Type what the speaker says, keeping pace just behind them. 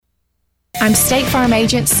I'm State Farm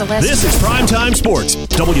Agent Celeste. This is Primetime Sports,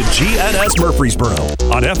 WGNS Murfreesboro,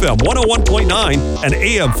 on FM 101.9 and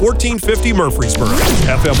AM 1450 Murfreesboro,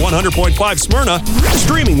 FM 100.5 Smyrna,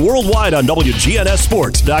 streaming worldwide on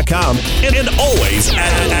WGNSSports.com, and always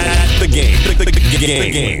at the game. The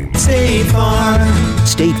game. State Farm.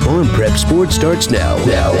 State Farm Prep Sports starts now.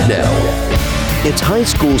 It's high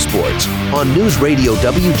school sports on News Radio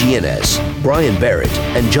WGNS. Brian Barrett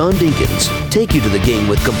and John Dinkins take you to the game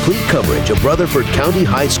with complete coverage of Rutherford County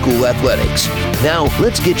High School athletics. Now,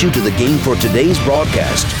 let's get you to the game for today's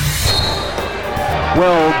broadcast.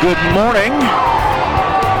 Well, good morning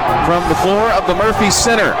from the floor of the Murphy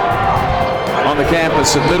Center on the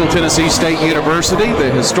campus of Middle Tennessee State University, the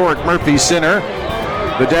historic Murphy Center,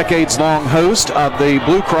 the decades-long host of the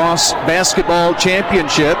Blue Cross Basketball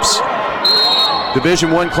Championships.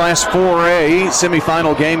 Division I Class 4A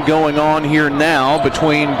semifinal game going on here now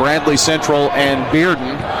between Bradley Central and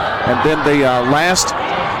Bearden. And then the last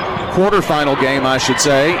quarterfinal game, I should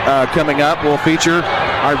say, coming up will feature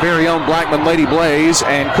our very own Blackman Lady Blaze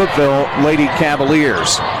and Cookeville Lady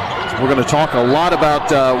Cavaliers. We're going to talk a lot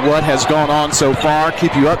about what has gone on so far,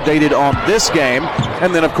 keep you updated on this game,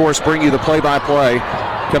 and then, of course, bring you the play-by-play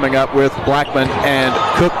coming up with Blackman and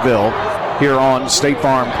Cookeville here on State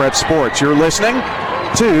Farm Prep Sports. You're listening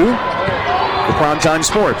to the Primetime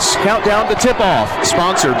Sports Countdown to Tip-Off,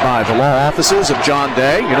 sponsored by the law offices of John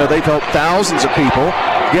Day. You know, they've helped thousands of people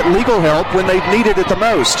get legal help when they've needed it the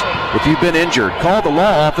most. If you've been injured, call the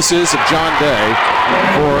law offices of John Day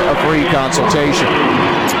for a free consultation.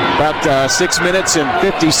 About 6 minutes and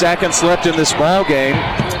 50 seconds left in this ball game,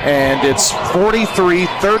 and it's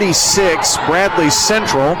 43-36, Bradley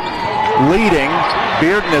Central leading.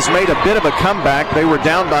 Bearden has made a bit of a comeback. They were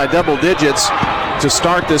down by double digits to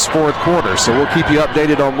start this fourth quarter, so we'll keep you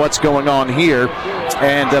updated on what's going on here.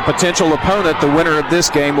 And a potential opponent, the winner of this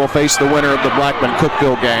game, will face the winner of the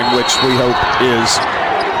Blackman-Cookeville game, which we hope is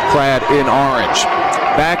clad in orange.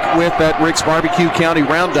 Back with that Rick's Barbecue County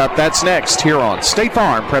Roundup. That's next here on State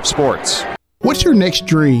Farm Prep Sports. What's your next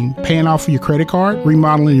dream? Paying off your credit card?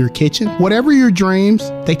 Remodeling your kitchen? Whatever your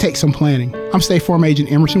dreams, they take some planning. I'm State Farm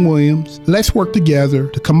Agent Emerson Williams. Let's work together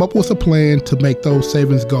to come up with a plan to make those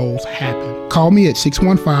savings goals happen. Call me at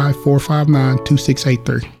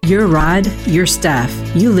 615-459-2683. Your ride, your stuff.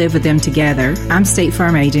 You live with them together. I'm State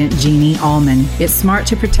Farm Agent Jeannie Allman. It's smart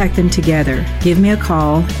to protect them together. Give me a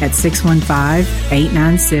call at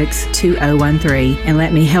 615-896-2013 and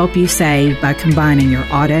let me help you save by combining your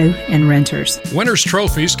auto and renters. Winners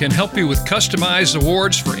Trophies can help you with customized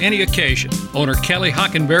awards for any occasion. Owner Kelly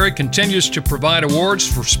Hockenberry continues to provide awards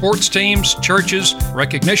for sports teams, churches,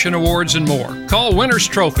 recognition awards, and more. Call Winners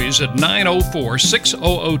Trophies at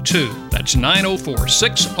 904-6002. That's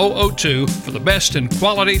 904-6002 for the best in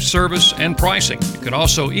quality, service, and pricing. You can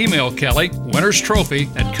also email Kelly,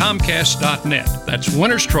 winnerstrophy@comcast.net. That's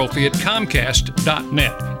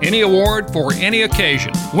winnerstrophy@comcast.net. Any award for any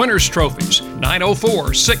occasion. Winners Trophies,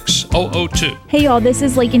 904-6002. Hey y'all, this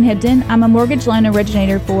is Lakin Hibden. I'm a mortgage loan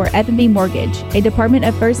originator for F&B Mortgage, a department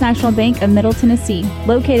of First National Bank of Middle Tennessee,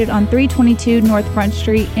 located on 322 North Front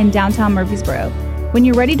Street in downtown Murfreesboro. When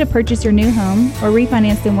you're ready to purchase your new home or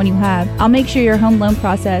refinance the one you have, I'll make sure your home loan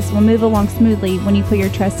process will move along smoothly when you put your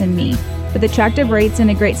trust in me. With attractive rates and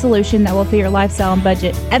a great solution that will fit your lifestyle and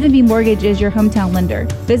budget, F&B Mortgage is your hometown lender.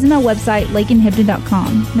 Visit my website,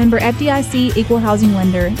 lakinhibden.com. Member FDIC Equal Housing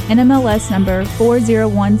Lender, NMLS number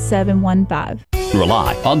 401715.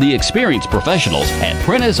 Rely on the experienced professionals at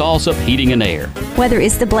Prentice Allsup Heating and Air. Whether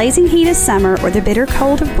it's the blazing heat of summer or the bitter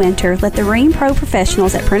cold of winter, let the Rheem Pro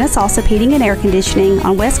professionals at Prentice Allsup Heating and Air Conditioning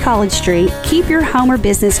on West College Street keep your home or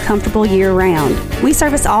business comfortable year-round. We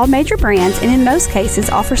service all major brands and in most cases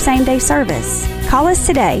offer same-day service. Call us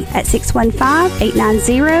today at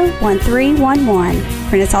 615-890-1311.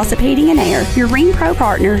 Prentice Allsup Heating and Air, your Rheem Pro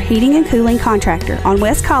partner heating and cooling contractor on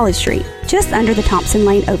West College Street, just under the Thompson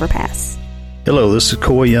Lane overpass. Hello, this is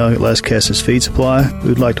Coy Young at Las Casas Feed Supply. We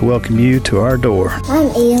would like to welcome you to our door.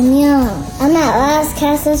 I'm Ian Young. I'm at Las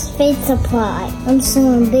Casas Feed Supply. I'm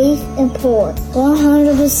selling beef and pork,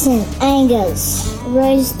 100% Angus,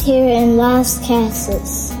 raised here in Las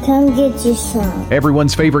Casas. Come get you some.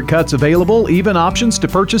 Everyone's favorite cuts available, even options to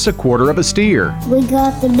purchase a quarter of a steer. We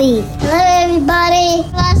got the beef. Hello, everybody.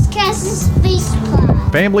 Las Casas Feed Supply.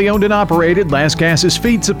 Family owned and operated, Las Casas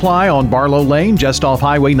Feed Supply on Barlow Lane, just off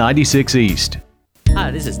Highway 96 East.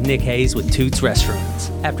 Hi, this is Nick Hayes with Toots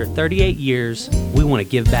Restaurants. After 38 years, we want to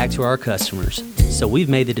give back to our customers. So we've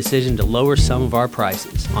made the decision to lower some of our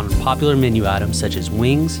prices on popular menu items such as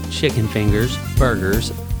wings, chicken fingers,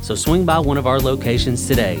 burgers, So swing by one of our locations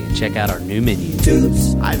today and check out our new menu.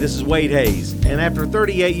 Toots. Hi, this is Wade Hayes, and after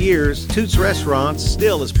 38 years, Toots Restaurants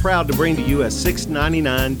still is proud to bring to you a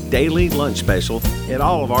 $6.99 daily lunch special at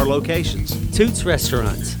all of our locations. Toots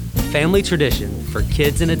Restaurants, family tradition for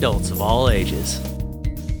kids and adults of all ages.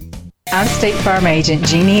 I'm State Farm Agent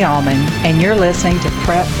Jeannie Allman, and you're listening to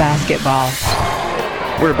Prep Basketball.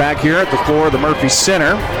 We're back here at the floor of the Murphy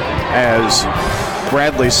Center as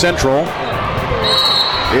Bradley Central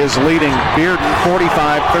is leading Bearden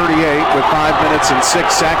 45-38 with 5 minutes and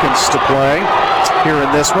 6 seconds to play here in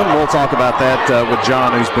this one. We'll talk about that with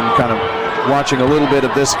John, who's been kind of watching a little bit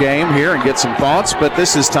of this game here and get some thoughts. But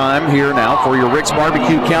this is time here now for your Rick's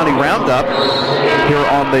Barbecue County Roundup here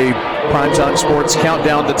on the Primetime Sports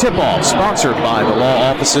Countdown to Tip-Off, sponsored by the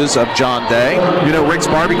law offices of John Day. You know, Rick's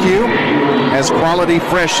Barbecue has quality,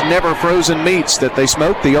 fresh, never frozen meats that they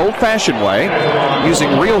smoke the old-fashioned way,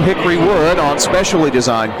 using real hickory wood on specially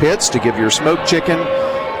designed pits to give your smoked chicken,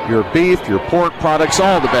 your beef, your pork products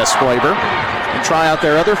all the best flavor. And try out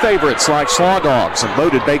their other favorites like slaw dogs and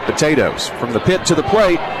loaded baked potatoes. From the pit to the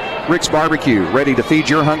plate, Rick's Barbecue, ready to feed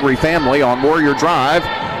your hungry family on Warrior Drive.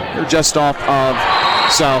 They're just off of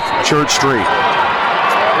South Church Street.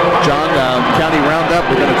 John, County Roundup,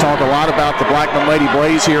 we're going to talk a lot about the Blackman Lady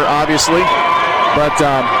Blaze here, obviously. But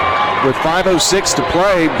with 5:06 to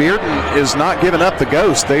play, Bearden is not giving up the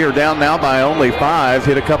ghost. They are down now by only 5,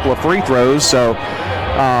 hit a couple of free throws. So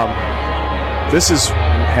this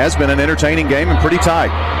has been an entertaining game and pretty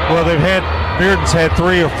tight. Well, Bearden's had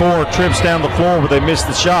 3 or 4 trips down the floor where they missed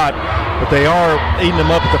the shot, but they are eating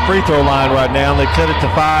them up at the free throw line right now, and they cut it to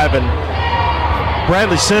 5. And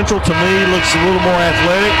Bradley Central, to me, looks a little more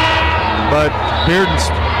athletic, but Bearden's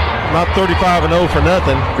not 35-0 for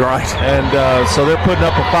nothing. Right. And so they're putting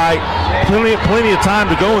up a fight. Plenty of time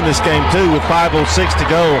to go in this game, too, with 5:06 to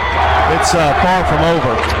go. It's far from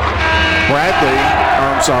over.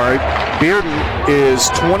 Bearden is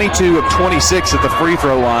 22 of 26 at the free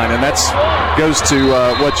throw line, and that goes to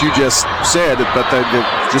what you just said, but they've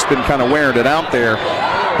just been kind of wearing it out there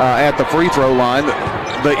at the free throw line.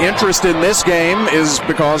 The interest in this game is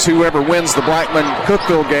because whoever wins the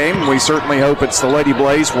Blackman-Cookeville game, we certainly hope it's the Lady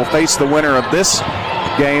Blaze, will face the winner of this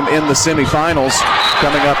game in the semifinals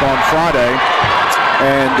coming up on Friday.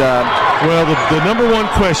 And well, the number one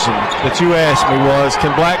question that you asked me was,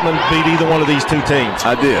 can Blackman beat either one of these two teams?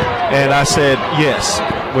 I did. And I said yes,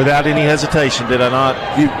 without any hesitation, did I not?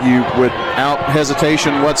 You without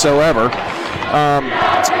hesitation whatsoever.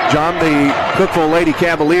 John, the Cookeville Lady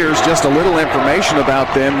Cavaliers, just a little information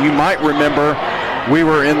about them. You might remember we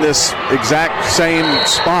were in this exact same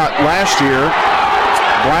spot last year.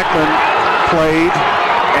 Blackman played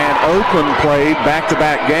and Oakland played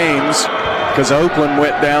back-to-back games because Oakland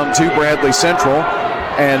went down to Bradley Central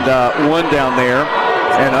and won down there.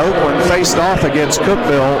 And Oakland faced off against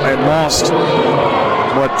Cookeville and lost,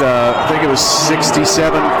 I think it was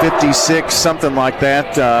 67-56, something like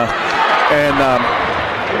that.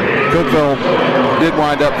 Cookeville did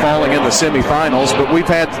wind up falling in the semifinals, but we've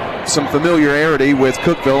had some familiarity with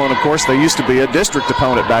Cookeville, and of course they used to be a district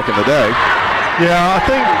opponent back in the day. Yeah, I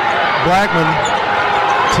think Blackman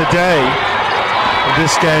today, in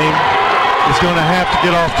this game, is going to have to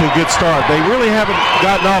get off to a good start. They really haven't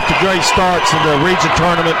gotten off to great starts in the region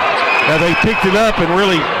tournament. Now they picked it up and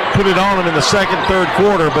really put it on them in the second, third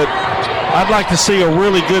quarter, but I'd like to see a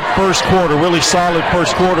really good first quarter, really solid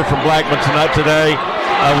first quarter from Blackman today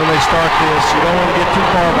when they start this. You don't want to get too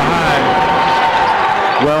far behind.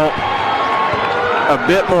 Well, a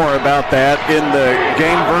bit more about that. In the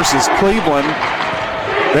game versus Cleveland,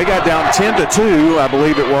 they got down 10-2, I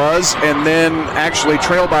believe it was, and then actually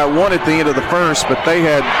trailed by 1 at the end of the first, but they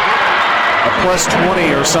had a plus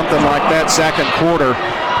 20 or something like that second quarter.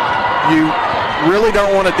 You really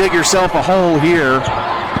don't want to dig yourself a hole here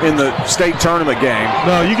in the state tournament game.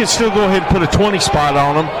 No, you can still go ahead and put a 20 spot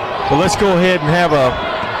on them, but let's go ahead and have a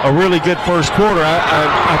really good first quarter.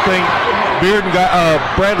 I think Bearden got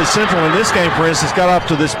Bradley Central in this game, for instance, got off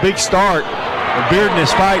to this big start. Bearden is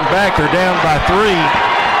fighting back. They're down by 3.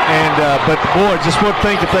 And but boy, just would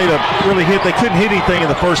think if they'd have really hit, they couldn't hit anything in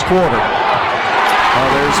the first quarter. Oh,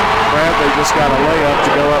 there's Bradley just got a layup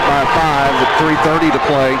to go up by 5 with 3:30 to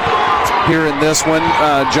play here in this one.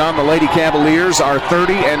 John, the Lady Cavaliers are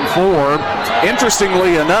 30-4.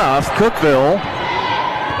 Interestingly enough, Cookeville,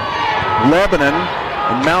 Lebanon,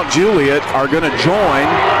 and Mount Juliet are going to join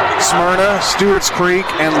Smyrna, Stewart's Creek,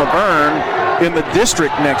 and Laverne in the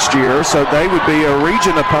district next year, so they would be a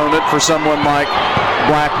region opponent for someone like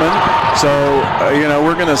Blackman. So,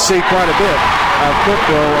 we're going to see quite a bit of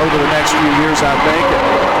Cookeville over the next few years, I think.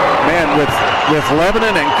 And, man, with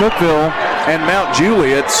Lebanon and Cookeville and Mount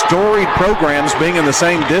Juliet, storied programs being in the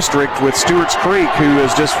same district with Stewart's Creek, who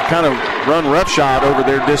has just kind of run roughshod over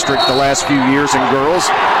their district the last few years, and girls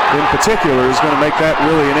in particular is going to make that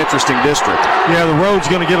really an interesting district. Yeah, the road's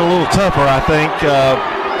going to get a little tougher, I think,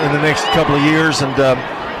 in the next couple of years, and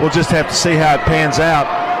we'll just have to see how it pans out.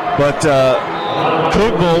 But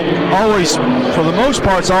Cookeville always, for the most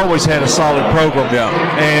part, always had a solid program. Yeah.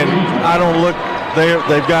 And I don't look there.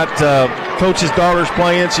 They've got coach's daughter's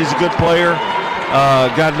playing. She's a good player.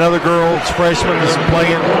 Got another girl, freshman, is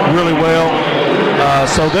playing really well.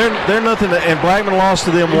 So they're nothing. And Blackman lost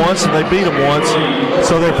to them once, and they beat them once.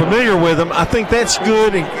 So they're familiar with them. I think that's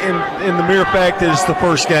good in the mere fact that it's the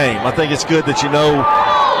first game. I think it's good that you know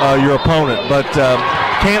your opponent, but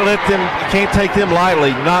can't take them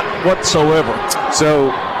lightly, not whatsoever.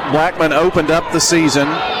 So Blackman opened up the season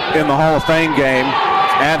in the Hall of Fame game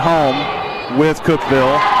at home with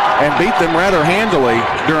Cookeville and beat them rather handily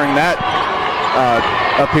during that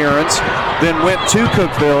appearance. Then went to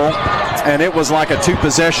Cookeville, and it was like a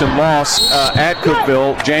 2-possession loss at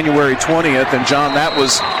Cookeville, January 20th. And John, that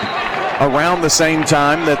was around the same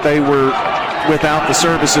time that they were without the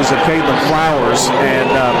services of Caitlin Flowers.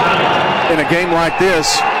 And in a game like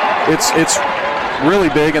this, it's really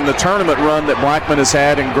big, and the tournament run that Blackman has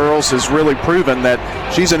had in girls has really proven that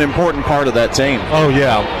she's an important part of that team. Oh,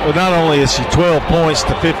 yeah. Well, not only is she 12 points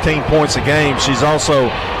to 15 points a game, she's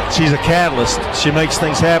a catalyst. She makes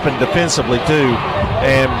things happen defensively, too.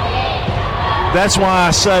 And that's why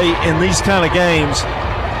I say in these kind of games,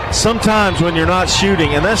 sometimes when you're not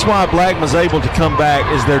shooting, and that's why Blackman's able to come back,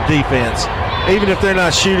 is their defense. Even if they're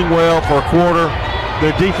not shooting well for a quarter,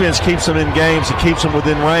 their defense keeps them in games and keeps them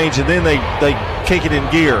within range, and then they kick it in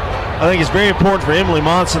gear. I think it's very important for Emily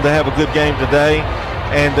Monson to have a good game today.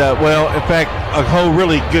 And, in fact, a whole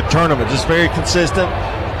really good tournament. Just very consistent.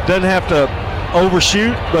 Doesn't have to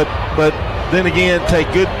overshoot, but then again,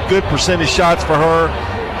 take good percentage shots for her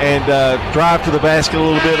and drive to the basket a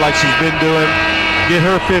little bit like she's been doing. Get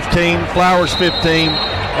her 15, Flowers 15,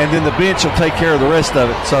 and then the bench will take care of the rest of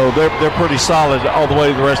it. So they're pretty solid all the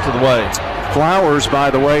way the rest of the way. Flowers,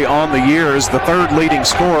 by the way, on the year is the third leading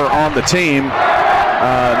scorer on the team.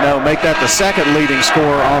 Make that the second leading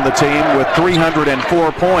scorer on the team with 304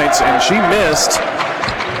 points, and she missed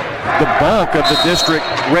the bulk of the district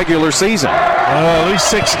regular season. At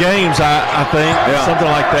least 6 games, I think,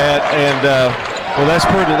 something like that. And that's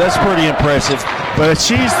pretty impressive. But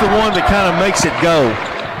she's the one that kind of makes it go.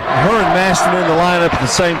 Her and Maston in the lineup at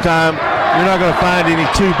the same time. You're not going to find any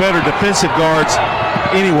two better defensive guards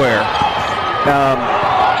anywhere.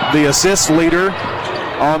 The assist leader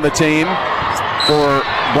on the team for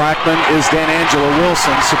Blackman is DanAngela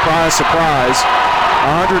Wilson. Surprise, surprise.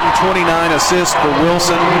 129 assists for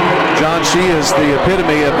Wilson. John, she is the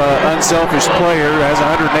epitome of an unselfish player, has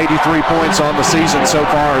 183 points on the season so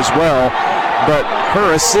far as well. But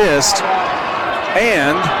her assist,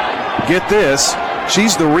 and get this,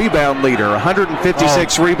 she's the rebound leader,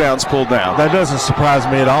 156 rebounds pulled down. That doesn't surprise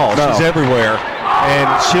me at all. No. She's everywhere. And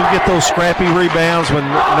she'll get those scrappy rebounds when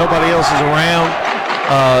nobody else is around.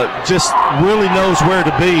 Just really knows where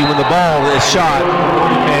to be when the ball is shot.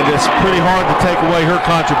 And it's pretty hard to take away her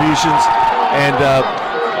contributions. And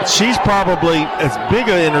she's probably as big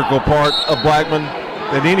an integral part of Blackman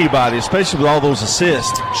than anybody, especially with all those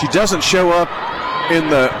assists. She doesn't show up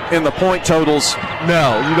in the point totals.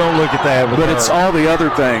 No, you don't look at that with but her. It's all the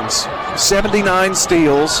other things. 79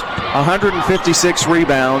 steals, 156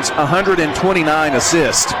 rebounds, 129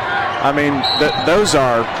 assists. I mean, those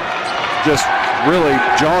are just really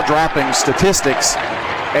jaw-dropping statistics,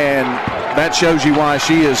 and that shows you why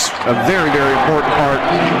she is a very, very important part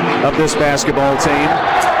of this basketball team.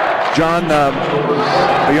 John,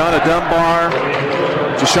 Ayanna Dunbar,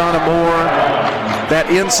 Jashana Moore,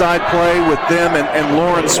 that inside play with them and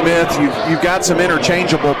Lauren Smith, you've got some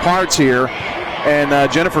interchangeable parts here.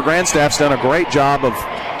 And Jennifer Grandstaff's done a great job of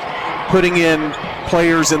putting in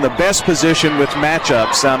players in the best position with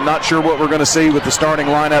matchups. I'm not sure what we're going to see with the starting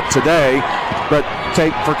lineup today, but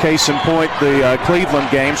take for case in point the Cleveland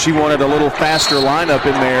game. She wanted a little faster lineup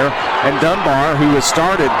in there. And Dunbar, who has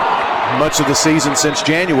started much of the season since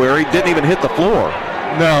January, didn't even hit the floor.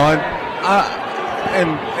 No,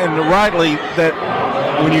 and rightly, that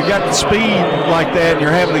when you've got the speed like that and you're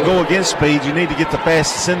having to go against speed, you need to get the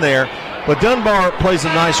fastest in there. But Dunbar plays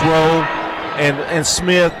a nice role, and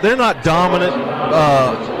Smith, they're not dominant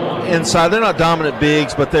inside. They're not dominant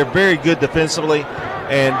bigs, but they're very good defensively,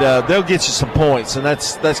 and they'll get you some points. And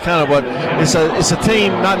that's kind of what it's a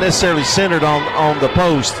team not necessarily centered on the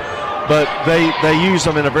post, but they use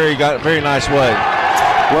them in a very nice way.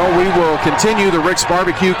 Well, we will continue the Rick's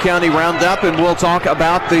Barbecue County Roundup, and we'll talk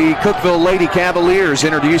about the Cookeville Lady Cavaliers,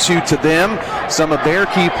 introduce you to them, some of their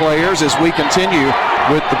key players as we continue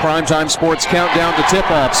with the Primetime Sports Countdown to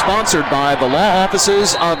Tip-Off, sponsored by the law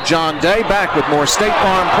offices of John Day. Back with more State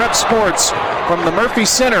Farm Prep Sports from the Murphy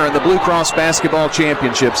Center and the Blue Cross Basketball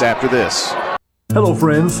Championships after this. Hello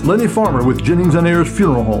friends, Lenny Farmer with Jennings & Ayers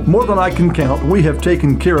Funeral Home. More than I can count, we have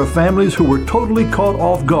taken care of families who were totally caught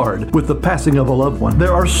off guard with the passing of a loved one.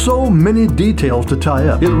 There are so many details to tie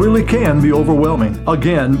up. It really can be overwhelming.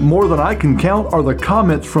 Again, more than I can count are the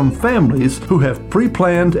comments from families who have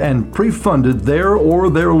pre-planned and pre-funded their or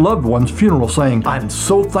their loved one's funeral, saying, "I'm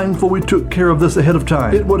so thankful we took care of this ahead of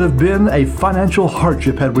time. It would have been a financial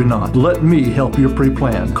hardship had we not. Let me help you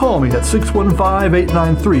pre-plan." Call me at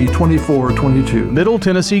 615-893-2422. Middle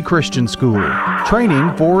Tennessee Christian School,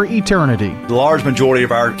 training for eternity. The large majority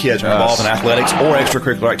of our kids are involved in athletics or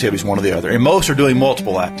extracurricular activities, one or the other, and most are doing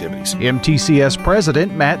multiple activities. MTCS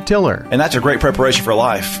President Matt Tiller. And that's a great preparation for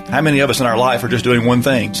life. How many of us in our life are just doing one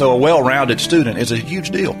thing? So a well-rounded student is a huge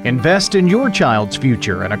deal. Invest in your child's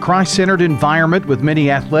future in a Christ-centered environment with many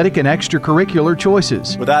athletic and extracurricular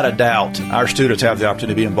choices. Without a doubt, our students have the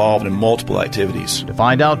opportunity to be involved in multiple activities. To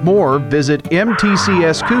find out more, visit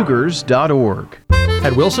mtcscougars.org.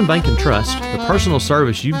 At Wilson Bank & Trust, the personal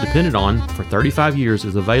service you've depended on for 35 years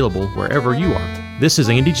is available wherever you are. This is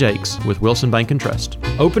Andy Jakes with Wilson Bank & Trust.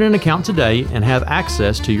 Open an account today and have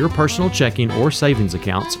access to your personal checking or savings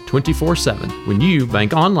accounts 24/7 when you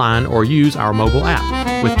bank online or use our mobile app.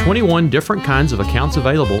 With 21 different kinds of accounts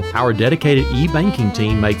available, our dedicated e-banking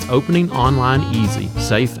team makes opening online easy,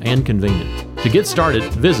 safe, and convenient. To get started,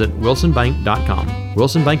 visit wilsonbank.com.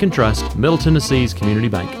 Wilson Bank & Trust, Middle Tennessee's community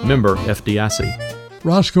bank. Member FDIC.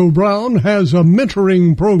 Roscoe Brown has a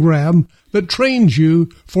mentoring program that trains you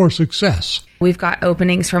for success. We've got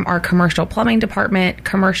openings from our commercial plumbing department,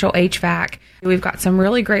 commercial HVAC. We've got some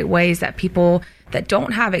really great ways that people that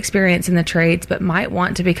don't have experience in the trades but might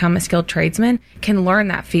want to become a skilled tradesman can learn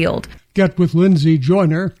that field. Get with Lindsay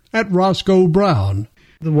Joyner at Roscoe Brown.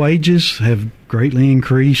 The wages have greatly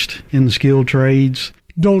increased in the skilled trades.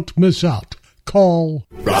 Don't miss out. Call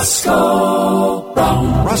Roscoe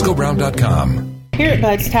Brown. RoscoeBrown.com. Here at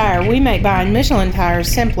Bud's Tire, we make buying Michelin tires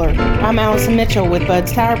simpler. I'm Allison Mitchell with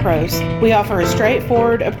Bud's Tire Pros. We offer a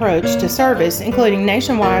straightforward approach to service, including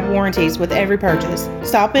nationwide warranties with every purchase.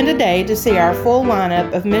 Stop in today to see our full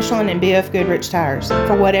lineup of Michelin and BF Goodrich tires.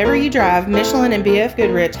 For whatever you drive, Michelin and BF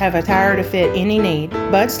Goodrich have a tire to fit any need.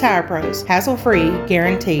 Bud's Tire Pros, hassle-free,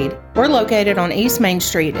 guaranteed. We're located on East Main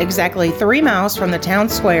Street, exactly 3 miles from the town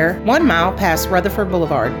square, 1 mile past Rutherford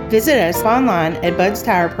Boulevard. Visit us online at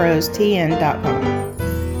budstirepros.tn.com.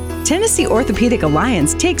 Tennessee Orthopedic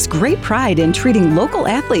Alliance takes great pride in treating local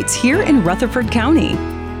athletes here in Rutherford County.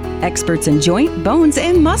 Experts in joint, bones,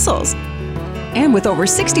 and muscles. And with over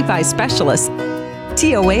 65 specialists,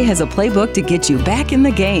 TOA has a playbook to get you back in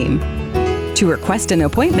the game. To request an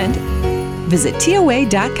appointment, visit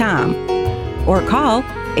TOA.com or call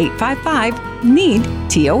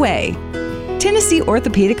 855-NEED-TOA. Tennessee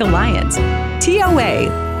Orthopedic Alliance. TOA.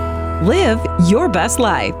 Live your best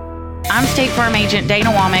life. I'm State Farm Agent Dana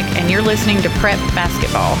Womack, and you're listening to Prep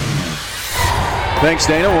Basketball. Thanks,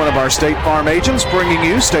 Dana, one of our State Farm agents, bringing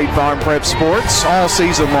you State Farm Prep Sports all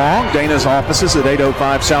season long. Dana's office is at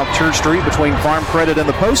 805 South Church Street between Farm Credit and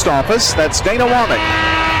the Post Office. That's Dana Womack,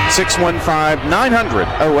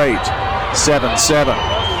 615-900-0877.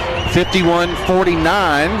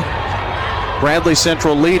 51-49. Bradley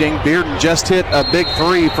Central leading. Bearden just hit a big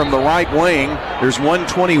three from the right wing. There's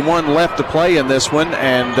 1:21 left to play in this one.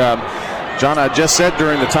 And, John, I just said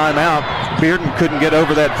during the timeout, Bearden couldn't get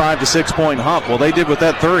over that 5 to 6 point hump. Well, they did with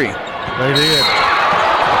that three. They did.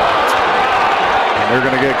 And they're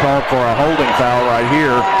going to get called for a holding foul right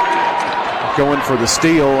here. Going for the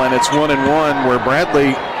steal, and it's 1-1 where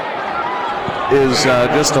Bradley is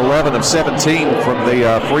just 11 of 17 from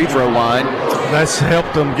the free throw line. That's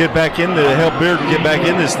helped them get back into, help Bearden get back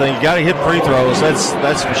in this thing. You got to hit free throws,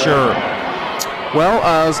 that's for sure. Well,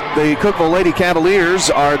 the Cookeville Lady Cavaliers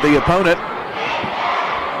are the opponent.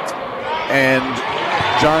 And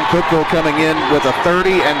John Cookeville coming in with a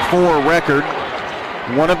 30-4 record.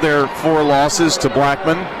 One of their 4 losses to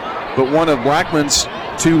Blackman, but one of Blackman's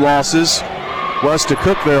 2 losses was to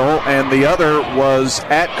Cookeville, and the other was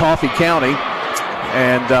at Coffee County.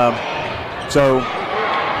 And so,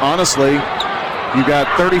 honestly, you got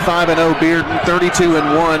 35-0 Bearden,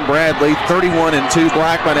 32-1 Bradley, 31-2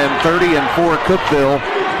 Blackman, and 30-4 Cookeville.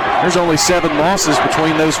 There's only 7 losses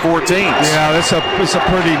between those 4 teams. Yeah, it's a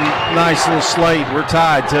pretty nice little slate. We're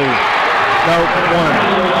tied too. No, 1.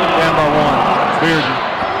 Down by 1. Bearden.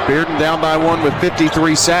 Bearden down by 1 with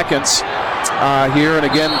 53 seconds here. And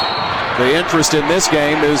again, the interest in this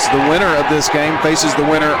game is the winner of this game faces the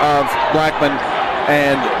winner of Blackman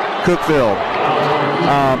and Cookeville.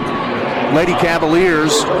 Lady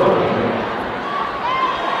Cavaliers,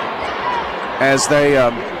 as they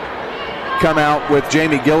come out with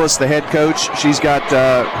Jamie Gillis, the head coach. She's got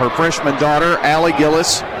her freshman daughter, Allie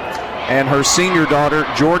Gillis, and her senior daughter,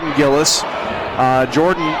 Jordan Gillis.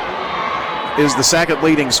 Jordan is the second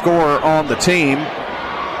leading scorer on the team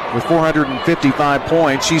with 455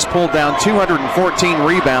 points. She's pulled down 214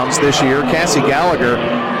 rebounds this year. Cassie Gallagher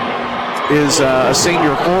is a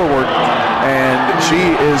senior forward, and she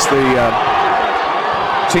is the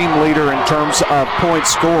team leader in terms of points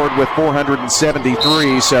scored with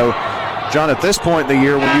 473. So, John, at this point in the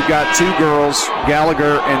year, when you've got two girls,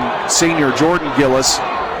 Gallagher and senior Jordan Gillis,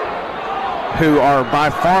 who are by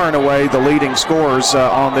far and away the leading scorers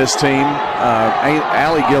on this team,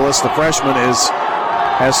 Allie Gillis, the freshman,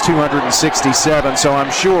 has 267. So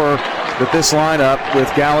I'm sure that this lineup with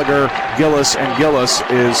Gallagher, Gillis, and Gillis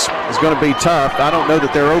is going to be tough. I don't know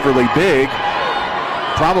that they're overly big.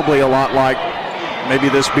 Probably a lot like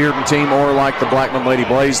maybe this Bearden team or like the Blackman Lady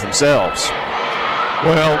Blaze themselves.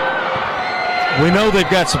 Well, we know they've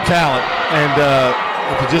got some talent, and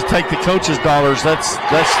if you just take the coaches' dollars, that's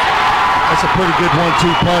a pretty good 1-2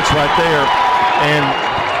 punch right there. And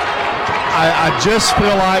I just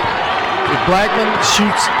feel like if Blackman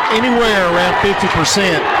shoots anywhere around 50%,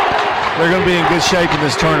 they're going to be in good shape in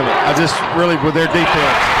this tournament. I just really, with their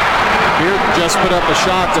defense. Bearden just put up a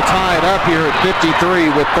shot to tie it up here at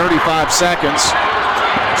 53 with 35 seconds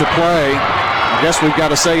to play. I guess we've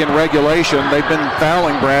got to say in regulation, they've been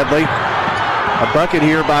fouling Bradley. A bucket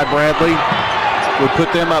here by Bradley would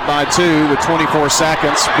put them up by 2 with 24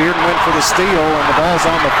 seconds. Bearden went for the steal, and the ball's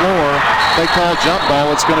on the floor. They call jump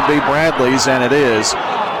ball. It's going to be Bradley's, and it is.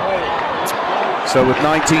 So with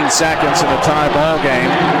 19 seconds in a tie ball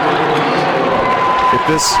game,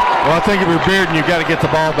 well, I think if you're Bearden, you've got to get the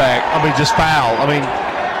ball back. I mean, just foul. I mean,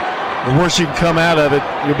 the worst you can come out of it,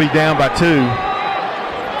 you'll be down by 2.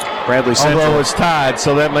 Bradley Central. Although it's tied,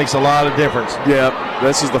 so that makes a lot of difference. Yeah,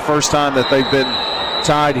 this is the first time that they've been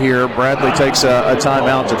tied here. Bradley takes a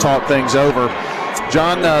timeout to talk things over.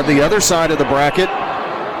 John, the other side of the bracket,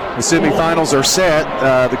 the semifinals are set.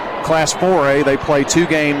 The Class 4A, they play 2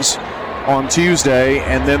 games on Tuesday,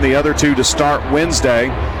 and then the other 2 to start Wednesday.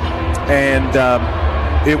 And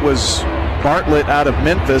it was Bartlett out of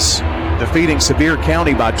Memphis defeating Sevier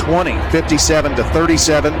County by 20,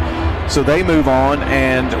 57-37. So they move on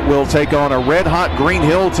and will take on a red-hot Green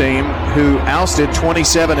Hill team who ousted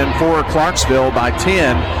 27-4 Clarksville by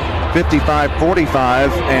 10,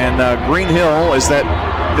 55-45. And Green Hill is that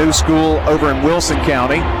new school over in Wilson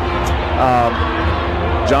County.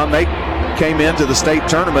 John, they came into the state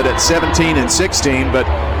tournament at 17-16, but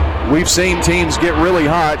we've seen teams get really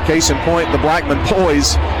hot. Case in point, the Blackman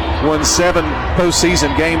boys won 7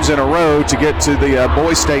 postseason games in a row to get to the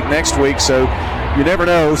boys state next week. So you never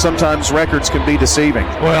know. Sometimes records can be deceiving.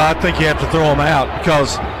 Well, I think you have to throw them out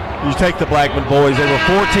because you take the Blackman boys. They were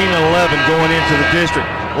 14-11 going into the district.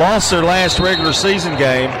 Lost their last regular season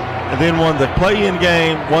game and then won the play-in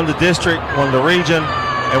game, won the district, won the region,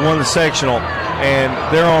 and won the sectional. And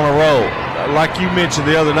they're on a roll. Like you mentioned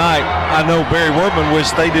the other night, I know Barry Workman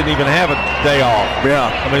wished they didn't even have a day off.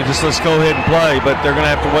 Yeah. I mean, just let's go ahead and play, but they're going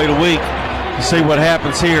to have to wait a week to see what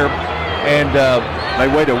happens here. And they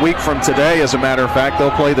wait a week from today, as a matter of fact. They'll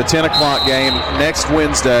play the 10 o'clock game next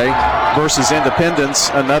Wednesday versus Independence,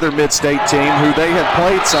 another mid-state team who they have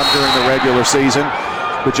played some during the regular season.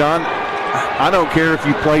 But, John, I don't care if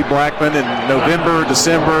you play Blackman in November,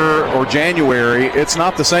 December, or January. It's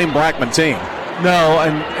not the same Blackman team. No,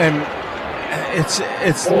 and it's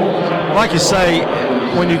like you say,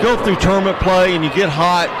 when you go through tournament play and you get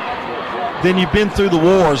hot, then you've been through the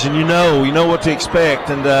wars and you know what to expect.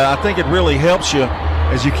 And I think it really helps you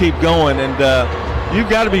as you keep going. And you've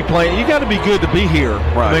got to be playing. You got to be good to be here.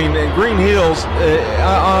 Right. I mean, Green Hills,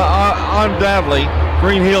 undoubtedly,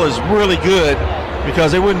 Green Hill is really good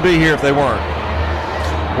because they wouldn't be here if they weren't.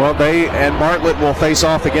 Well, they and Bartlett will face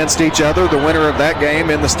off against each other. The winner of that game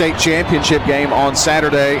in the state championship game on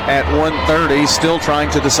Saturday at 1:30. Still trying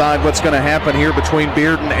to decide what's going to happen here between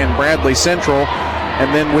Bearden and Bradley Central.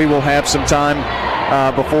 And then we will have some time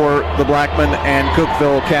before the Blackman and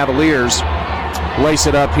Cookeville Cavaliers lace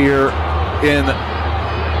it up here in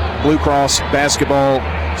Blue Cross basketball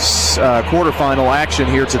quarterfinal action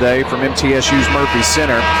here today from MTSU's Murphy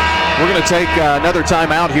Center. We're going to take another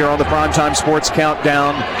time out here on the Primetime Sports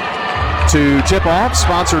Countdown to tip-off,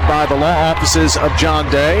 sponsored by the law offices of John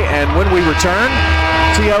Day. And when we return,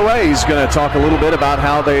 TOA is going to talk a little bit about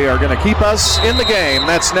how they are going to keep us in the game.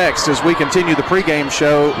 That's next as we continue the pregame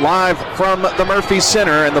show live from the Murphy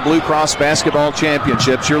Center and the Blue Cross Basketball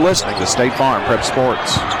Championships. You're listening to State Farm Prep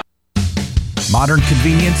Sports. Modern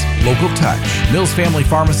convenience, local touch. Mills Family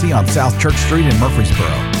Pharmacy on South Church Street in Murfreesboro.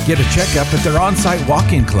 Get a checkup at their on-site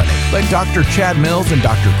walk-in clinic. Let Dr. Chad Mills and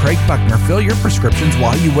Dr. Craig Buckner fill your prescriptions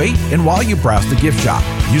while you wait and while you browse the gift shop.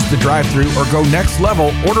 Use the drive-thru or go next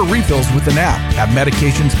level. Order refills with an app. Have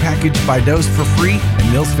medications packaged by dose for free, and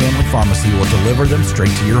Mills Family Pharmacy will deliver them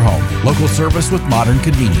straight to your home. Local service with modern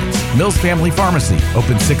convenience. Mills Family Pharmacy,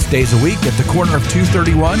 open 6 days a week at the corner of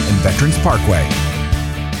 231 and Veterans Parkway.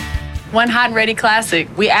 One Hot and Ready Classic.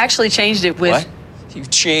 We actually changed it with... What? You've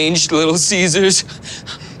changed, Little Caesars.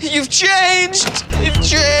 You've changed! You've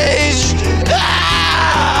changed!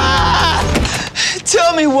 Ah!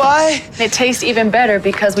 Tell me why. It tastes even better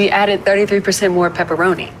because we added 33% more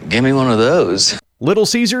pepperoni. Give me one of those. Little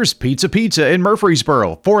Caesars Pizza in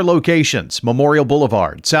Murfreesboro. 4 locations: Memorial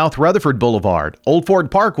Boulevard, South Rutherford Boulevard, Old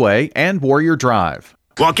Ford Parkway, and Warrior Drive.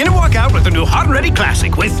 Walk in and walk out with the new Hot and Ready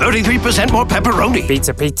Classic with 33% more pepperoni.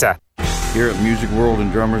 Pizza. Here at Music World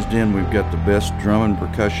and Drummers Den, we've got the best drum and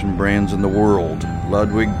percussion brands in the world.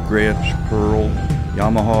 Ludwig, Gretsch, Pearl,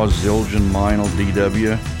 Yamaha, Zildjian, Meinl,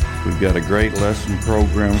 DW. We've got a great lesson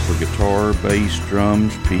program for guitar, bass,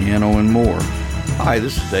 drums, piano, and more. Hi,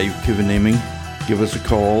 this is Dave Kivanimi. Give us a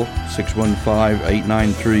call,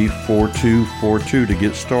 615-893-4242 to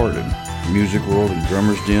get started. Music World and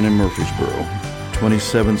Drummers Den in Murfreesboro.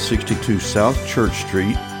 2762 South Church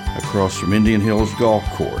Street, across from Indian Hills Golf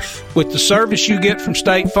Course. With the service you get from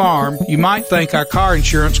State Farm, you might think our car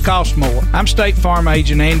insurance costs more. I'm State Farm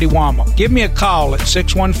agent Andy Wama. Give me a call at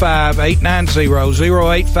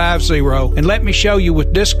 615-890-0850 and let me show you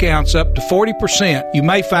with discounts up to 40%. You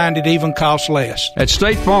may find it even costs less. At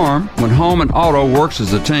State Farm, when home and auto works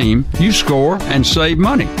as a team, you score and save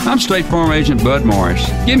money. I'm State Farm agent Bud Morris.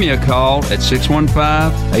 Give me a call at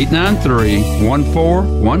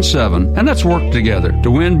 615-893-1417 and let's work together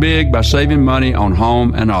to win big by saving money on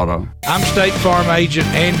home and auto. I'm State Farm agent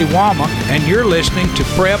Andy Wama, and you're listening to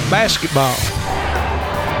Prep Basketball.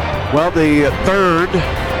 Well, the third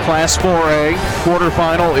Class 4A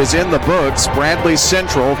quarterfinal is in the books. Bradley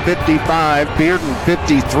Central 55, Bearden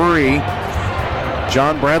 53.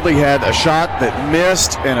 John Bradley had a shot that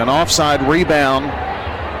missed and an offside rebound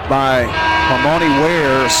by Harmony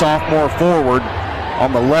Ware, sophomore forward,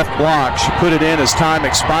 on the left block. She put it in as time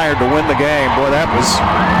expired to win the game. Boy, that was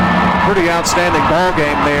a pretty outstanding ball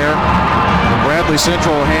game there. Bradley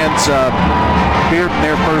Central hands Bearden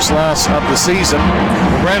their first loss of the season.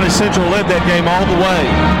 Bradley Central led that game all the way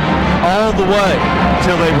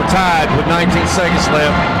until they were tied with 19 seconds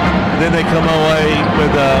left. And then they come away with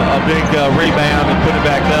a big rebound and put it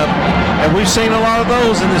back up. And we've seen a lot of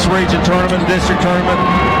those in this region tournament, district tournament.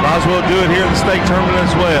 Might as well do it here in the state tournament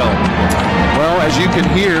as well. Well, as you can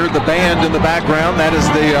hear, the band in the background, that is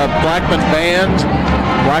the Blackman Band.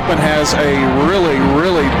 Blackman has a really,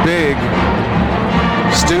 really big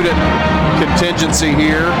student contingency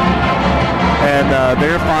here, and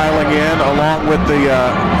they're filing in along with the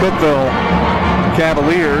Cookeville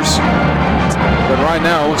Cavaliers. But right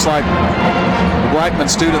now, it looks like the Blackman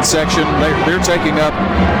student section, they're taking up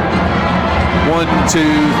 1, 2, 3,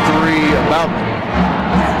 about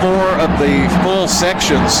 4 of the full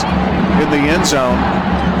sections in the end zone.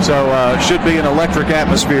 So should be an electric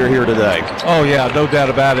atmosphere here today. Oh yeah, no doubt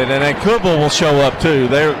about it. And then Cookeville will show up too.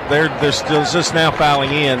 They're still just now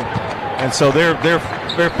filing in, and so their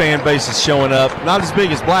fan base is showing up. Not as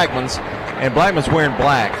big as Blackman's, and Blackman's wearing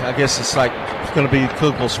black. I guess it's going to be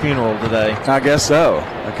Cookeville's funeral today. I guess so.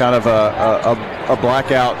 A kind of a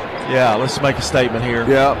blackout. Yeah, let's make a statement here.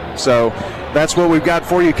 Yeah. So that's what we've got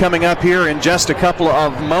for you coming up here in just a couple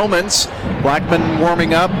of moments. Blackman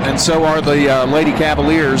warming up, and so are the Lady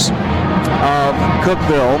Cavaliers of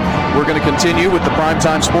Cookeville. We're going to continue with the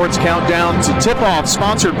Primetime Sports Countdown to Tip-Off,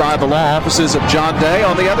 sponsored by the law offices of John Day,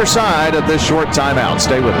 on the other side of this short timeout.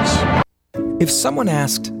 Stay with us. If someone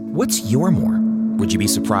asked, "What's your more?" would you be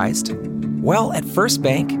surprised? Well, at First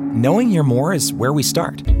Bank, knowing your more is where we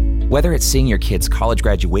start. Whether it's seeing your kid's college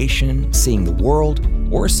graduation, seeing the world,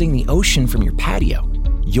 or seeing the ocean from your patio,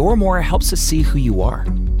 your more helps us see who you are.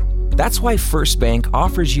 That's why First Bank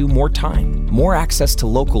offers you more time, more access to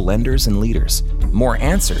local lenders and leaders, more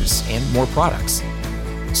answers, and more products.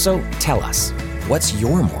 So tell us, what's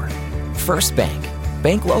your more? First Bank.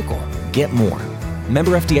 Bank local. Get more.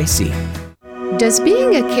 Member FDIC. Does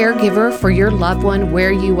being a caregiver for your loved one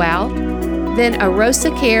wear you out? Then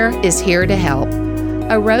Arosa Care is here to help.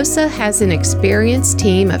 Arosa has an experienced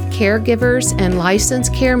team of caregivers and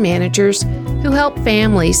licensed care managers who help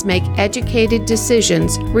families make educated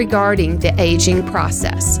decisions regarding the aging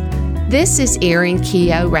process. This is Erin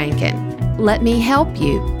Keogh Rankin. Let me help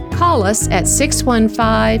you. Call us at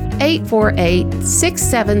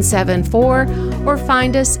 615-848-6774 or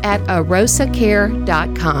find us at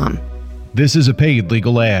arosacare.com. This is a paid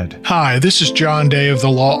legal ad. Hi, this is John Day of the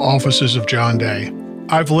Law Offices of John Day.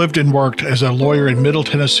 I've lived and worked as a lawyer in Middle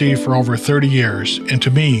Tennessee for over 30 years, and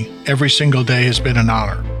to me, every single day has been an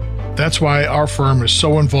honor. That's why our firm is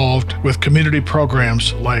so involved with community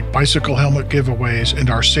programs like bicycle helmet giveaways and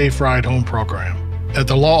our Safe Ride Home program. At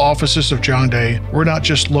the Law Offices of John Day, we're not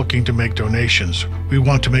just looking to make donations. We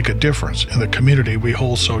want to make a difference in the community we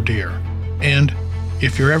hold so dear. And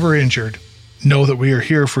if you're ever injured, know that we are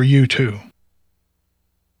here for you too.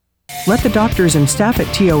 Let the doctors and staff at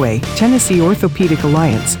TOA, Tennessee Orthopedic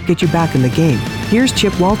Alliance, get you back in the game. Here's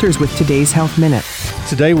Chip Walters with today's Health Minute.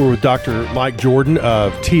 Today we're with Dr. Mike Jordan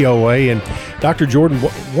of TOA. And Dr. Jordan,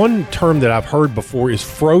 one term that I've heard before is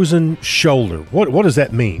frozen shoulder. What does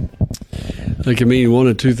that mean? It can mean one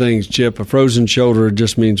of two things, Chip. A frozen shoulder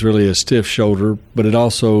just means really a stiff shoulder, but it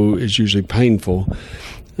also is usually painful.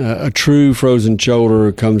 A true frozen shoulder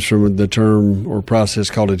comes from the term or process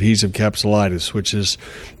called adhesive capsulitis, which is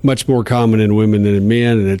much more common in women than in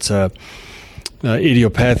men, and it's a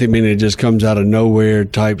idiopathic, meaning it just comes out of nowhere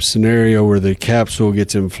type scenario where the capsule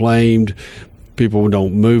gets inflamed, people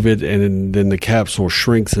don't move it, and then the capsule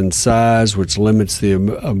shrinks in size, which limits the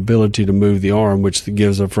ability to move the arm, which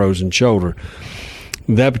gives a frozen shoulder.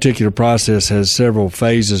 That particular process has several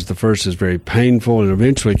phases. The first is very painful and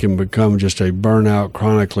eventually can become just a burnout,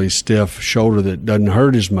 chronically stiff shoulder that doesn't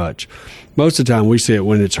hurt as much. Most of the time we see it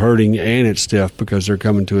when it's hurting and it's stiff because they're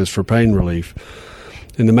coming to us for pain relief.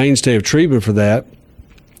 And the mainstay of treatment for that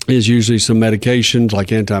is usually some medications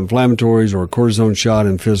like anti-inflammatories or a cortisone shot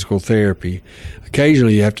and physical therapy.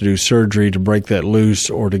 Occasionally you have to do surgery to break that loose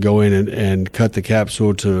or to go in and cut the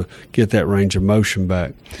capsule to get that range of motion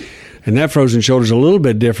back. And that frozen shoulder is a little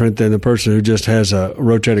bit different than the person who just has a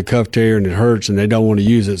rotator cuff tear and it hurts and they don't want to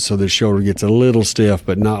use it, so the shoulder gets a little stiff,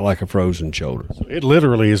 but not like a frozen shoulder. So it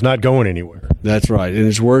literally is not going anywhere. That's right. In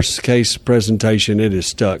its worst case presentation, it is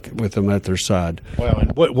stuck with them at their side. Wow.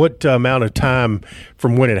 And what amount of time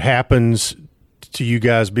from when it happens to you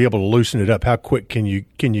guys be able to loosen it up? How quick can you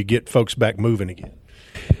get folks back moving again?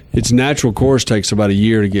 Its natural course takes about a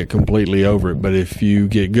year to get completely over it, but if you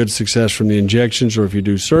get good success from the injections or if you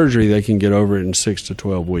do surgery, they can get over it in 6 to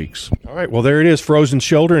 12 weeks. All right, well, there it is, frozen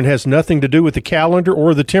shoulder, and has nothing to do with the calendar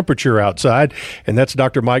or the temperature outside, and that's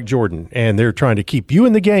Dr. Mike Jordan, and they're trying to keep you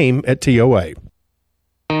in the game at TOA.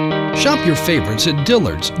 Shop your favorites at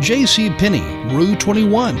Dillard's, JCPenney, Rue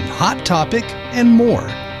 21, Hot Topic, and more.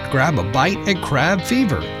 Grab a bite at Crab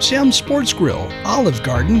Fever, Sam's Sports Grill, Olive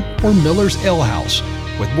Garden, or Miller's Ale House.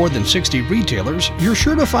 With more than 60 retailers, you're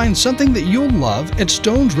sure to find something that you'll love at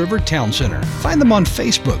Stones River Town Center. Find them on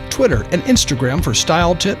Facebook, Twitter, and Instagram for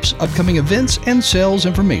style tips, upcoming events, and sales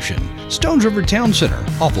information. Stones River Town Center,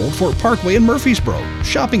 off Old Fort Parkway in Murfreesboro.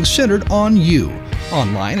 Shopping centered on you.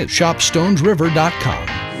 Online at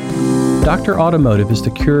shopstonesriver.com. Dr. Automotive is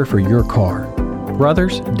the cure for your car.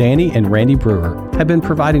 Brothers Danny and Randy Brewer have been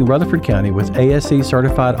providing Rutherford County with ASE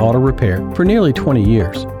certified auto repair for nearly 20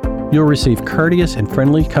 years. You'll receive courteous and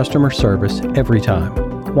friendly customer service every time.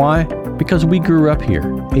 Why? Because we grew up here,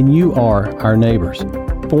 and you are our neighbors.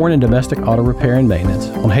 Foreign and domestic auto repair and maintenance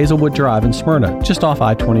on Hazelwood Drive in Smyrna, just off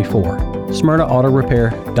I-24.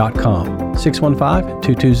 SmyrnaAutorepair.com,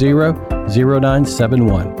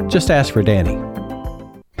 615-220-0971. Just ask for Danny.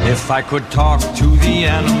 If I could talk to the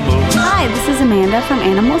animals. Hi, this is Amanda from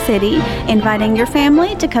Animal City, inviting your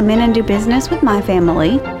family to come in and do business with my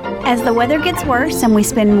family. As the weather gets worse and we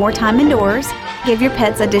spend more time indoors, give your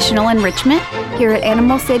pets additional enrichment. Here at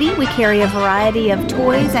Animal City, we carry a variety of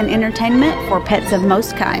toys and entertainment for pets of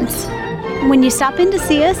most kinds. When you stop in to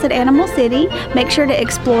see us at Animal City, make sure to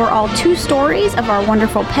explore all 2 stories of our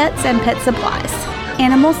wonderful pets and pet supplies.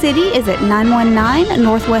 Animal City is at 919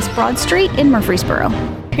 Northwest Broad Street in Murfreesboro.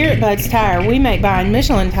 Here at Bud's Tire, we make buying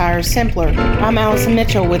Michelin tires simpler. I'm Allison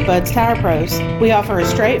Mitchell with Bud's Tire Pros. We offer a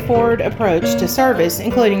straightforward approach to service,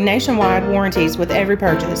 including nationwide warranties with every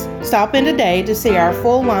purchase. Stop in today to see our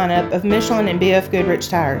full lineup of Michelin and BF Goodrich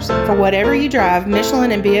tires. For whatever you drive,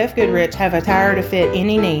 Michelin and BF Goodrich have a tire to fit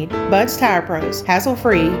any need. Bud's Tire Pros,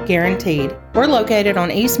 hassle-free, guaranteed. We're located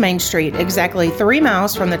on East Main Street, exactly 3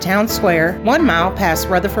 miles from the town square, 1 mile past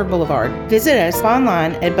Rutherford Boulevard. Visit us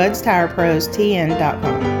online at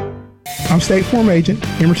budstireprostn.com. I'm State Farm Agent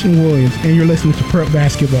Emerson Williams, and you're listening to Prep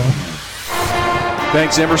Basketball.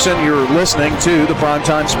 Thanks, Emerson. You're listening to the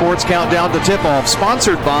Primetime Sports Countdown to Tip-Off,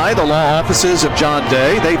 sponsored by the law offices of John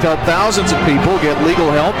Day. They've helped thousands of people get legal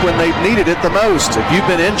help when they've needed it the most. If you've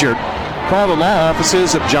been injured, call the law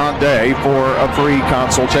offices of John Day for a free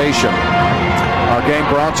consultation. Our game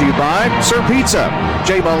brought to you by Sir Pizza,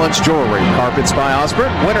 J. Mullins Jewelry, Carpets by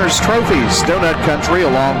Osborne, Winners Trophies, Donut Country,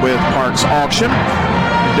 along with Parks Auction.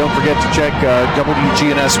 Don't forget to check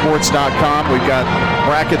WGNSSports.com. We've got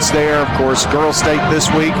brackets there. Of course, Girls State this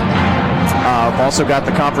week. We've also got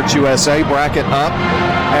the Conference USA bracket up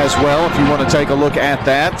as well if you want to take a look at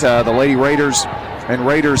that. The Lady Raiders and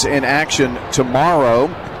Raiders in action tomorrow,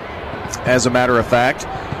 as a matter of fact.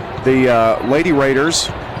 The Lady Raiders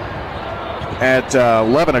at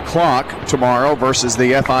 11 o'clock tomorrow versus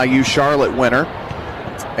the FIU Charlotte winner.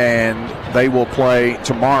 And they will play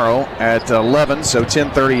tomorrow at 11, so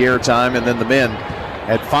 10:30 airtime, and then the men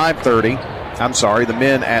at 5:30. I'm sorry, the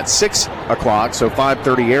men at 6 o'clock, so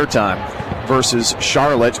 5:30 airtime versus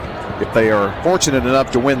Charlotte. If they are fortunate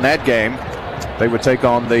enough to win that game, they would take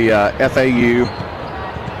on the FAU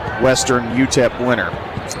Western UTEP winner.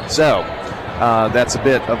 So that's a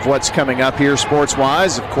bit of what's coming up here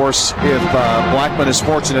sports-wise. Of course, if Blackman is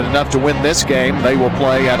fortunate enough to win this game, they will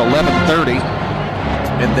play at 11:30.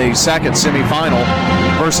 In the second semifinal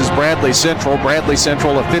versus Bradley Central. Bradley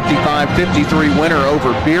Central, a 55-53 winner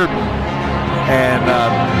over Bearden. And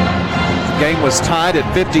the game was tied at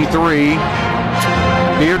 53.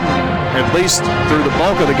 Bearden, at least through the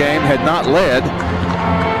bulk of the game, had not led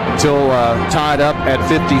until tied up at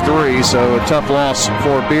 53. So a tough loss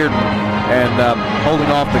for Bearden. And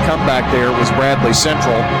holding off the comeback there was Bradley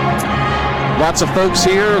Central. Lots of folks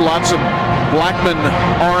here, lots of Blackman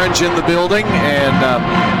Orange in the building, and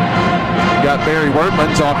got Barry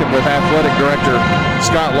Wordman talking with Athletic Director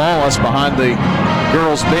Scott Lawless behind the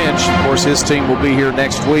girls' bench. Of course, his team will be here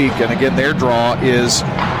next week, and again, their draw is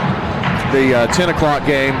the 10 o'clock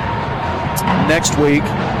game next week.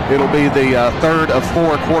 It'll be the third of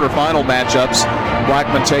 4 quarterfinal matchups,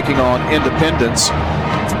 Blackman taking on Independence.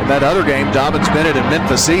 And that other game, Dobyns-Bennett and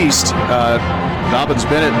Memphis East.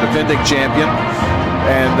 Dobyns-Bennett, defending champion,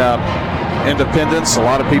 and Independence. A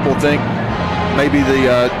lot of people think maybe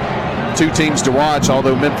the two teams to watch,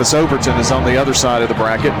 although Memphis Overton is on the other side of the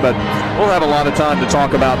bracket. But we'll have a lot of time to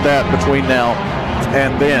talk about that between now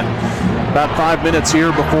and then. About 5 minutes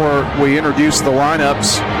here before we introduce the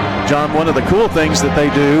lineups. John, one of the cool things that they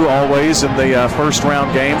do always in the first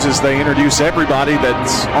round games is they introduce everybody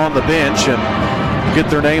that's on the bench and get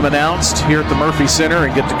their name announced here at the Murphy Center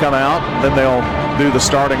and get to come out. Then they'll do the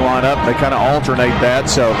starting lineup. They kind of alternate that,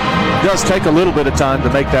 so it does take a little bit of time to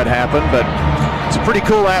make that happen, but it's a pretty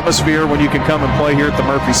cool atmosphere when you can come and play here at the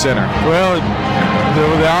Murphy Center. Well,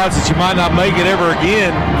 the odds that you might not make it ever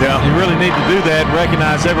again, you really need to do that and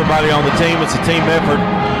recognize everybody on the team. It's a team effort,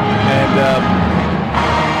 and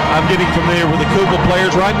I'm getting familiar with the Cougar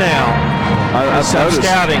players right now. I'm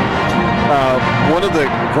scouting. One of the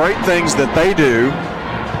great things that they do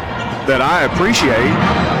that I appreciate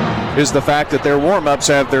is the fact that their warm-ups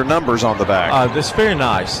have their numbers on the back. That's very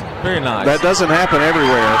nice. Very nice. That doesn't happen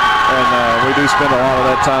everywhere, and we do spend a lot of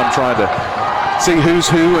that time trying to see who's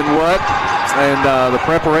who and what, and the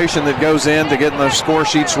preparation that goes into getting the score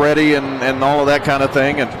sheets ready and all of that kind of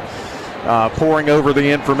thing, and pouring over the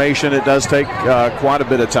information. It does take quite a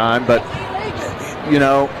bit of time, but, you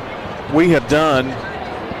know, we have done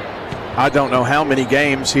I don't know how many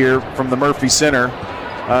games here from the Murphy Center,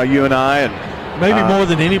 you and I, and maybe more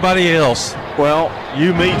than anybody else. Well,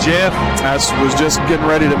 you, me, Jeff. I was just getting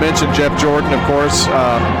ready to mention Jeff Jordan, of course,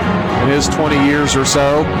 in his 20 years or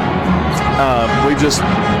so. We've just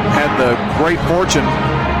had the great fortune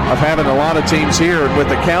of having a lot of teams here, and with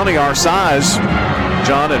the county our size,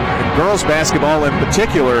 John, and girls basketball in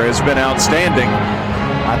particular has been outstanding.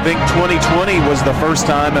 I think 2020 was the first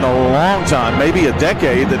time in a long time, maybe a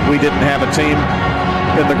decade, that we didn't have a team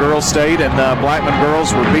in the girls' state, and Blackman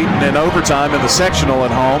girls were beaten in overtime in the sectional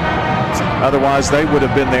at home. Otherwise, they would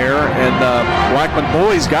have been there. And Blackman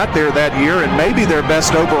boys got there that year, and maybe their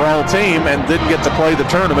best overall team, and didn't get to play the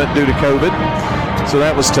tournament due to COVID. So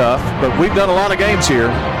that was tough. But we've done a lot of games here.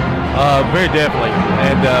 Very definitely.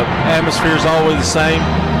 And atmosphere is always the same.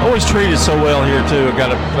 Always treated so well here, too. I got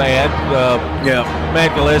to add.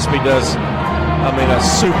 Matt Gillespie does, a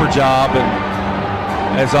super job, and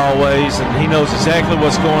as always, and he knows exactly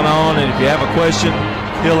what's going on, and if you have a question,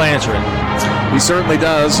 he'll answer it. He certainly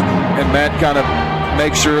does, and Matt kind of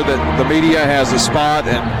makes sure that the media has a spot,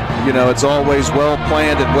 and, you know, it's always well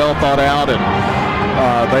planned and well thought out, and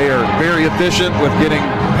they are very efficient with getting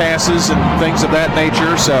passes and things of that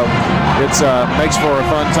nature. So it makes for a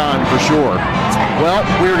fun time for sure. Well,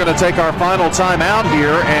 we're going to take our final time out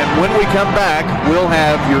here, and when we come back, we'll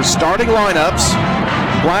have your starting lineups.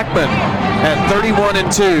 Blackman at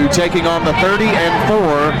 31-2, taking on the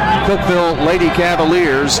 30-4 Cookeville Lady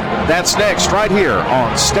Cavaliers. That's next, right here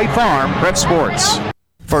on State Farm Prep Sports.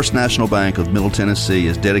 First National Bank of Middle Tennessee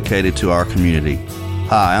is dedicated to our community.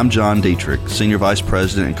 Hi, I'm John Dietrich, Senior Vice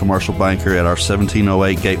President and Commercial Banker at our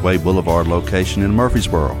 1708 Gateway Boulevard location in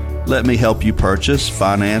Murfreesboro. Let me help you purchase,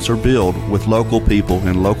 finance, or build with local people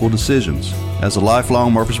and local decisions. As a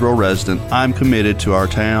lifelong Murfreesboro resident, I'm committed to our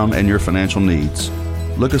town and your financial needs.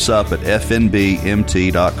 Look us up at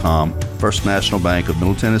fnbmt.com. First National Bank of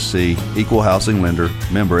Middle Tennessee, Equal Housing Lender,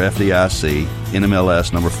 member FDIC,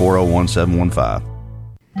 NMLS number 401715.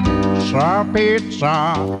 Sir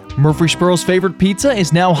Pizza. Murfreesboro's favorite pizza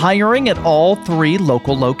is now hiring at all 3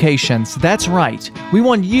 local locations. That's right. We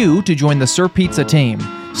want you to join the Sir Pizza team.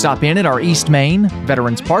 Stop in at our East Main,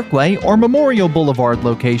 Veterans Parkway, or Memorial Boulevard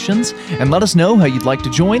locations and let us know how you'd like to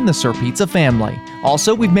join the Sir Pizza family.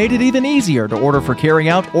 Also, we've made it even easier to order for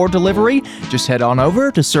carryout or delivery. Just head on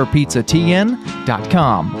over to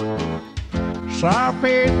sirpizzatn.com. Sir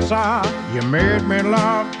Pizza, you made me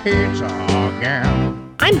love pizza again.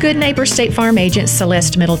 I'm Good Neighbor State Farm Agent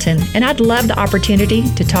Celeste Middleton, and I'd love the opportunity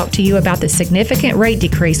to talk to you about the significant rate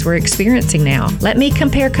decrease we're experiencing now. Let me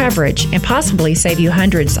compare coverage and possibly save you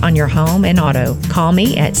hundreds on your home and auto. Call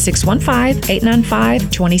me at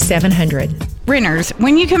 615-895-2700. Renters,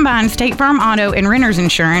 when you combine State Farm Auto and Renters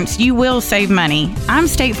Insurance, you will save money. I'm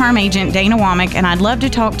State Farm Agent Dana Womack, and I'd love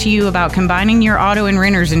to talk to you about combining your auto and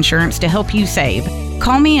renters insurance to help you save.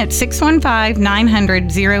 Call me at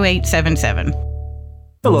 615-900-0877.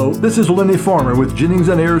 Hello, this is Lenny Farmer with Jennings &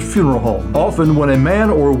 Ayers Funeral Home. Often when a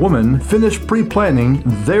man or woman finish pre-planning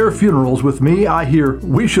their funerals with me, I hear,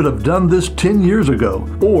 "We should have done this 10 years ago."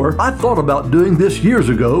 Or, "I thought about doing this years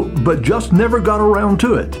ago, but just never got around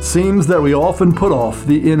to it." Seems that we often put off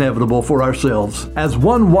the inevitable for ourselves. As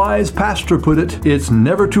one wise pastor put it, it's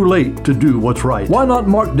never too late to do what's right. Why not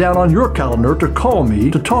mark down on your calendar to call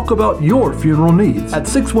me to talk about your funeral needs at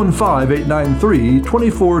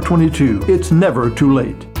 615-893-2422. It's never too late.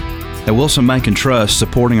 At Wilson Bank and Trust,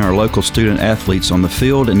 supporting our local student athletes on the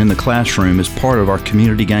field and in the classroom is part of our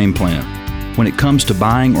community game plan. When it comes to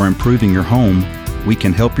buying or improving your home, we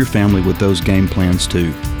can help your family with those game plans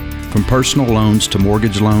too. From personal loans to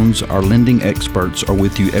mortgage loans, our lending experts are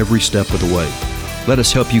with you every step of the way. Let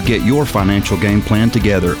us help you get your financial game plan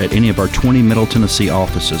together at any of our 20 Middle Tennessee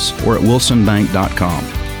offices or at wilsonbank.com.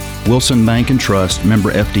 Wilson Bank and Trust,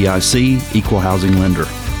 member FDIC, Equal Housing Lender.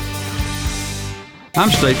 I'm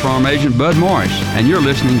State Farm Agent Bud Morris, and you're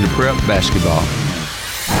listening to Prep Basketball.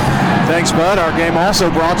 Thanks, Bud. Our game also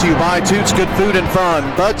brought to you by Toots Good Food and Fun,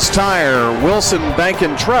 Bud's Tire, Wilson Bank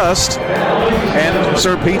and Trust, and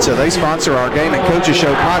Sir Pizza. They sponsor our Game and Coaches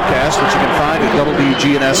Show podcast, which you can find at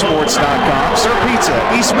WGNSSports.com. Sir Pizza,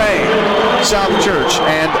 East Main, South Church,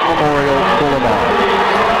 and Memorial Boulevard.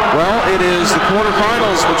 Well, it is the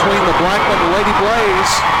quarterfinals between the Blackman Lady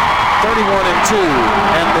Blaze, 31-2,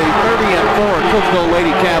 and the 30-4 Cookeville Lady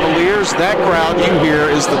Cavaliers. That crowd you hear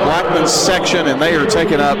is the Blackman section, and they are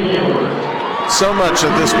taking up so much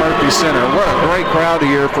of this Murphy Center. What a great crowd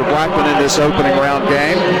here for Blackman in this opening round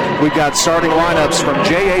game. We've got starting lineups from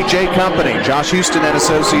J.A.J. Company, Josh Houston and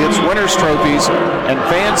Associates, Winners Trophies, and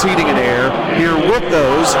Fans Heating and Air here with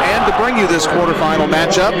those. And to bring you this quarterfinal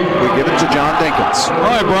matchup, we give it to John Dinkins.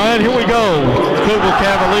 All right, Brian, here we go. Cookeville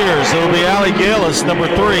Cavaliers. It'll be Allie Gillis, number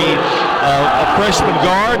 3, a freshman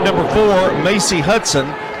guard. Number 4, Macy Hudson,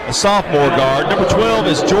 a sophomore guard. Number 12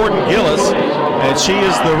 is Jordan Gillis, and she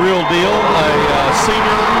is the real deal, a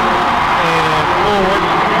senior and forward.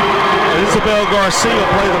 Isabel Garcia will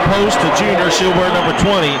play the post, a junior. She'll wear number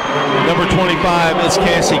 20. Number 25 is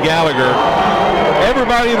Cassie Gallagher.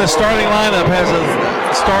 Everybody in the starting lineup has a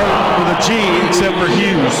start with a G except for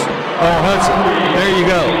Hughes or Hudson. There you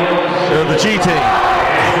go. They're the G team.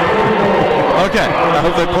 Okay. I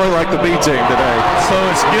hope they play like the B team today. So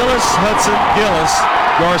it's Gillis, Hudson, Gillis,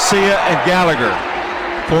 Garcia, and Gallagher.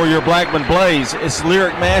 For your Blackman Blaze, it's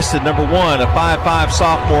Lyric Maston, number 1, a 5'5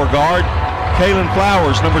 sophomore guard. Kaylin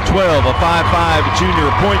Flowers, number 12, a 5'5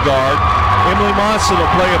 junior point guard. Emily Monson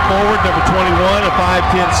will play a forward, number 21, a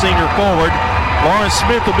 5'10 senior forward. Lauren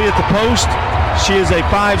Smith will be at the post. She is a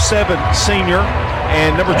 5'7 senior.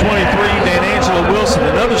 And number 23, DanAngela Wilson,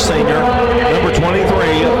 another senior. Number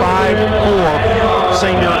 23, a 5'4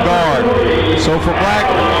 senior guard. So for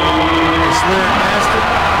Blackman, it's Lyric Maston,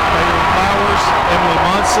 Kaylin Flowers, Emily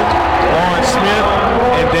Monson, Lauren Smith,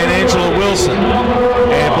 and DanAngela Wilson.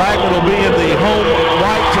 And Blackman will be in the home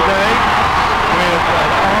white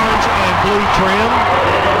blue trim.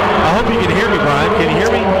 I hope you can hear me, Brian. Can you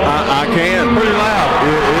hear me? I can. Pretty loud.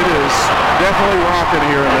 It is definitely rocking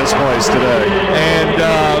here in this place today. And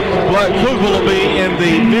Cookeville will be in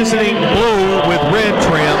the visiting blue with red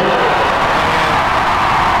trim.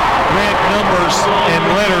 Red numbers and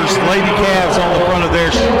letters, Lady Cavs on the front of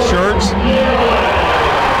their shirts.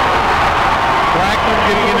 Blackman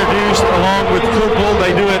getting introduced along with Cookeville.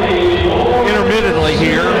 They do it intermittently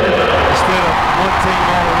here instead of one team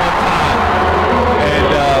all at one time. And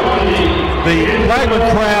the Blackman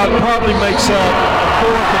crowd probably makes up a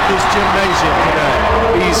fourth of this gymnasium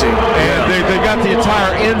today. Easy. And they've got the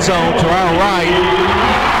entire end zone to our right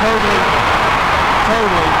totally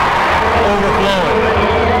overflowing.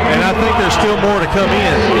 And I think there's still more to come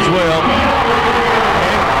in as well.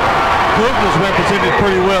 Cookeville's represented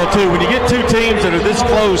pretty well, too. When you get two teams that are this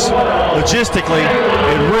close logistically,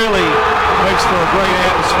 it really makes for a great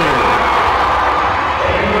atmosphere.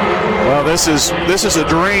 Well, this is a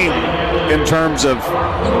dream in terms of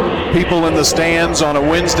people in the stands on a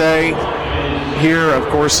Wednesday. Here, of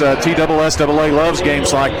course, TSSAA loves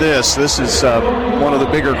games like this. This is one of the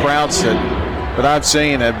bigger crowds that I've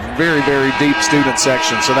seen, a very, very deep student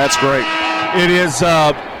section, so that's great. It is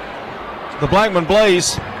the Blackman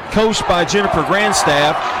Blaze, coached by Jennifer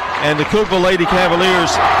Grandstaff, and the Cookeville Lady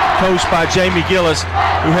Cavaliers, coached by Jamie Gillis,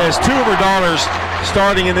 who has two of her daughters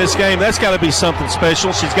starting in this game. That's got to be something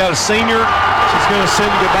special. She's got a senior she's going to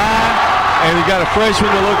send goodbye, and we've got a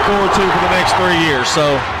freshman to look forward to for the next 3 years.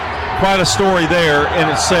 So quite a story there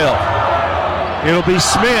in itself. It'll be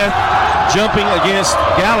Smith jumping against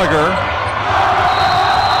Gallagher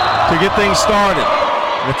to get things started.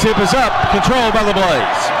 The tip is up, controlled by the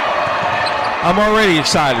Blaze. I'm already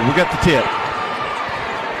excited. We got the tip.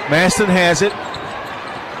 Maston has it.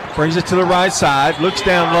 Brings it to the right side. Looks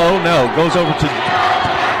down low. No. Goes over to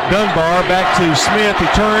Dunbar. Back to Smith. He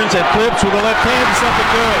turns and flips with the left hand. Something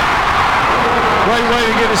good. Great way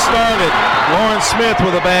to get it started. Lauren Smith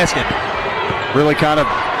with a basket. Really kind of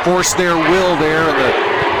forced their will there in the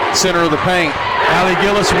center of the paint. Allie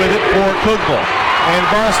Gillis with it for Cookeville. And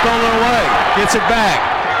ball stolen away. Gets it back.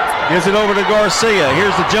 Gives it over to Garcia.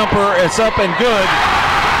 Here's the jumper. It's up and good.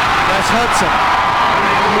 That's Hudson.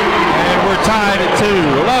 And we're tied at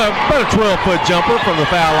 2. About a 12-foot jumper from the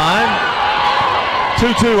foul line.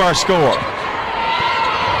 2-2 our score.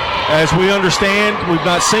 As we understand, we've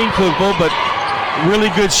not seen Cookeville, but really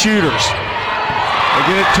good shooters.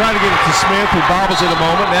 They try to get it to Smith, who bobbles it a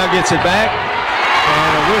moment. Now gets it back.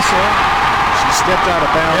 And a whistle. She stepped out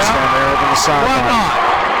of bounds down there over the sideline. Why not?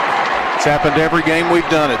 It's happened every game we've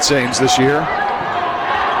done, it seems, this year.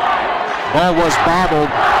 Ball was bobbled,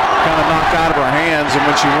 kind of knocked out of her hands, and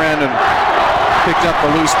when she ran and picked up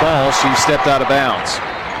the loose ball, she stepped out of bounds.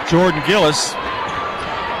 Jordan Gillis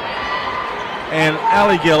and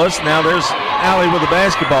Allie Gillis. Now there's Allie with the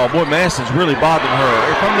basketball. Boy, Maston's really bothering her.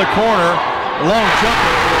 From the corner, a long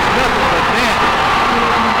jumper. There's nothing but net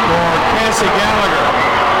for Cassie Gallagher.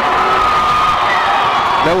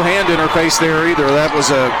 No hand in her face there either. That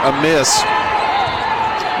was a miss.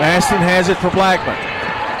 Maston has it for Blackman.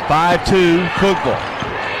 5-2 Cookeville.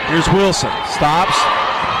 Here's Wilson. Stops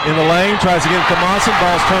in the lane. Tries to get it to Monson.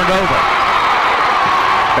 Ball's turned over.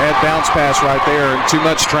 Bad bounce pass right there and too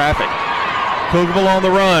much traffic. Cookeville on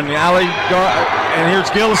the run. And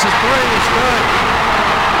here's Gillis' three. It's good.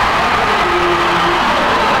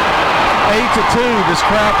 8-2. This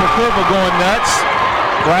crowd for Cookeville going nuts.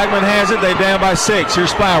 Blackman has it. They down by 6.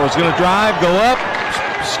 Here's Flowers. Going to drive, go up.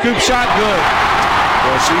 Scoop shot, good.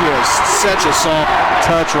 Well, she was such a soft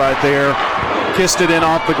touch right there. Kissed it in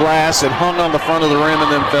off the glass. It hung on the front of the rim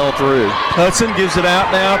and then fell through. Hudson gives it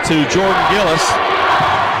out now to Jordan Gillis.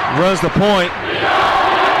 Runs the point.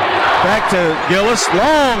 Back to Gillis.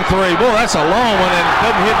 Long three. Boy, that's a long one and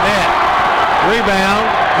doesn't hit net. Rebound.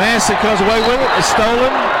 Massey comes away with it. It's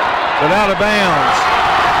stolen, but out of bounds.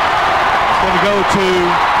 Going to go to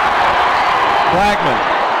Blackman.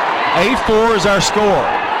 8-4 is our score.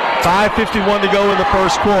 5:51 to go in the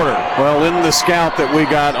first quarter. Well, in the scout that we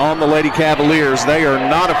got on the Lady Cavaliers, they are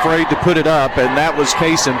not afraid to put it up, and that was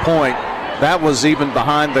case in point. That was even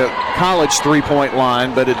behind the college three-point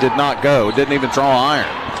line, but it did not go. It didn't even draw iron.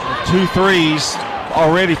 2 threes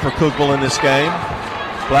already for Cookeville in this game.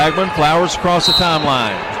 Blackman, Flowers across the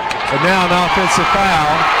timeline. But now an offensive foul.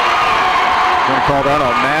 Going to call that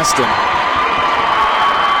on Maston.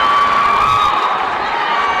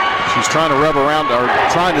 She's trying to rub around, or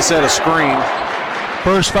trying to set a screen.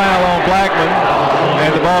 First foul on Blackman,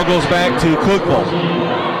 and the ball goes back to Cookeville.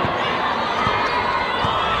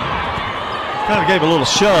 Kind of gave a little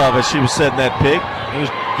shove as she was setting that pick. Here's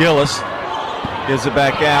Gillis. Gives it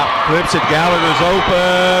back out. Flips it. Gallagher's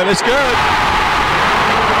open. It's good.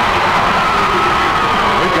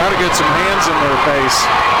 We've got to get some hands in their face.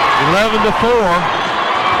 11-4.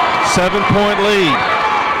 7-point lead.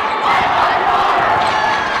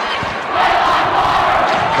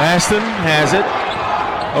 Maston has it.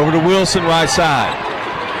 Over to Wilson, right side.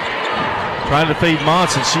 Trying to feed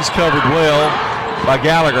Monson. She's covered well by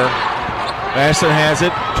Gallagher. Maston has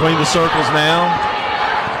it between the circles now.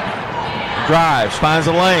 Drives, finds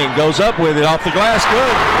a lane, goes up with it off the glass.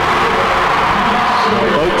 Good.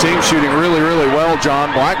 Both teams shooting really, really well,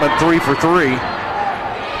 John. Blackman 3 for 3.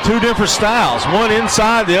 Two different styles. One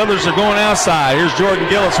inside, the others are going outside. Here's Jordan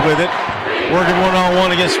Gillis with it. Working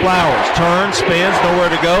one-on-one against Flowers. Turns, spins, nowhere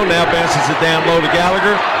to go. Now bounces it down low to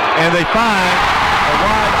Gallagher. And they find a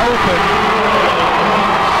wide open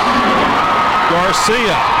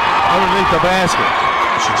Garcia underneath the basket.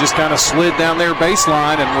 She just kind of slid down their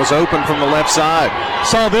baseline and was open from the left side.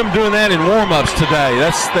 Saw them doing that in warm-ups today.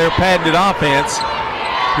 That's their patented offense.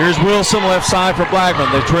 Here's Wilson, left side for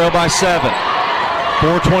Blackman. They trail by 7.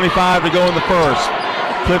 4:25 to go in the first.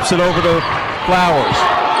 Flips it over to Flowers.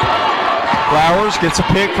 Flowers gets a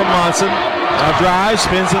pick from Monson. Now drives,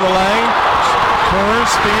 spins in the lane. Turns,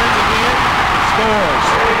 spins again, scores.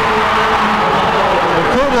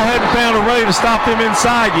 Kerrville hadn't found a way to stop them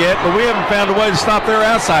inside yet, but we haven't found a way to stop their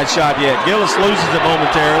outside shot yet. Gillis loses it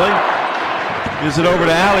momentarily. Gives it over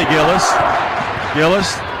to Allie Gillis.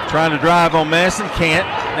 Gillis trying to drive on Masson, can't.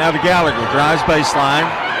 Now to Gallagher, drives baseline.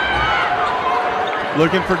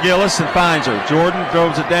 Looking for Gillis and finds her. Jordan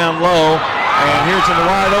throws it down low, and here's in the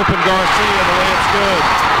wide open Garcia. The layup's good.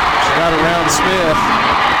 She got around Smith.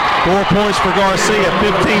 4 points for Garcia,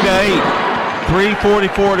 15-8.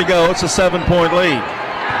 3:44 to go. It's a 7-point lead.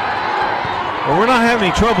 Well, we're not having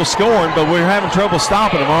any trouble scoring, but we're having trouble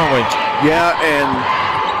stopping them, aren't we? Yeah, and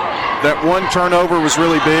that one turnover was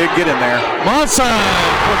really big. Get in there. Monson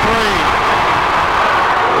for 3.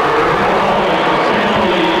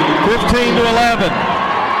 15-11.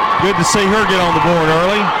 Good to see her get on the board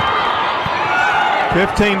early.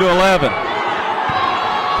 15-11.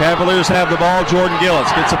 Cavaliers have the ball. Jordan Gillis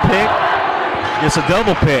gets a pick. Gets a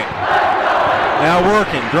double pick. Now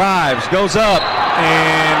working. Drives. Goes up.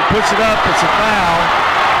 And puts it up. It's a foul.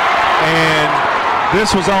 And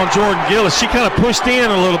this was on Jordan Gillis. She kind of pushed in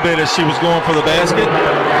a little bit as she was going for the basket.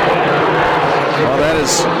 Well, that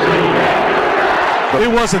is...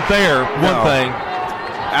 It wasn't there, one thing.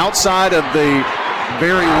 Outside of the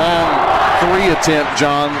very long 3 attempt,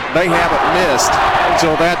 John, they haven't missed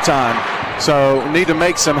until that time. So need to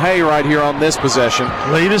make some hay right here on this possession.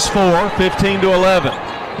 Lead is 4, 15-11.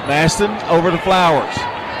 Maston over to Flowers.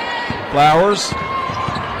 Flowers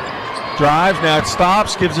drives, now it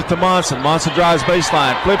stops, gives it to Monson. Monson drives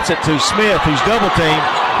baseline, flips it to Smith, who's double teamed.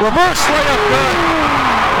 Reverse layup, good.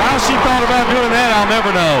 How she thought about doing that, I'll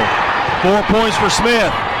never know. 4 points for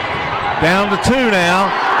Smith. Down to 2 now.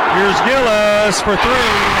 Here's Gillis for 3.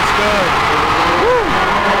 It's good. Woo.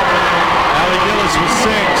 Allie Gillis with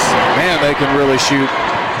 6. Man, they can really shoot.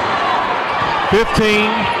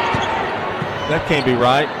 15. That can't be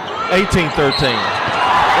right. 18-13.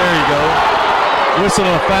 There you go. Whistle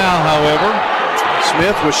on a foul, however.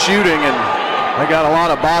 Smith was shooting, and they got a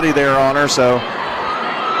lot of body there on her, so.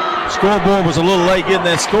 Scoreboard was a little late getting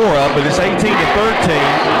that score up, but it's 18-13.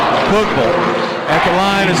 Cookeville. At the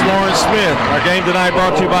line is Lauren Smith. Our game tonight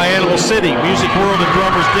brought to you by Animal City, Music World and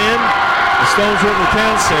Drummers Den, the Stones River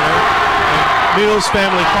Town Center, and Mills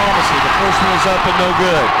Family Pharmacy. The first one is up and no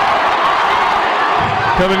good.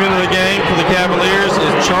 Coming into the game for the Cavaliers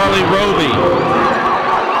is Charlie Roby.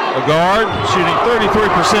 A guard, shooting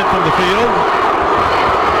 33% from the field.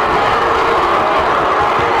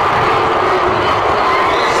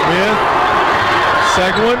 Smith,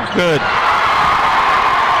 second one, good.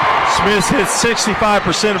 Smith hits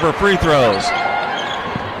 65% of her free throws.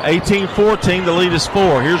 18-14, the lead is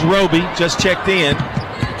 4. Here's Roby, just checked in.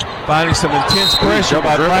 Finding some intense pressure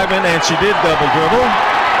by Blackman, and she did double dribble.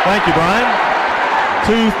 Thank you, Brian.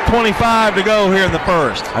 2:25 to go here in the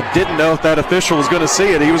first. I didn't know if that official was going to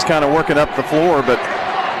see it. He was kind of working up the floor, but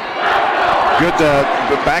good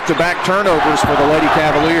back-to-back turnovers for the Lady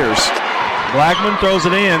Cavaliers. Blackman throws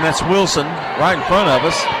it in. That's Wilson right in front of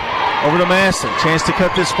us. Over to Maston. Chance to cut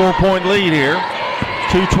this 4-point lead here.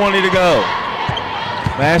 2:20 to go.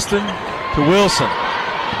 Maston to Wilson.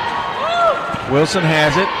 Wilson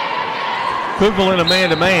has it. Cookeville in a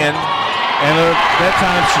man-to-man, and that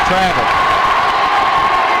time she traveled.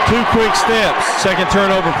 2 quick steps. Second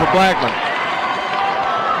turnover for Blackman.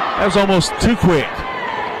 That was almost too quick.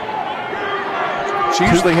 She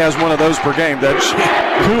usually has one of those per game, doesn't she?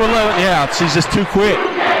 2-11, yeah, she's just too quick.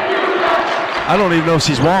 I don't even know if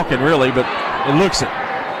she's walking, really, but it looks it.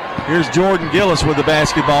 Here's Jordan Gillis with the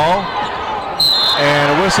basketball.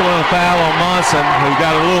 And a whistle and a foul on Monson, who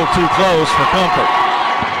got a little too close for comfort.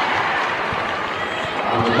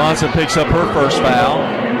 Monson picks up her first foul.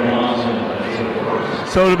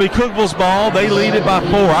 So it'll be Cookeville's ball. They lead it by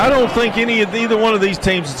 4. I don't think either one of these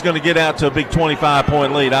teams is going to get out to a big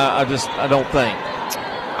 25-point lead. I don't think.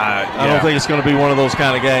 I don't think it's going to be one of those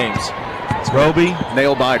kind of games. Roby,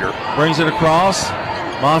 nail biter, brings it across.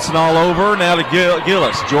 Monson all over. Now to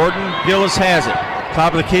Gillis. Jordan Gillis has it.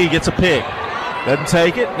 Top of the key, gets a pick. Doesn't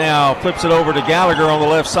take it. Now flips it over to Gallagher on the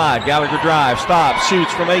left side. Gallagher drives, stops,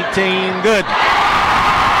 shoots from 18. Good.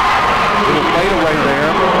 Little fade away there.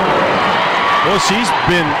 Well, she's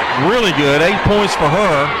been really good. 8 points for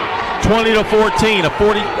her.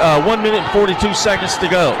 20-14. 1 minute and 42 seconds to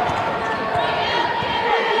go.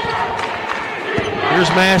 Here's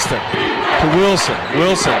Maston to Wilson.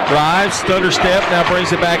 Wilson drives, stutter step, now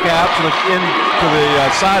brings it back out to the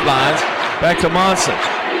sidelines. Back to Monson.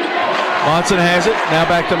 Monson has it, now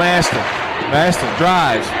back to Maston. Maston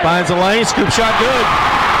drives, finds a lane, scoop shot, good.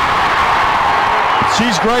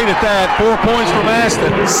 She's great at that. 4 points for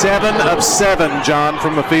Maston. 7 of 7, John,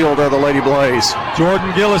 from the field of the Lady Blaze.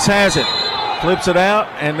 Jordan Gillis has it. Flips it out,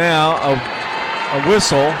 and now a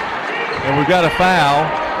whistle, and we've got a foul.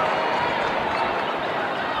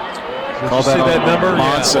 Did you see that number?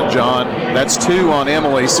 Monson, yeah. John. That's 2 on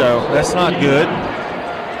Emily, so. That's not good.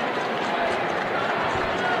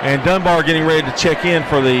 And Dunbar getting ready to check in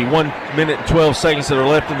for the 1 minute and 12 seconds that are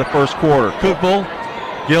left in the first quarter. Cookeville,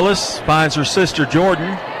 Gillis finds her sister Jordan,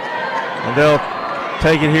 and they'll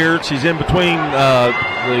take it here. She's in between the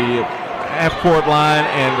half-court line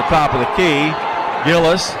and the top of the key.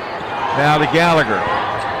 Gillis now to Gallagher.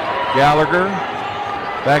 Gallagher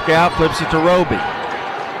back out, flips it to Roby.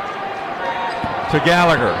 To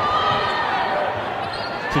Gallagher.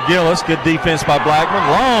 To Gillis. Good defense by Blackman.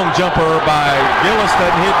 Long jumper by Gillis.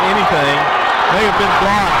 Doesn't hit anything. May have been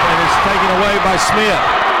blocked and is taken away by Smith.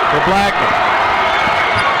 To Blackman.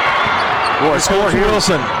 Boy, score here.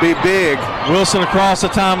 Wilson. Be big. Wilson across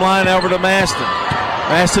the timeline over to Maston.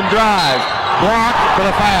 Maston drives. Blocked,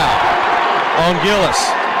 but a foul on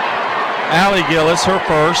Gillis. Allie Gillis, her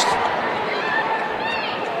first.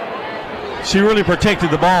 She really protected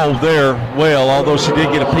the ball there well, although she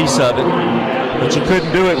did get a piece of it. But she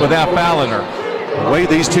couldn't do it without fouling her. The way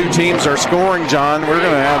these two teams are scoring, John, we're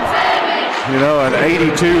going to have, an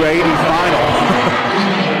 82-80 final.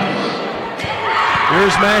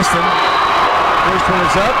 Here's Maston. First one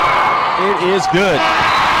is up. It is good.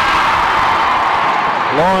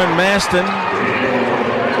 Lauren Maston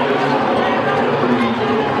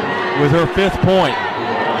with her 5th point.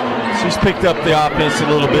 She's picked up the offense a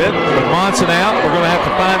little bit. With Monson out, we're going to have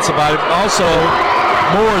to find somebody. Also,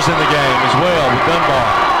 Moore's in the game as well with Dunbar.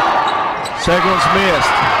 Second one's missed.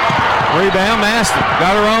 Rebound, Maston.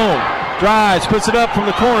 Got her own. Drives, puts it up from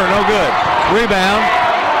the corner. No good. Rebound.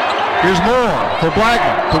 Here's Moore for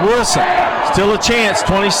Blackman to Wilson. Still a chance.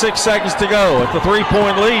 26 seconds to go at the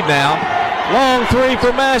 3-point lead now. Long 3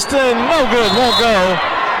 for Maston. No good. Won't go.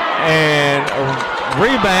 And a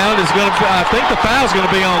rebound is going to be, I think the foul's going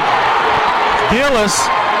to be on Gillis.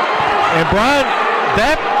 And Brian,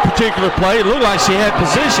 that particular play, it looked like she had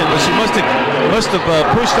position, but she must have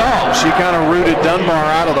pushed off. She kind of rooted Dunbar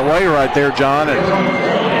out of the way right there, John. And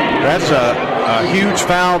that's a huge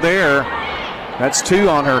foul there. That's 2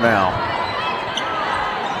 on her now.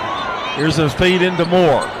 Here's a feed into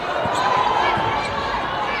Moore.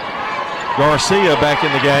 Garcia back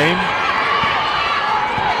in the game.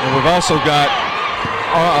 And we've also got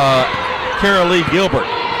Kara Lee Gilbert,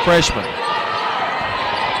 freshman.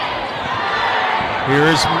 Here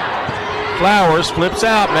is Flowers, flips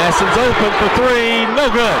out. Maston's open for 3, no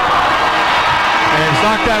good. And it's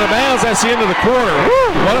knocked out of bounds. That's the end of the quarter.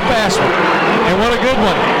 Woo, what a fast one. And what a good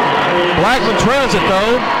one. Blackman trails it,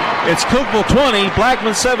 though. It's Cookeville 20,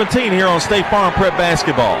 Blackman 17 here on State Farm Prep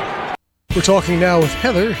Basketball. We're talking now with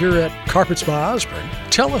Heather here at Carpets by Osborne.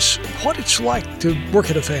 Tell us what it's like to work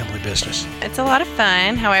at a family business. It's a lot of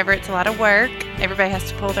fun. However, it's a lot of work. Everybody has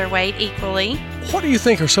to pull their weight equally. What do you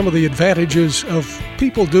think are some of the advantages of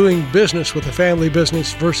people doing business with a family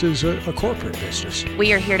business versus a corporate business?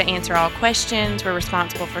 We are here to answer all questions. We're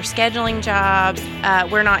responsible for scheduling jobs.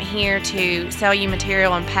 We're not here to sell you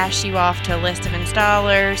material and pass you off to a list of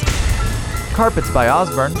installers. Carpets by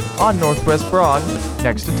Osborne on Northwest Broad,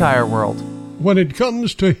 next to Tire World. When it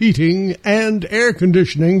comes to heating and air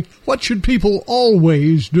conditioning, what should people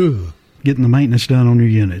always do? getting the maintenance done on your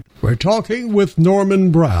unit. We're talking with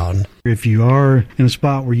Norman Brown. If you are in a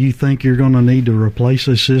spot where you think you're going to need to replace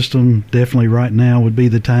the system, definitely right now would be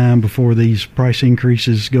the time before these price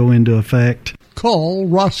increases go into effect. Call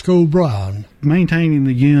Roscoe Brown. Maintaining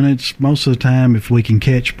the units, most of the time, if we can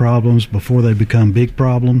catch problems before they become big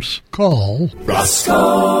problems. Call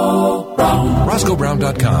Roscoe Brown.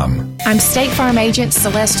 RoscoeBrown.com. I'm State Farm Agent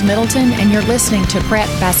Celeste Middleton, and you're listening to Prep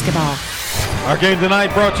Basketball. Our game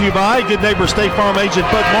tonight brought to you by Good Neighbor State Farm Agent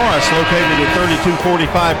Bud Morris, located at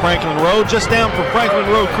 3245 Franklin Road, just down from Franklin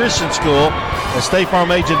Road Christian School. And State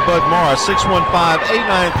Farm Agent Bud Morris,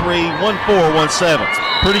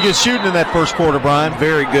 615-893-1417. Pretty good shooting in that first quarter, Brian.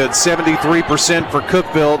 Very good. 73% for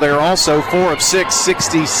Cookeville. They're also 4 of 6,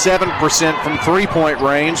 67% from three-point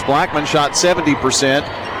range. Blackman shot 70%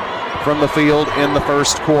 from the field in the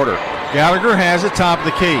first quarter. Gallagher has it top of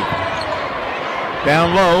the key.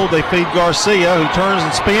 Down low, they feed Garcia, who turns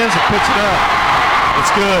and spins and puts it up.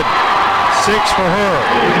 It's good. 6 for her.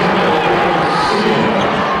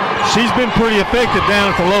 She's been pretty effective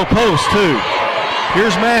down at the low post, too.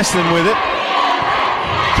 Here's Maston with it.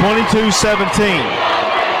 22-17.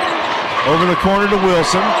 Over the corner to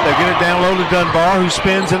Wilson. They get it down low to Dunbar, who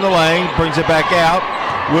spins in the lane, brings it back out.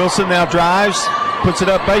 Wilson now drives, puts it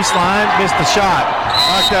up baseline, missed the shot.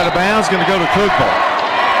 Knocked out of bounds, going to go to Cookeville.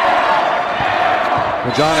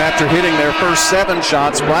 Well, John, after hitting their first 7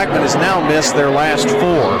 shots, Blackman has now missed their last 4.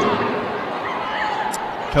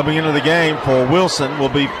 Coming into the game for Wilson will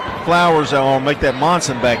be Flowers. I'll make that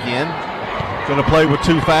Monson back in. Going to play with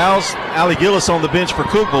 2 fouls. Allie Gillis on the bench for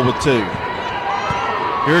Cookeville with 2.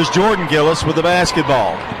 Here's Jordan Gillis with the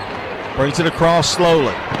basketball. Brings it across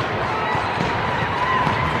slowly.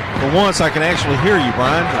 For once, I can actually hear you,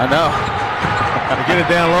 Brian. I know. They get it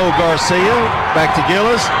down low, Garcia. Back to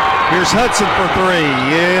Gillis. Here's Hudson for 3.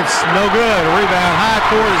 It's no good. A rebound. High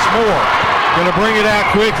court is Moore. Going to bring it out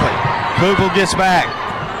quickly. Cookeville gets back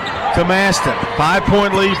to Maston.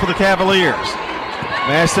 5-point lead for the Cavaliers.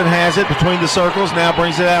 Maston has it between the circles. Now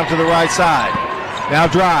brings it out to the right side. Now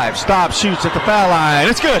drives. Stops. Shoots at the foul line.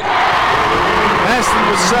 It's good. Maston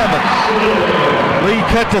with 7. Lead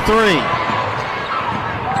cut to 3.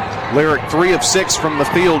 Lyric 3 of 6 from the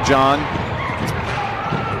field, John.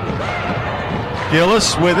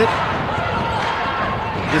 Gillis with it.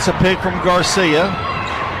 Gets a pick from Garcia.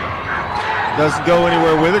 Doesn't go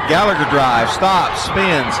anywhere with it. Gallagher drives, stops,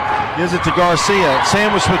 spins, gives it to Garcia.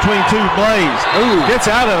 Sandwiched between 2 Blaze. Ooh,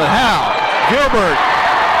 gets out of it. How? Gilbert.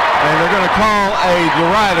 And they're going to call a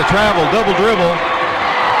Uriah to travel, double dribble.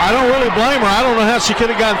 I don't really blame her. I don't know how she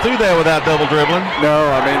could have gotten through there without double dribbling.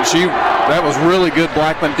 No, I mean, that was really good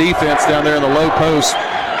Blackman defense down there in the low post.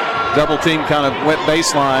 Double team kind of went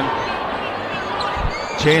baseline.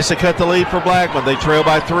 Chance to cut the lead for Blackman. They trail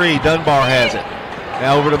by 3. Dunbar has it.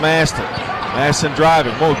 Now over to Maston. Maston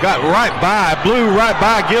driving. Whoa, got right by, blew right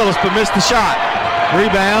by Gillis, but missed the shot.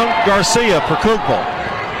 Rebound, Garcia for Cookeville.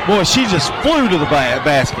 Boy, she just flew to the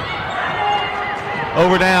basket.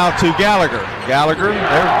 Over now to Gallagher. Gallagher,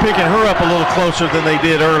 they're picking her up a little closer than they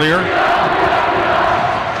did earlier.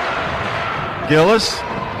 Gillis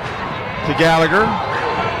to Gallagher.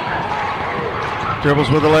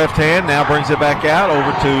 Dribbles with the left hand, now brings it back out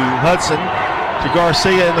over to Hudson, to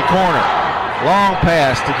Garcia in the corner. Long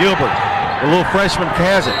pass to Gilbert. The little freshman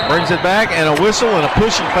has it, brings it back, and a whistle and a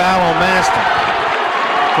pushing foul on Maston.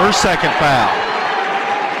 Her second foul.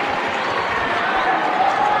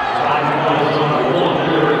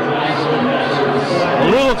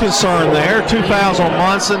 A little concern there. 2 fouls on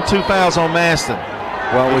Monson, 2 fouls on Maston.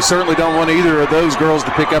 Well, we certainly don't want either of those girls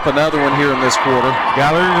to pick up another one here in this quarter.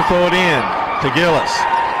 Gallagher to throw it in. To Gillis,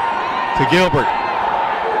 to Gilbert.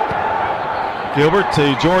 Gilbert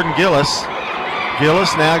to Jordan Gillis.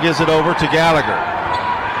 Gillis now gives it over to Gallagher.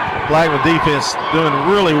 Blackman defense doing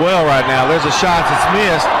really well right now. There's a shot that's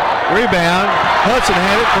missed. Rebound. Hudson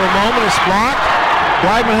had it for a moment. It's blocked.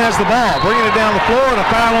 Blackman has the ball, bringing it down the floor, and a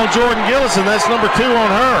foul on Jordan Gillis, and that's number 2 on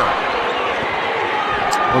her.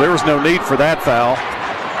 Well, there was no need for that foul.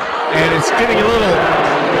 And it's getting a little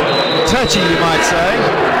touchy, you might say.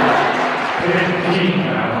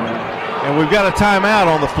 And we've got a timeout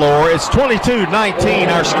on the floor. It's 22-19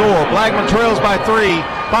 our score. Blackman trails by 3.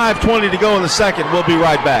 5:20 to go in the second. We'll be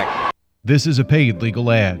right back. This is a paid legal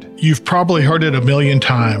ad. You've probably heard it a million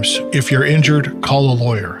times. If you're injured, call a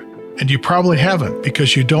lawyer. And you probably haven't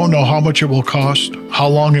because you don't know how much it will cost, how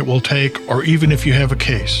long it will take, or even if you have a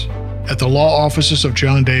case. At the law offices of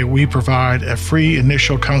John Day, we provide a free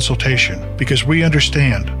initial consultation because we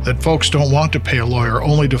understand that folks don't want to pay a lawyer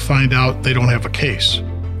only to find out they don't have a case.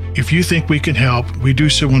 If you think we can help, we do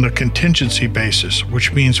so on a contingency basis,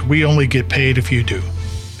 which means we only get paid if you do.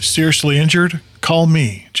 Seriously injured? Call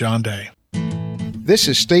me, John Day. This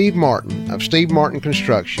is Steve Martin of Steve Martin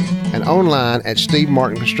Construction and online at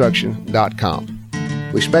stevemartinconstruction.com.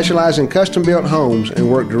 We specialize in custom-built homes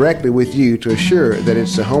and work directly with you to assure that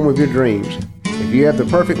it's the home of your dreams. If you have the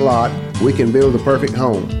perfect lot, we can build the perfect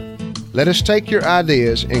home. Let us take your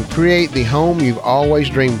ideas and create the home you've always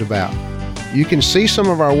dreamed about. You can see some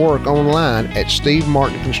of our work online at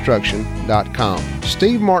stevemartinconstruction.com.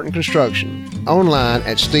 Steve Martin Construction, online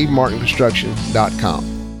at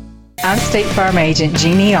stevemartinconstruction.com. I'm State Farm Agent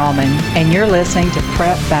Jeannie Allman, and you're listening to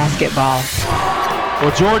Prep Basketball.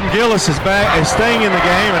 Well, Jordan Gillis is staying in the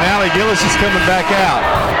game, and Allie Gillis is coming back out.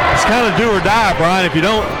 It's kind of do or die, Brian. If you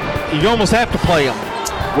don't, you almost have to play them.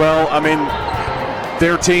 Well, I mean,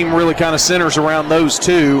 their team really kind of centers around those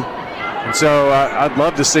two. And so I'd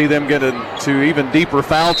love to see them get into even deeper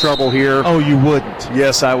foul trouble here. Oh, you wouldn't?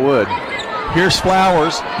 Yes, I would. Here's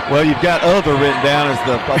Flowers. Well, you've got other written down as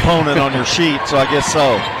the opponent on your sheet, so I guess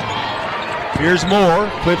so. Here's Moore,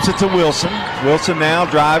 flips it to Wilson. Wilson now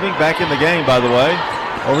driving, back in the game, by the way.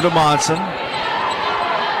 Over to Monson.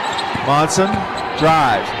 Monson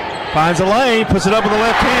drives. Finds a lane, puts it up with the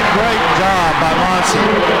left hand. Great job by Monson.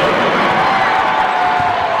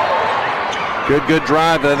 Good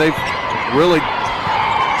drive. They've really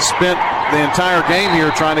spent the entire game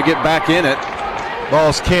here trying to get back in it.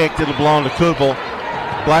 Ball's kicked. It'll belong to Kugel.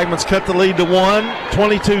 Blackman's cut the lead to 1,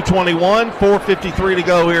 22-21, 4:53 to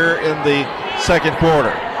go here in the second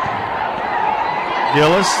quarter.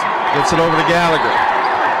 Gillis gets it over to Gallagher.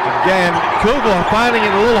 Again, Kugel finding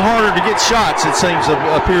it a little harder to get shots, it seems,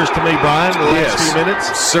 appears to me, Brian, the last few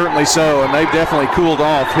minutes. Certainly so, and they've definitely cooled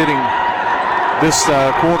off, hitting this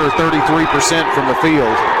quarter 33% from the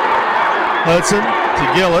field. Hudson to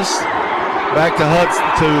Gillis. Back to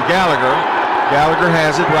Gallagher. Gallagher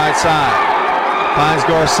has it right side. Finds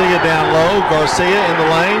Garcia down low. Garcia in the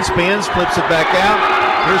lane, spins, flips it back out.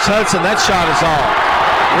 Here's Hudson. That shot is off.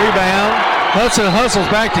 Rebound. Hudson hustles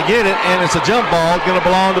back to get it, and it's a jump ball. Going to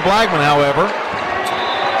belong to Blackman, however.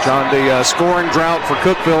 John, the scoring drought for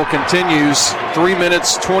Cookeville continues. 3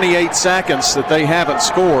 minutes, 28 seconds that they haven't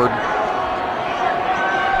scored.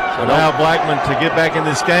 So now Blackman to get back in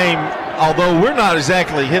this game, although we're not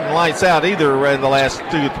exactly hitting lights out either in the last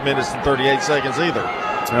 2 minutes and 38 seconds either.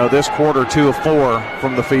 No, this quarter 2 of 4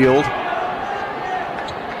 from the field.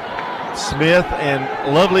 Smith and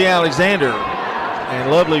Lovely Alexander.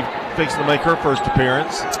 And Lovely fixing to make her first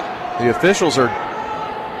appearance. The officials are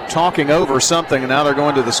talking over something, and now they're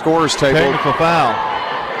going to the scorer's table. Technical foul.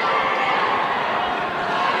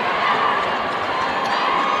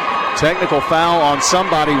 Technical foul on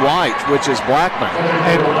somebody white, which is Blackman.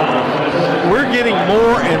 And we're getting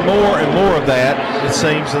more and more and more of that, it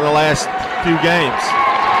seems, in the last few games.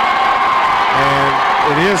 And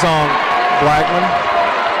it is on Blackman.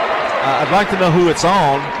 I'd like to know who it's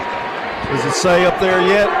on. Does it say up there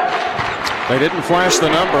yet? They didn't flash the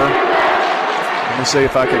number. Let me see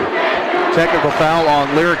if I can. Technical foul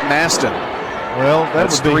on Lyric Maston. Well,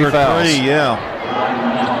 that's would be 3 fouls. 3, yeah.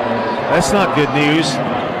 That's not good news.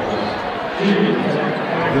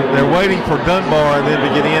 They're waiting for Dunbar and then to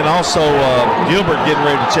get in. Also, Gilbert getting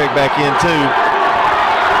ready to check back in, too.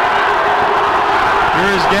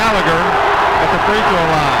 Here is Gallagher at the free throw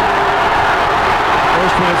line.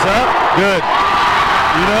 First one is up. Good.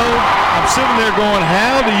 You know, I'm sitting there going,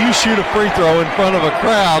 how do you shoot a free throw in front of a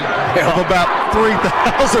crowd of about 3,000,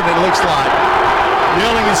 it looks like?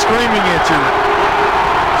 Yelling and screaming at you.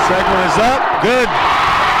 Second one is up. Good.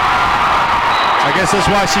 I guess that's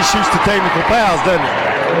why she shoots the technical fouls, doesn't it?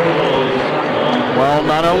 Well,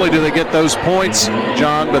 not only do they get those points,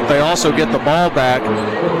 John, but they also get the ball back.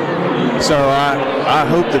 So I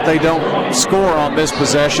hope that they don't score on this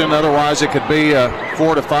possession. Otherwise, it could be a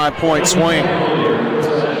 4 to 5 point swing.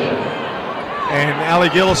 And Allie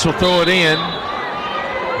Gillis will throw it in.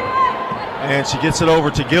 And she gets it over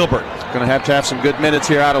to Gilbert. Going to have some good minutes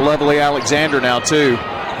here out of Lovely Alexander now, too.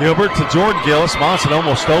 Gilbert to Jordan Gillis. Monson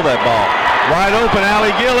almost stole that ball. Wide open,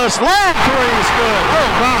 Allie Gillis. Long three is good. Oh,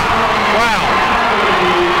 my. Wow.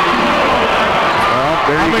 Well,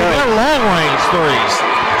 there you go. They're long-range threes.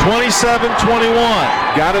 27-21.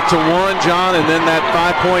 Got it to 1, John, and then that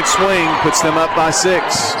 5-point swing puts them up by 6.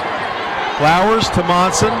 Flowers to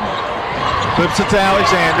Monson. Flips it to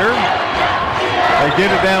Alexander. They get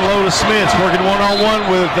it down low to Smith. Working one-on-one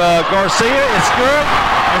with Garcia. It's good,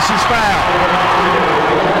 and she's fouled.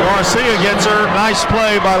 Garcia gets her. Nice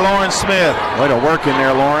play by Lauren Smith. Way to work in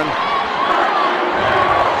there, Lauren.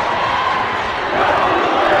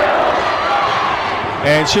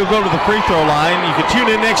 And she'll go to the free throw line. You can tune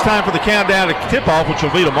in next time for the countdown to tip-off, which will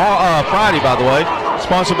be tomorrow, Friday, by the way,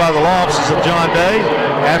 sponsored by the law offices of John Day.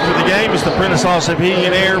 After the game is the Prentice Allsup Heating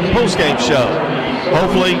and Air post-game show.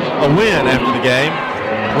 Hopefully a win after the game.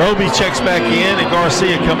 Roby checks back in and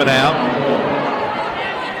Garcia coming out.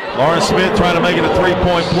 Lauren Smith trying to make it a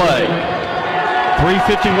three-point play.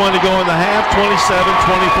 3:51 to go in the half,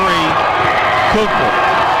 27-23. Cookville.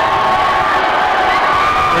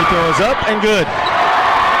 Free throw is up and good.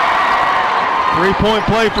 Three-point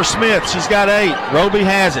play for Smith. She's got 8. Roby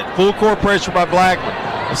has it. Full court pressure by Blackman.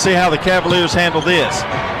 Let's see how the Cavaliers handle this.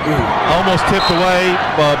 Almost tipped away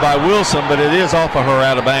by Wilson, but it is off of her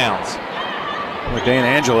out of bounds. Well, Dan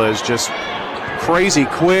Angela is just crazy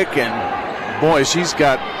quick, and boy, she's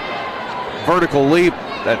got vertical leap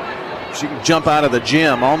that she can jump out of the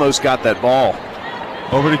gym. Almost got that ball.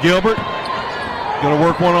 Over to Gilbert. Going to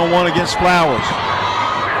work one-on-one against Flowers.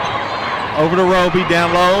 Over to Roby,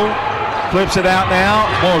 down low. Flips it out now.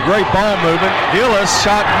 Boy, great ball movement. Gillis,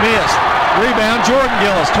 shot missed. Rebound, Jordan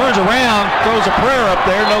Gillis. Turns around, throws a prayer up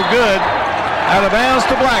there, no good. Out of bounds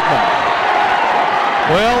to Blackman.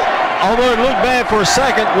 Well, although it looked bad for a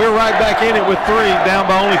second, we're right back in it with 3, down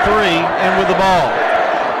by only 3, and with the ball.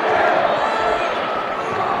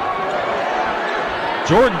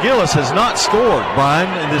 Jordan Gillis has not scored, Brian,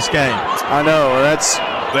 in this game. I know, that's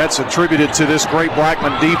attributed to this great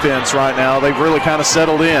Blackman defense right now. They've really kind of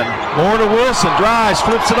settled in. More to Wilson, drives,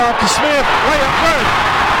 flips it off to Smith. Layup good.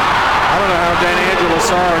 I don't know how Dan Angela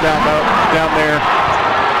saw her down there.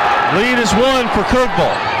 Lead is 1 for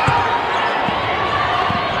Cookville.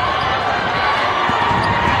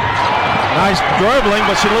 Nice dribbling,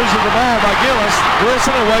 but she loses the ball by Gillis.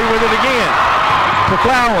 Wilson away with it again. For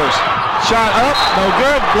Flowers. Shot up, no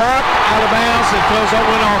good. Block, out of bounds. It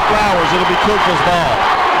went off Flowers. It'll be Cookville's ball.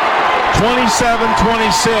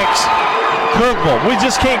 27-26. Cookville. We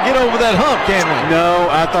just can't get over that hump, can we? No,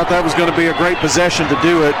 I thought that was going to be a great possession to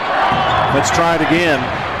do it. Let's try it again.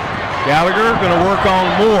 Gallagher going to work on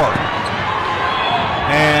Moore.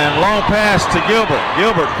 And long pass to Gilbert.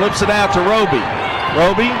 Gilbert flips it out to Roby.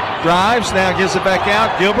 Roby drives, now gives it back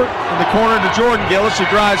out. Gilbert in the corner to Jordan Gillis, who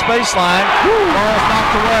drives baseline. Ball's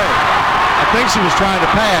knocked away. I think she was trying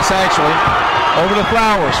to pass, actually. Over to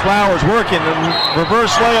Flowers. Flowers working.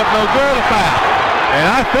 Reverse layup, no good. A foul. And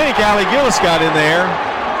I think Allie Gillis got in there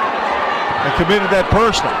and committed that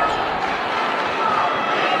personal.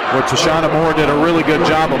 Well, Tashana Moore did a really good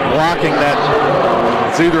job of blocking that.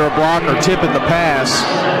 It's either a block or tipping the pass.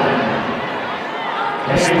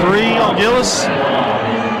 That's 3 on Gillis.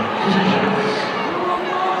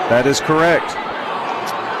 That is correct.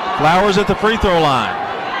 Flowers at the free throw line.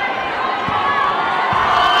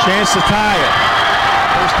 Chance to tie it.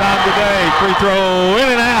 First time today. Free throw in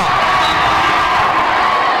and out.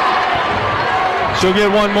 She'll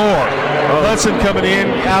get one more. Hudson coming in.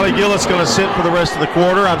 Allie Gillis going to sit for the rest of the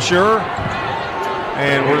quarter, I'm sure.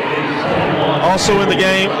 And we're also in the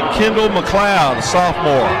game, Kendall McLeod,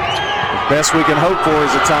 sophomore. Best we can hope for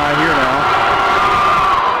is a tie here now.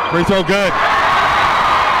 Free throw good.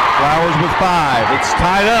 Flowers with 5. It's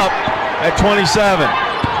tied up at 27.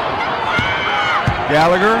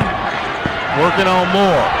 Gallagher working on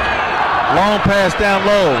Moore. Long pass down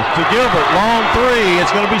low to Gilbert. Long 3.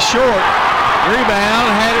 It's going to be short. Rebound.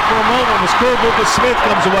 Had it for a moment. Was Cookville, but Smith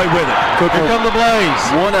comes away with it. Here come the Blaze.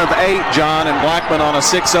 1 of 8, John, and Blackman on a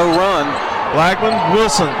 6-0 run. Blackman,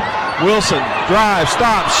 Wilson drives,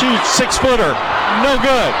 stops, shoots, 6-footer. No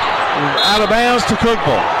good. Out of bounds to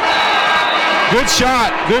Cookville. Good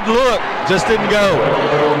shot, good look, just didn't go.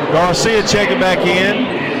 Garcia checking back in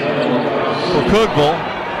for Cookville.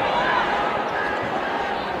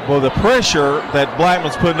 Well, the pressure that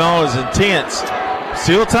Blackman's putting on is intense.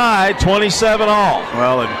 Still tied, 27 all.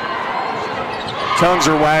 Well, and tongues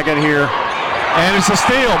are wagging here. And it's a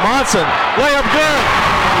steal. Monson, layup good.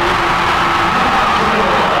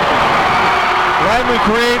 Blackman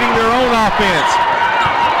creating their own offense.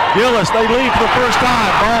 Gillis, they lead for the first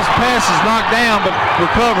time. Ball's pass is knocked down, but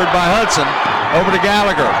recovered by Hudson. Over to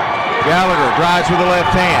Gallagher. Gallagher drives with the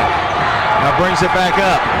left hand. Now brings it back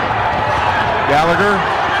up. Gallagher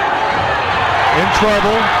in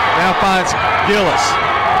trouble. Now finds Gillis.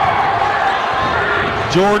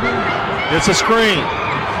 Jordan gets a screen.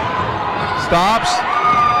 Stops.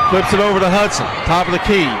 Flips it over to Hudson. Top of the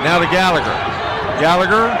key. Now to Gallagher.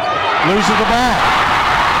 Gallagher loses the ball.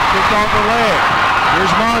 Kicked off her leg.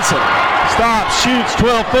 Here's Monson. Stops, shoots,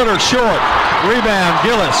 12-footer, short. Rebound,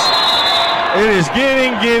 Gillis. It is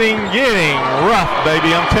getting rough,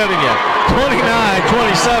 baby, I'm telling you.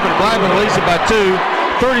 29-27, Blackman leads it by 2.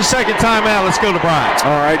 30-second timeout, let's go to Brian.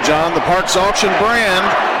 All right, John, the Parks Auction brand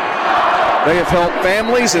They have helped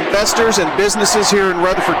families, investors, and businesses here in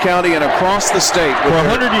Rutherford County and across the state. For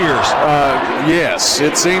 100 years. Yes,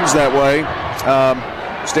 it seems that way.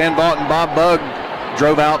 Stan Vaught and Bob Bugg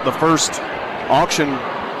drove out the first auction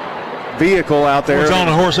vehicle out there. It was on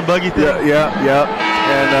a horse and buggy thing? Yeah.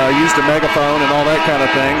 And used a megaphone and all that kind of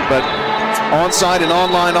thing. But on-site and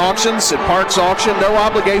online auctions at Parks Auction, no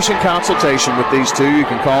obligation consultation with these two. You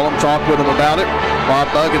can call them, talk with them about it.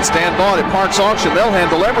 Bob Bugg and Stan Vaught at Parks Auction, they'll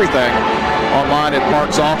handle everything online at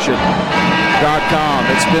parksauction.com.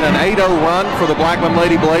 It's been an 8-0 run for the Blackman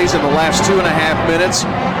Lady Blaze in the last 2.5 minutes.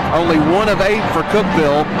 Only 1 of 8 for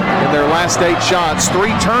Cookeville in their last 8 shots.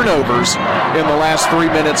 3 turnovers in the last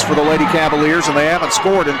 3 minutes for the Lady Cavaliers, and they haven't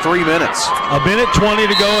scored in 3 minutes. A minute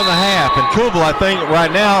 20 to go in the half, and Cookeville, I think,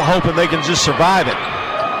 right now, hoping they can just survive it.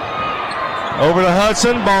 Over to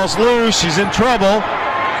Hudson, ball's loose, she's in trouble.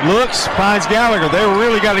 Looks, finds Gallagher. They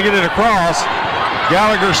really got to get it across.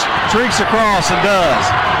 Gallagher streaks across and does.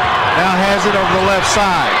 Now has it over the left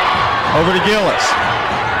side. Over to Gillis.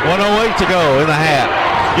 1:08 to go in the half.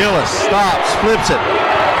 Gillis stops, flips it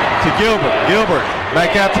to Gilbert. Gilbert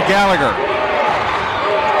back out to Gallagher.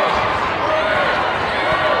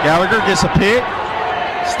 Gallagher gets a pick,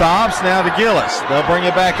 stops, now to Gillis. They'll bring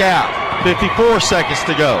it back out. 54 seconds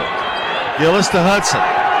to go. Gillis to Hudson.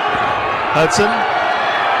 Hudson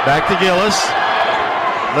back to Gillis.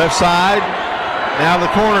 Left side. Now the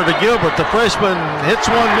corner to Gilbert. The freshman hits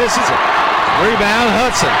one, misses it. Rebound,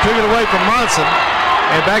 Hudson. Took it away from Munson.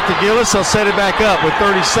 And back to Gillis. He'll set it back up with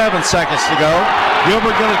 37 seconds to go.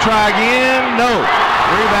 Gilbert going to try again. No.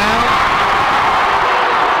 Rebound.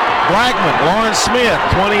 Blackman, Lauren Smith,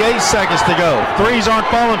 28 seconds to go. Threes aren't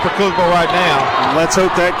falling for Cookeville right now. And let's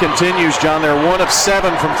hope that continues, John. They're 1 of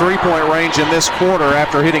 7 from three-point range in this quarter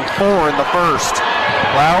after hitting 4 in the first.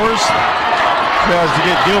 Flowers tries to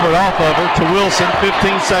get Gilbert off of her to Wilson.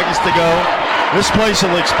 15 seconds to go. This place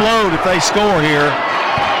will explode if they score here.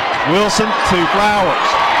 Wilson to Flowers.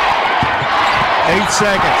 8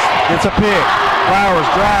 seconds. Gets a pick. Flowers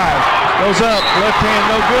drives. Goes up. Left hand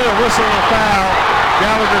no good. Whistle and a foul.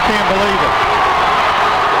 Gallagher can't believe it.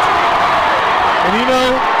 And you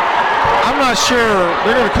know, I'm not sure.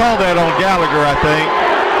 They're going to call that on Gallagher, I think.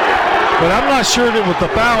 But I'm not sure that with the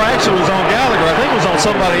foul actually was on Gallagher. I think it was on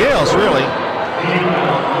somebody else, really.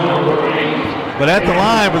 But at the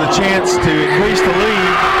line with a chance to increase the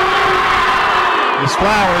lead is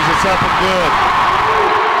Flowers. It's up and good.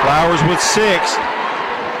 Flowers with 6.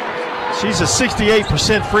 She's a 68%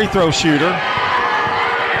 free throw shooter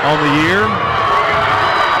on the year.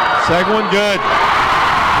 Second one good.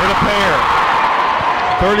 Hit a pair.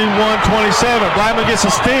 31-27. Blackman gets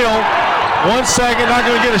a steal. 1 second, not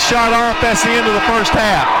going to get a shot off. That's the end of the first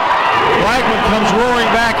half. Blackman comes roaring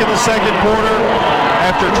back in the second quarter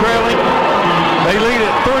after trailing. They lead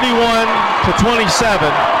at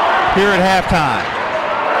 31-27 here at halftime.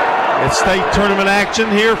 It's state tournament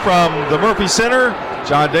action here from the Murphy Center.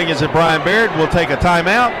 John Diggins and Brian Baird will take a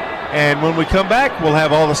timeout. And when we come back, we'll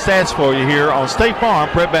have all the stats for you here on State Farm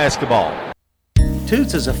Prep Basketball.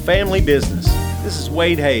 Toots is a family business. This is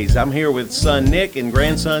Wade Hayes. I'm here with son Nick and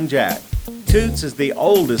grandson Jack. Toots is the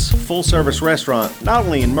oldest full-service restaurant, not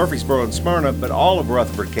only in Murfreesboro and Smyrna, but all of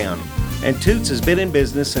Rutherford County. And Toots has been in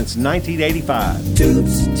business since 1985.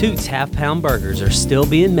 Toots half-pound burgers are still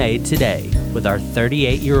being made today with our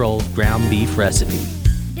 38-year-old ground beef recipe.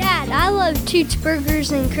 Dad, I love Toots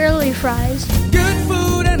burgers and curly fries. Good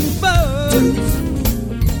food and fun. Toots.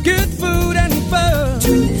 Good food and fun.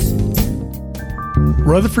 Toots.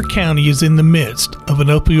 Rutherford County is in the midst of an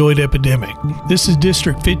opioid epidemic. This is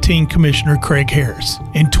District 15 Commissioner Craig Harris.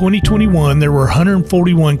 In 2021, there were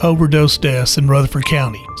 141 overdose deaths in Rutherford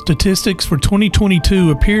County. Statistics for 2022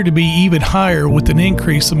 appear to be even higher with an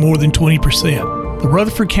increase of more than 20%. The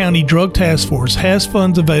Rutherford County Drug Task Force has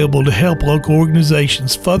funds available to help local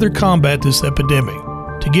organizations further combat this epidemic.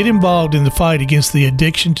 To get involved in the fight against the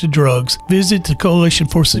addiction to drugs, visit the Coalition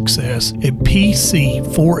for Success at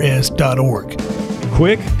pc4s.org.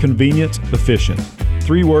 Quick, convenient, efficient.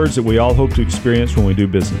 3 words that we all hope to experience when we do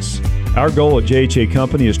business. Our goal at JHA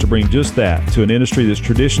Company is to bring just that to an industry that's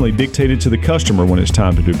traditionally dictated to the customer when it's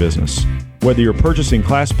time to do business. Whether you're purchasing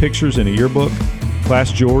class pictures in a yearbook,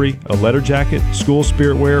 class jewelry, a letter jacket, school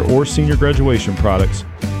spirit wear, or senior graduation products,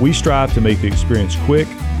 we strive to make the experience quick,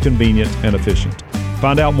 convenient, and efficient.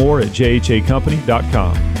 Find out more at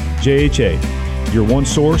jhacompany.com. JHA, your one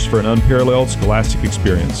source for an unparalleled scholastic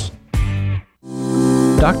experience.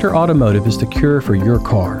 Dr. Automotive is the cure for your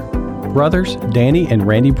car. Brothers Danny and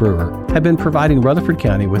Randy Brewer have been providing Rutherford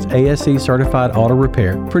County with ASE certified auto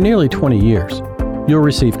repair for nearly 20 years. You'll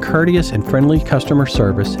receive courteous and friendly customer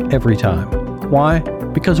service every time. Why?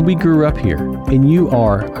 because we grew up here and you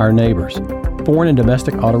are our neighbors. Foreign and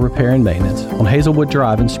Domestic Auto Repair and Maintenance on Hazelwood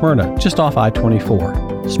Drive in Smyrna, just off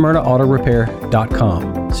I-24. SmyrnaAutorepair.com,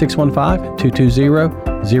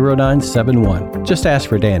 615-220-0971. Just ask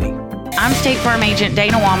for Danny. I'm State Farm Agent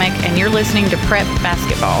Dana Womack, and you're listening to Prep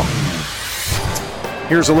Basketball.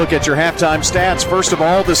 Here's a look at your halftime stats. First of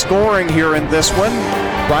all, the scoring here in this one.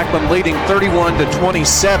 Blackman leading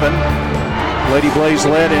 31-27. Lady Blaze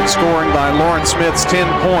led in scoring by Lauren Smith's 10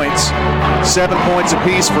 points. 7 points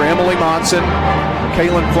apiece for Emily Monson,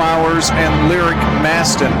 Kaylin Flowers, and Lyric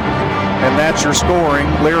Maston. And that's your scoring.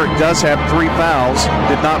 Lyric does have 3 fouls.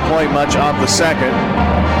 Did not play much of the second.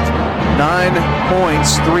 9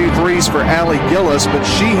 points, 3 threes for Allie Gillis, but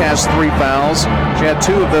she has 3 fouls. She had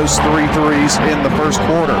 2 of those 3 threes in the first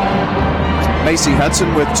quarter. Macy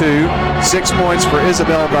Hudson with 2, 6 points for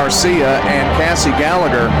Isabel Garcia, and Cassie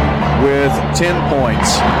Gallagher with 10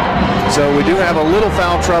 points. So we do have a little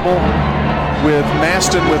foul trouble with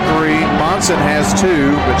Maston with 3. Monson has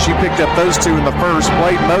 2, but she picked up those 2 in the first,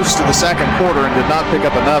 played most of the second quarter, and did not pick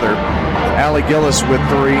up another. Allie Gillis with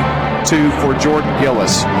 3. 2 for Jordan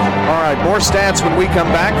Gillis. All right, more stats when we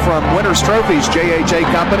come back from Winners Trophies,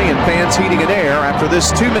 JHA Company and Fans Heating and Air. After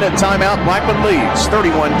this 2-minute timeout, Blackman leads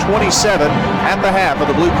 31-27 at the half of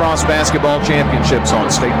the Blue Cross Basketball Championships on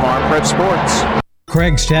State Farm Prep Sports.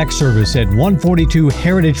 Craig's Tax Service at 142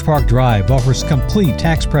 Heritage Park Drive offers complete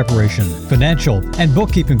tax preparation, financial, and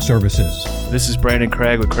bookkeeping services. This is Brandon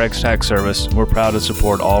Craig with Craig's Tax Service. We're proud to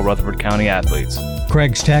support all Rutherford County athletes.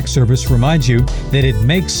 Craig's Tax Service reminds you that it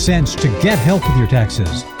makes sense to get help with your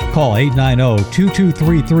taxes. Call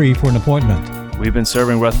 890-2233 for an appointment. We've been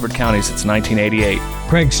serving Rutherford County since 1988.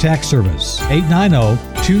 Craig's Tax Service,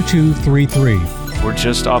 890-2233. We're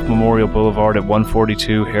just off Memorial Boulevard at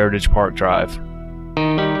 142 Heritage Park Drive.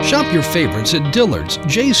 Shop your favorites at Dillard's,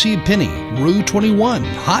 JCPenney, Rue 21,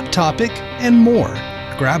 Hot Topic, and more.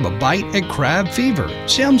 Grab a bite at Crab Fever,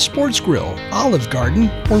 Sam's Sports Grill, Olive Garden,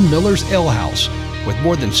 or Miller's Ale House. With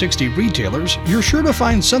more than 60 retailers, you're sure to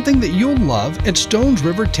find something that you'll love at Stones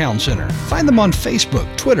River Town Center. Find them on Facebook,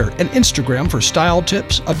 Twitter, and Instagram for style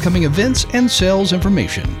tips, upcoming events, and sales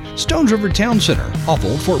information. Stones River Town Center, off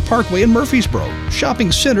Old Fort Parkway in Murfreesboro.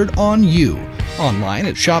 Shopping centered on you. Online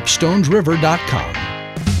at shopstonesriver.com.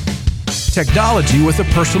 Technology with a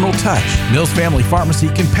personal touch. Mills Family Pharmacy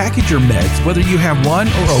can package your meds whether you have 1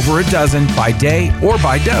 or over a dozen by day or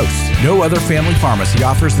by dose. No other family pharmacy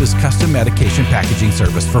offers this custom medication packaging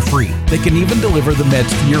service for free. They can even deliver the meds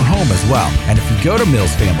to your home as well. And if you go to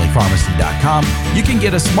millsfamilypharmacy.com, you can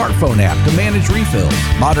get a smartphone app to manage refills.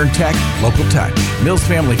 Modern tech, local touch. Mills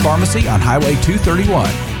Family Pharmacy on Highway 231.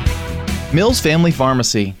 Mills Family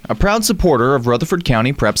Pharmacy, a proud supporter of Rutherford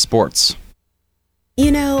County Prep Sports. You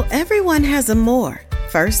know, everyone has a more.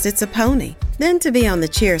 First, it's a pony. Then to be on the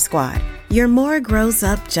cheer squad. Your more grows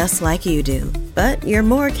up just like you do. But your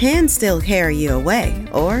more can still carry you away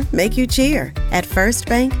or make you cheer. At First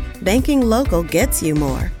Bank, banking local gets you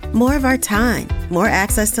more. More of our time, more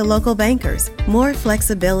access to local bankers, more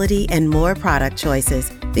flexibility, and more product choices.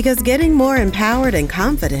 Because getting more empowered and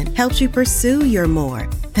confident helps you pursue your more.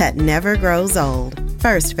 That never grows old.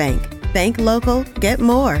 First Bank. Bank local, get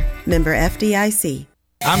more. Member FDIC.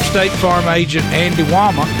 I'm State Farm Agent Andy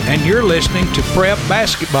Womack, and you're listening to Prep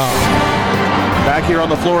Basketball. Back here on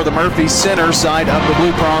the floor of the Murphy Center side of the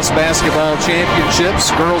Blue Cross Basketball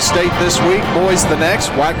Championships. Girls State this week, boys the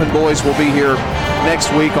next. Blackman boys will be here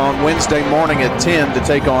next week on Wednesday morning at 10 to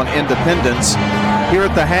take on Independence. Here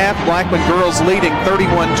at the half, Blackman girls leading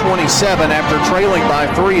 31-27 after trailing by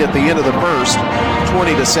 3 at the end of the first,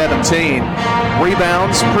 20-17.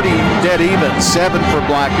 Rebounds, pretty dead even, 7 for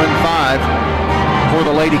Blackman, 5 for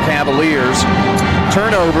the Lady Cavaliers.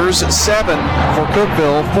 Turnovers, 7 for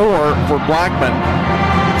Cookeville, 4 for Blackman.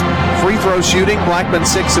 Free throw shooting, Blackman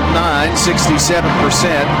 6 of 9,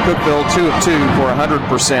 67%. Cookeville 2 of 2 for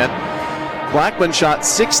 100%. Blackman shot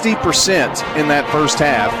 60% in that first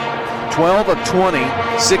half. 12 of 20,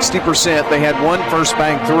 60%. They had 1 first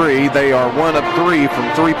bank 3. They are 1 of 3 from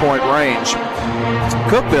 3-point range.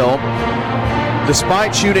 Cookeville,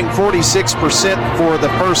 despite shooting 46% for the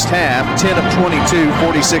first half, 10 of 22,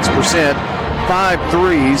 46%, 5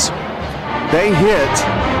 threes, they hit,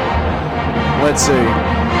 let's see,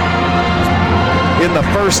 in the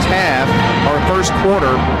first half, or first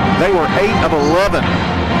quarter, they were 8 of 11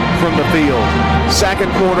 from the field.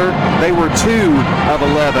 Second quarter, they were 2 of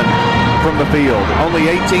 11 from the field. Only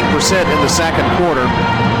 18% in the second quarter.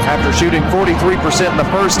 After shooting 43% in the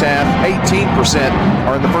first half, 18%,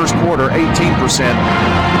 or in the first quarter, 18%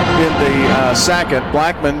 in the second.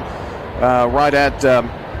 Blackman right at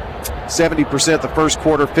 70% the first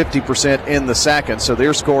quarter, 50% in the second. So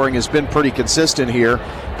their scoring has been pretty consistent here.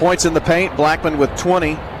 Points in the paint, Blackman with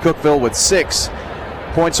 20, Cookeville with 6.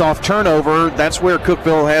 Points off turnover, that's where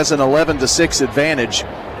Cookeville has an 11-6 advantage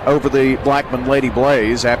over the Blackman Lady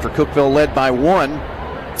Blaze after Cookeville led by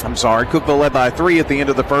 3 at the end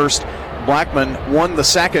of the first. Blackman won the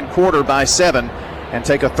second quarter by 7 and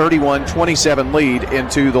take a 31-27 lead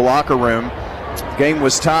into the locker room. The game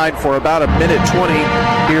was tied for about a minute 20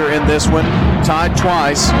 here in this one. Tied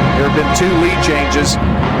twice. There have been 2 lead changes,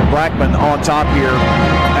 and Blackman on top here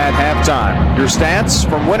at halftime. Your stats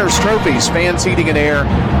from Winners Trophies, Fans Heating and Air,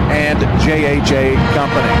 and JAJ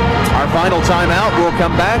Company. Our final timeout. We'll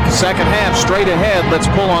come back. Second half straight ahead. Let's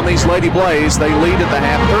pull on these Lady Blaze. They lead at the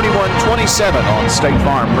half 31-27 on State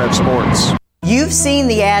Farm Prep Sports. You've seen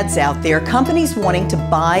the ads out there, companies wanting to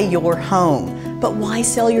buy your home. But why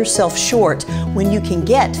sell yourself short when you can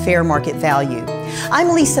get fair market value? I'm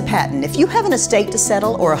Lisa Patton. If you have an estate to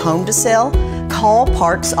settle or a home to sell, call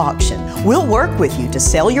Parks Auction. We'll work with you to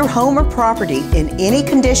sell your home or property in any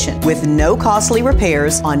condition with no costly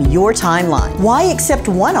repairs on your timeline. Why accept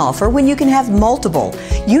one offer when you can have multiple?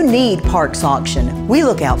 You need Parks Auction. We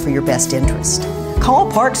look out for your best interest.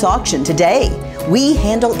 Call Parks Auction today. We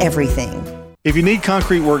handle everything. If you need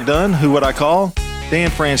concrete work done, who would I call? Dan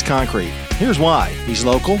France Concrete. Here's why. He's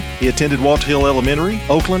local. He attended Walter Hill Elementary,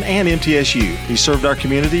 Oakland, and MTSU. He served our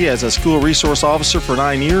community as a school resource officer for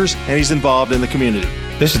 9 years, and he's involved in the community.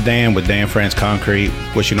 This is Dan with Dan France Concrete,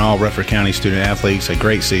 wishing all Rutherford County student athletes a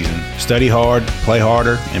great season. Study hard, play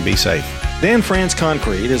harder, and be safe. Dan France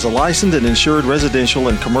Concrete is a licensed and insured residential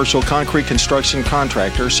and commercial concrete construction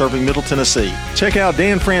contractor serving Middle Tennessee. Check out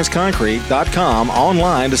danfranceconcrete.com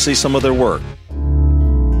online to see some of their work.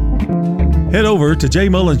 Head over to J.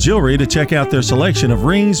 Mullins Jewelry to check out their selection of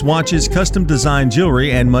rings, watches, custom design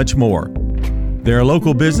jewelry, and much more. They're a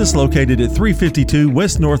local business located at 352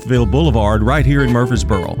 West Northville Boulevard right here in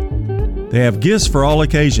Murfreesboro. They have gifts for all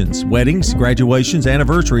occasions, weddings, graduations,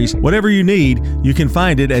 anniversaries, whatever you need, you can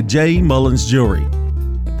find it at J. Mullins Jewelry.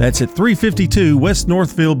 That's at 352 West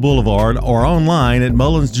Northville Boulevard or online at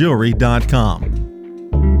mullinsjewelry.com.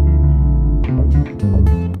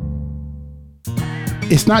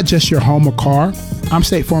 It's not just your home or car. I'm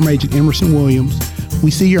State Farm Agent Emerson Williams.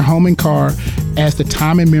 We see your home and car as the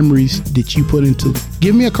time and memories that you put into it.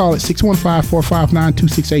 Give me a call at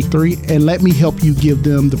 615-459-2683 and let me help you give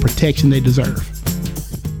them the protection they deserve.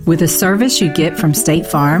 With the service you get from State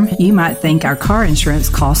Farm, you might think our car insurance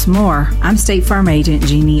costs more. I'm State Farm Agent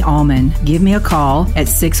Jeannie Allman. Give me a call at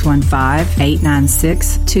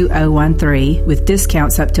 615-896-2013. With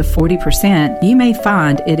discounts up to 40%, you may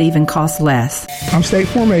find it even costs less. I'm State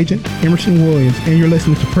Farm Agent Emerson Williams, and you're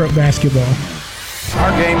listening to Prep Basketball.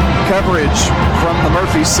 Our game coverage from the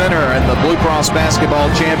Murphy Center and the Blue Cross Basketball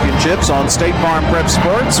Championships on State Farm Prep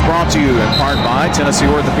Sports, brought to you in part by Tennessee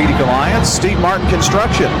Orthopedic Alliance, Steve Martin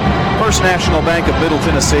Construction, First National Bank of Middle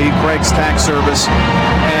Tennessee, Craig's Tax Service,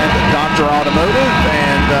 and Dr. Automotive.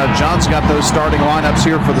 And John's got those starting lineups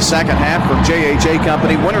here for the second half from JHA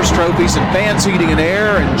Company, Winners Trophies, and Fans Heating and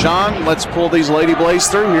Air. And John, let's pull these Lady Blaze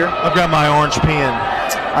through here. I've got my orange pen.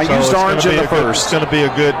 I used orange in the first. It's going to be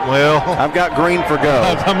a good, I've got green for go.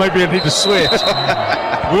 Maybe I need to switch.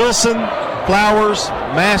 Wilson, Flowers,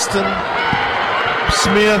 Maston,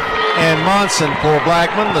 Smith, and Monson for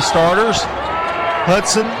Blackman, the starters.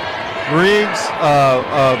 Hudson, Griggs,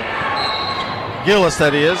 Gillis,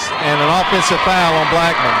 that is, and an offensive foul on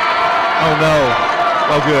Blackman. Oh, no.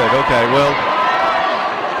 Oh, good. Okay, well,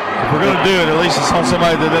 if we're going to do it, at least it's on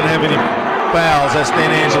somebody that doesn't have any fouls. That's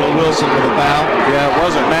Dan Angelo Wilson with a foul. Yeah, it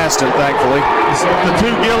wasn't Maston, thankfully. It's the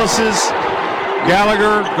two Gillises,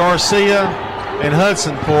 Gallagher, Garcia, and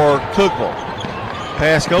Hudson for Cookeville.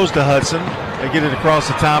 Pass goes to Hudson. They get it across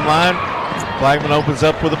the timeline. Blackman opens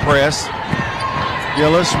up with a press.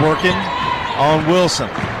 Gillis working on Wilson.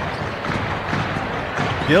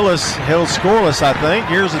 Gillis held scoreless, I think.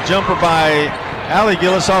 Here's a jumper by Allie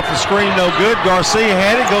Gillis off the screen, no good. Garcia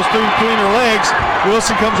had it, goes through between her legs.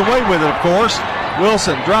 Wilson comes away with it, of course.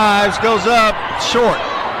 Wilson drives, goes up, short.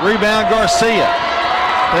 Rebound, Garcia.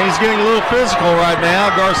 Things getting a little physical right now.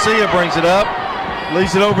 Garcia brings it up,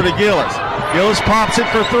 leads it over to Gillis. Gillis pops it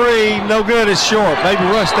for three, no good, it's short. Maybe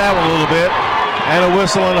rushed that one a little bit. And a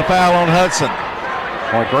whistle and a foul on Hudson.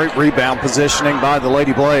 Well, great rebound positioning by the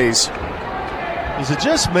Lady Blaze. Is it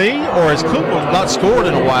just me, or has Cookeville not scored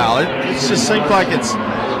in a while? It just seems like it's...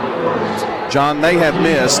 John, they have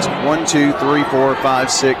missed 1, 2, 3, 4,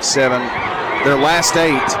 5, 6, 7, their last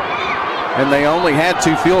 8, and they only had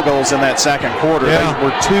 2 field goals in that second quarter. Yeah. They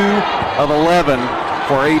were 2 of 11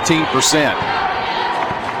 for 18%.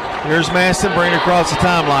 Here's Maston bringing across the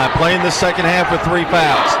timeline. Playing the second half with 3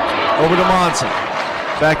 fouls. Over to Monson.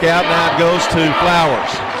 Back out. Now it goes to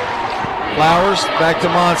Flowers. Flowers back to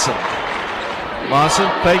Monson. Monson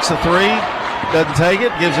fakes a 3. Doesn't take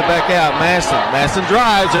it. Gives it back out. Maston. Maston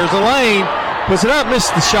drives. There's a lane. Puts it up.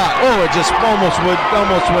 Missed the shot. Oh, it just almost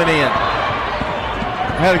went in.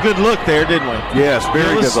 Had a good look there, didn't we? Yes,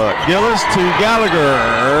 very good look. Gillis to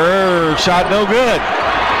Gallagher. Shot no good.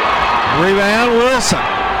 Rebound, Wilson.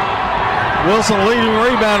 Wilson leading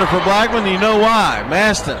rebounder for Blackman. You know why.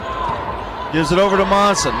 Maston gives it over to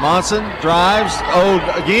Monson. Monson drives. Oh,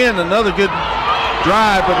 again, another good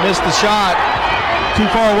drive, but missed the shot. Too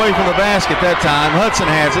far away from the basket that time. Hudson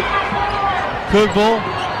has it. Cookville.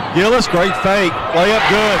 Gillis, great fake. Layup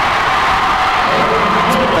good.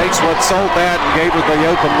 Fakes what so bad and gave her the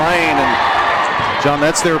open lane. And, John,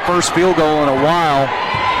 that's their first field goal in a while.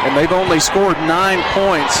 And they've only scored 9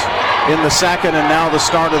 points in the second and now the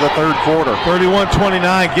start of the third quarter.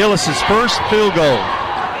 31-29, Gillis' first field goal.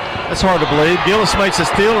 That's hard to believe. Gillis makes a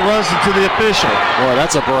steal and runs into the official. Boy,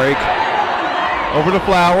 that's a break. Over to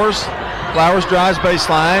Flowers. Flowers drives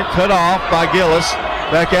baseline. Cut off by Gillis.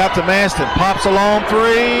 Back out to Maston. Pops a long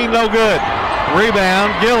 3. No good.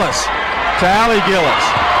 Rebound, Gillis. To Allie Gillis.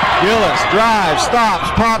 Gillis drives, stops,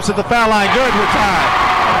 pops at the foul line. Good, we're tied.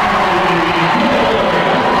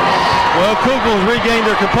 Well, Kugels regained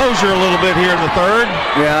their composure a little bit here in the third.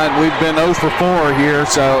 Yeah, and we've been 0 for 4 here,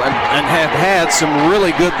 so and have had some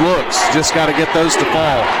really good looks. Just got to get those to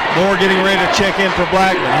fall. Moore getting ready to check in for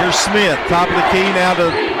Blackman. Here's Smith, top of the key, now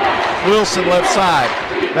to Wilson, left side.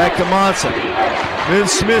 Back to Monson. Then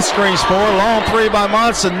Smith screens for a long 3 by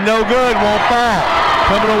Monson. No good, won't fall.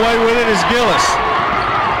 Coming away with it is Gillis.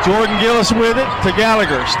 Jordan Gillis with it to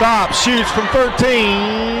Gallagher. Stops, shoots from 13.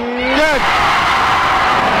 Good.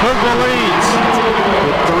 Cookville leads.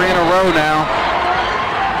 3 in a row now.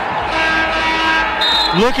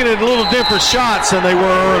 Looking at a little different shots than they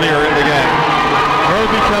were earlier in the game.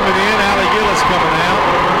 Roby coming in, Allie Gillis coming out.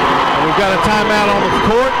 And we've got a timeout on the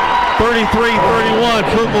court. 33-31.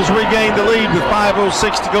 Cookville's regained the lead with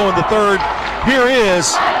 5:06 to go in the third. Here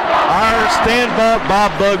is our Stanford Bob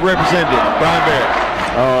Bug representative, Brian Barrett.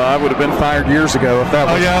 Oh, I would have been fired years ago if that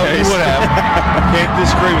was the case. You would have. Can't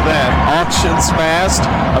disagree with that. Auctions fast,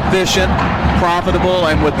 efficient, profitable,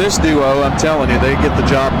 and with this duo, I'm telling you, they get the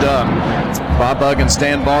job done. Bob Bug and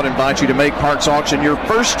Stan Vaught invite you to make Parks Auction your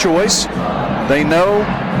first choice. They know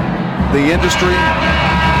the industry.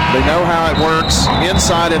 They know how it works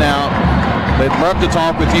inside and out. They'd love to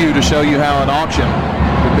talk with you to show you how an auction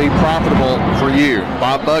would be profitable for you.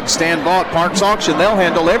 Bob Bug, Stan Vaught, Parks Auction. They'll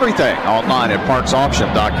handle everything online at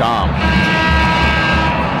parksauction.com.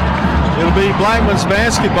 It'll be Blackman's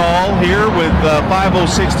basketball here with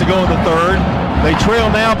 5:06 to go in the third. They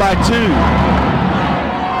trail now by 2.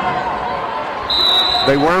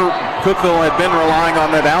 Cookville had been relying on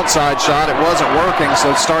that outside shot. It wasn't working, so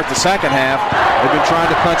to start the second half, they've been trying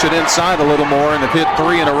to punch it inside a little more and have hit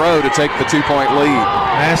 3 in a row to take the 2-point lead.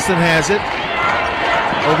 Maston has it.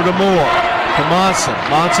 Over to Moore. To Monson.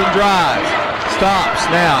 Monson drives. Stops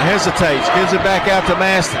now. Hesitates. Gives it back out to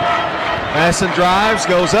Maston. Maston drives.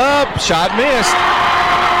 Goes up. Shot missed.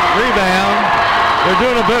 Rebound. They're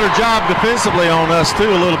doing a better job defensively on us, too,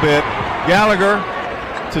 a little bit. Gallagher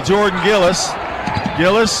to Jordan Gillis.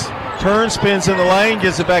 Gillis turns, spins in the lane,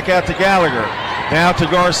 gives it back out to Gallagher. Now to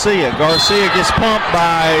Garcia. Garcia gets pumped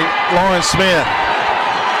by Lauren Smith.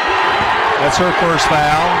 That's her first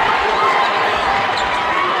foul.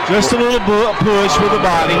 Just a little push with the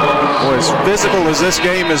body. Boy, as physical as this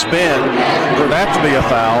game has been, for that to be a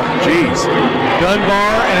foul, geez.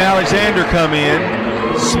 Dunbar and Alexander come in.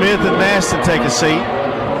 Smith and Maston take a seat.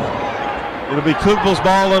 It'll be Cookville's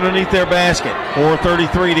ball underneath their basket.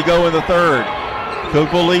 4:33 to go in the third.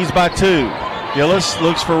 Cookville leads by 2. Gillis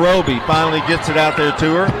looks for Roby. Finally gets it out there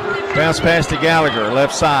to her. Bounce pass to Gallagher,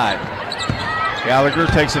 left side. Gallagher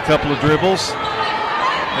takes a couple of dribbles.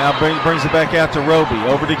 Now brings it back out to Roby.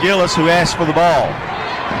 Over to Gillis, who asks for the ball.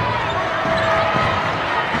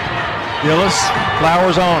 Gillis,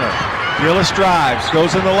 Flowers on her. Gillis drives,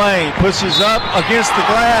 goes in the lane, pushes up against the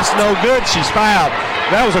glass. No good. She's fouled.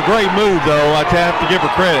 That was a great move, though. I have to give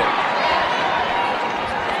her credit.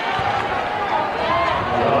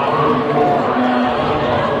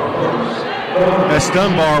 That's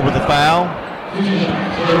Dunbar with the foul.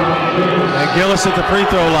 And Gillis at the free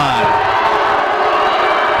throw line.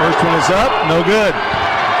 First one is up, no good.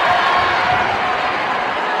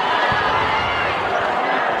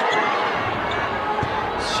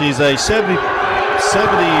 She's a 76%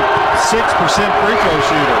 free throw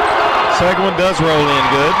shooter. Second one does roll in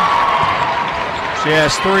good. She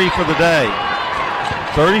has 3 for the day.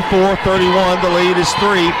 34-31, the lead is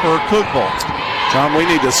 3 for Cookeville. John, we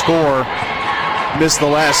need to score. Missed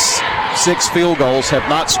the last 6 field goals, have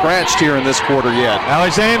not scratched here in this quarter yet.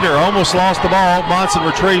 Alexander almost lost the ball. Monson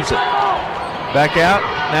retrieves it. Back out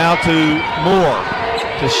now to Moore.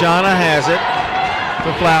 Tashana has it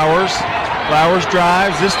to Flowers. Flowers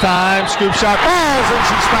drives. This time, scoop shot falls, and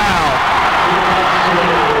she's fouled.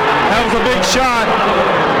 That was a big shot.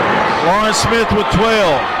 Lauren Smith with 12.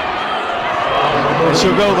 And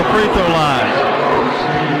she'll go to the free throw line.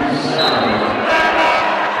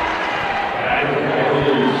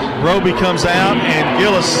 Roby comes out, and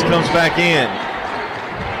Gillis comes back in.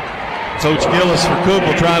 Coach Gillis for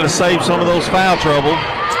Cookeville trying to save some of those foul trouble.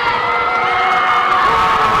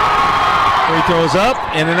 Free throws up,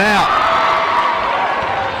 in and out.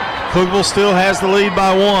 Cookeville still has the lead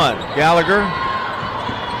by 1. Gallagher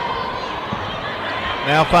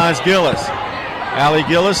now finds Gillis. Allie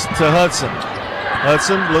Gillis to Hudson.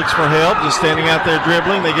 Hudson looks for help, just standing out there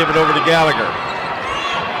dribbling. They give it over to Gallagher.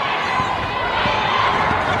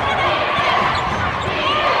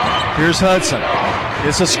 Here's Hudson.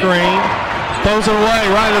 It's a screen. Throws it away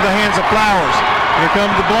right into the hands of Flowers. Here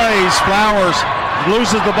comes the Blaze. Flowers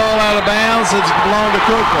loses the ball out of bounds. It's belonged to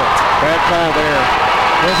Cookeville. Bad call there.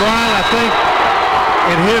 Well, Brian, I think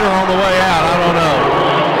it hit her on the way out. I don't know.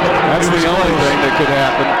 That's the only thing that could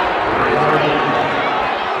happen.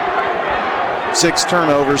 6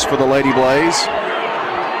 turnovers for the Lady Blaze.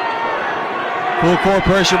 Full court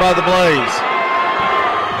pressure by the Blaze.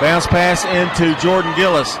 Bounce pass into Jordan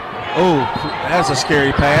Gillis. Oh, that's a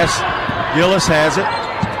scary pass. Gillis has it.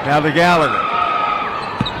 Now to Gallagher.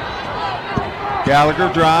 Gallagher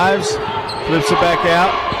drives, flips it back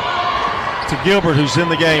out to Gilbert, who's in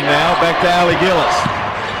the game now. Back to Allie Gillis.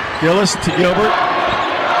 Gillis to Gilbert.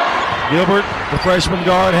 Gilbert, the freshman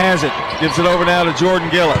guard, has it. Gives it over now to Jordan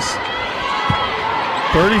Gillis.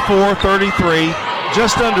 34-33.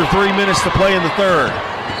 Just under 3 minutes to play in the third.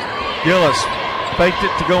 Gillis faked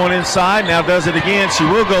it to going inside. Now does it again. She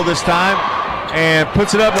will go this time and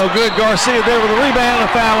puts it up. No good. Garcia there with a rebound and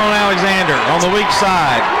a foul on Alexander on the weak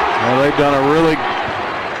side. Well, they've done a really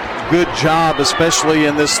good job, especially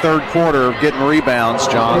in this third quarter, of getting rebounds,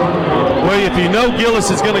 John. Well, if you know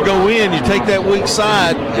Gillis is going to go in, you take that weak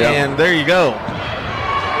side, and there you go.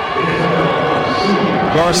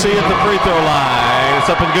 Garcia at the free throw line. It's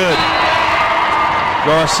up and good.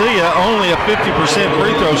 Garcia only a 50%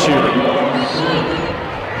 free throw shooter.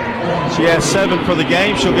 She has 7 for the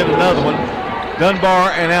game. She'll get another one.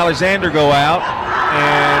 Dunbar and Alexander go out,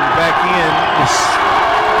 and back in is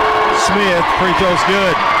Smith. Free throw's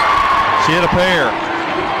good. She hit a pair.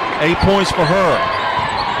 8 points for her.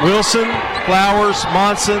 Wilson, Flowers,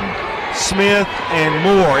 Monson, Smith, and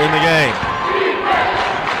Moore in the game.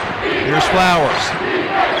 Here's Flowers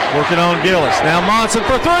working on Gillis. Now Monson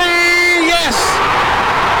for 3. Yes!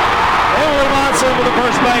 Emily Monson with the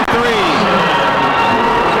first bank 3.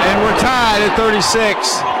 And we're tied at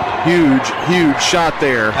 36. Huge shot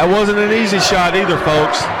there. That wasn't an easy shot either,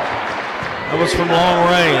 folks. That was from long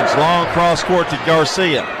range. Long cross court to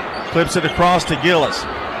Garcia. Clips it across to Gillis.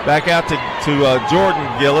 Back out to Jordan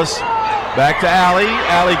Gillis. Back to Allie.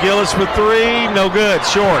 Allie Gillis with 3. No good.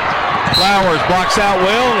 Short. Flowers blocks out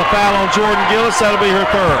well, and a foul on Jordan Gillis. That'll be her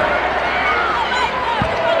third.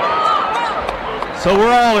 So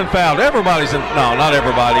we're all in foul. Everybody's in. No, not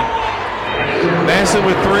everybody. Manson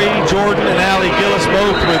with 3. Jordan and Allie Gillis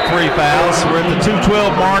both with 3 fouls. We're at the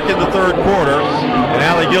 2:12 mark in the third quarter. And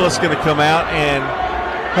Allie Gillis is going to come out, and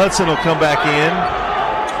Hudson will come back in.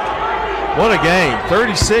 What a game.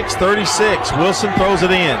 36-36. Wilson throws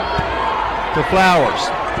it in to Flowers.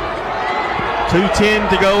 2:10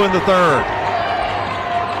 to go in the third.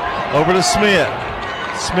 Over to Smith.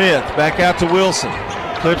 Smith back out to Wilson.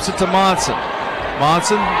 Clips it to Monson.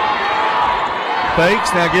 Monson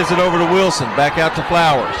fakes, now gives it over to Wilson. Back out to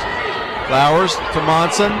Flowers. Flowers to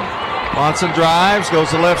Monson. Monson drives, goes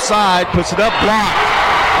to the left side, puts it up, blocked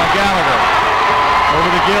by Gallagher. Over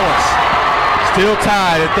to Gillis. Still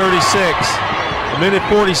tied at 36.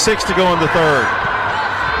 1:46 to go in the third.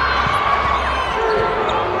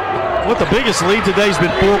 What the biggest lead today has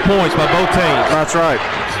been 4 points by both teams. That's right.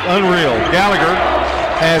 It's unreal. Gallagher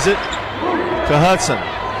has it to Hudson.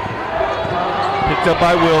 Picked up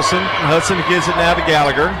by Wilson. Hudson gives it now to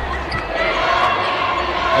Gallagher.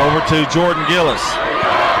 Over to Jordan Gillis.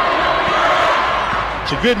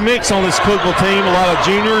 It's a good mix on this Cookeville team. A lot of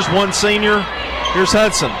juniors, 1 senior. Here's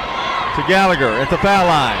Hudson to Gallagher at the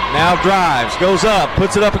foul line. Now drives, goes up,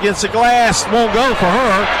 puts it up against the glass. Won't go for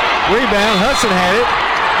her. Rebound. Hudson had it.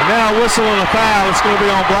 And now a whistle and a foul. It's going to be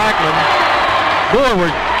on Blackman.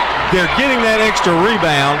 Boy, they're getting that extra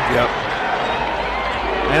rebound. Yep.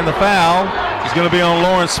 And the foul is going to be on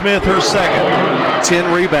Lauren Smith, her second.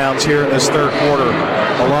 10 rebounds here in this third quarter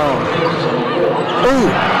alone. Ooh,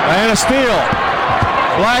 and a steal.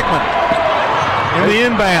 Blackman in the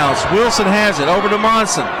inbounds. Wilson has it over to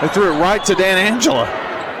Monson. They threw it right to Dan Angela.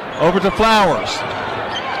 Over to Flowers.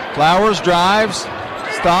 Flowers drives,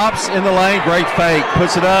 stops in the lane. Great fake.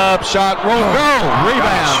 Puts it up. Shot. Roll. Go.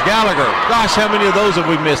 Rebound. Gallagher. Gosh, how many of those have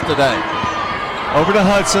we missed today? Over to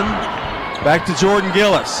Hudson. Back to Jordan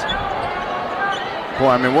Gillis. Boy,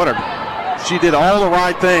 I mean, she did all the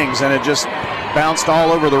right things, and it just bounced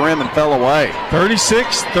all over the rim and fell away.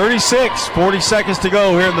 36, 40 seconds to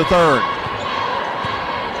go here in the third.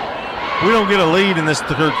 We don't get a lead in this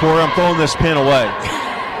third quarter. I'm throwing this pin away.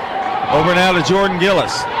 Over now to Jordan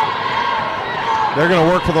Gillis. They're going to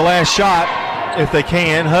work for the last shot if they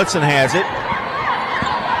can. Hudson has it.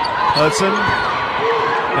 Hudson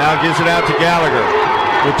now gives it out to Gallagher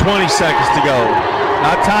with 20 seconds to go.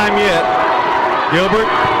 Not time yet. Gilbert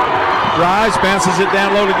drives, bounces it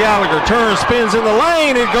down low to Gallagher. Turns, spins in the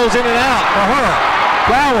lane. It goes in and out for her.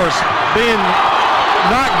 Flowers being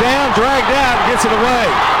knocked down, dragged out, gets it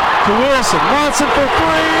away to Wilson. Monson for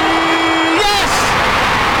three. Yes!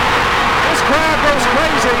 This crowd goes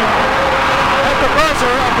crazy at the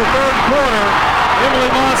buzzer of the third quarter.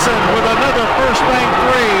 Emily Monson with another first bank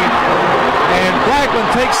three. And Blackman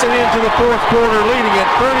takes it into the fourth quarter, leading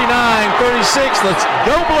at 39-36. Let's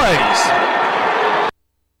go Blaze!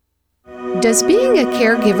 Does being a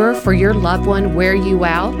caregiver for your loved one wear you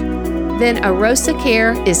out? Then Arosa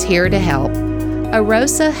Care is here to help.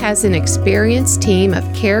 Arosa has an experienced team of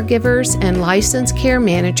caregivers and licensed care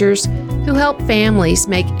managers who help families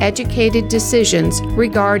make educated decisions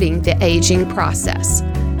regarding the aging process.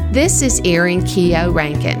 This is Erin Keogh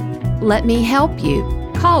Rankin. Let me help you.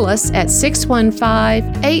 Call us at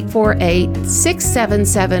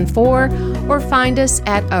 615-848-6774 or find us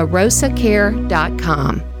at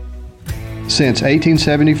arosacare.com. Since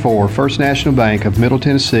 1874, First National Bank of Middle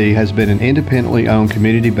Tennessee has been an independently owned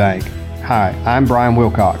community bank. Hi, I'm Brian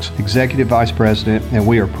Wilcox, Executive Vice President, and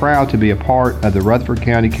we are proud to be a part of the Rutherford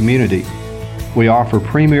County community. We offer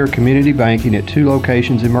premier community banking at 2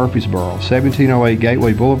 locations in Murfreesboro, 1708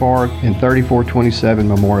 Gateway Boulevard and 3427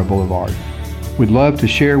 Memorial Boulevard. We'd love to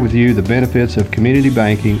share with you the benefits of community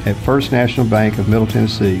banking at First National Bank of Middle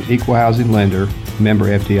Tennessee, Equal Housing Lender, member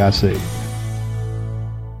FDIC.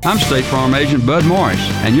 I'm State Farm Agent Bud Morris,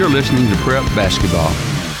 and you're listening to Prep Basketball.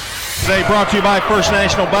 Today brought to you by First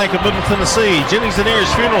National Bank of Middle Tennessee, Jennings and Ayers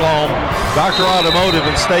Funeral Home, Dr. Automotive,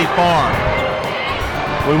 and State Farm.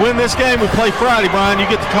 We win this game, we play Friday, Brian. You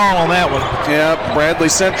get the call on that one. Yeah, Bradley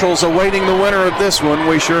Central's awaiting the winner of this one.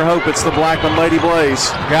 We sure hope it's the Blackman Lady Blaze.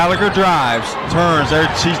 Gallagher drives, turns, there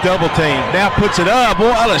she's double teamed. Now puts it up. Boy,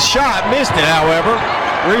 a shot, missed it, however.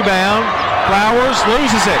 Rebound, Flowers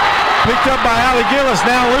loses it. Picked up by Allie Gillis,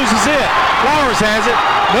 now loses it. Flowers has it,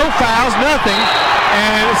 no fouls, nothing,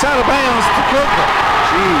 and it's out of bounds to Cookville.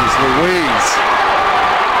 Jeez Louise.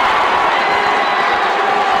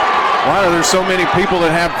 Why are there so many people that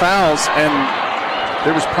have fouls? And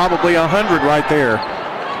there was probably 100 right there.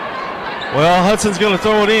 Well, Hudson's going to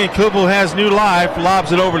throw it in. Cookville has new life, lobs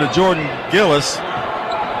it over to Jordan Gillis.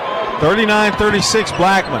 39-36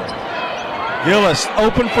 Blackman. Gillis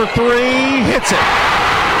open for three, hits it.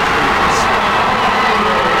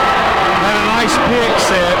 Nice pick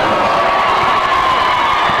set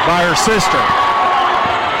by her sister.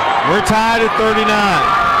 We're tied at 39.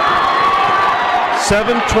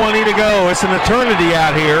 7:20 to go. It's an eternity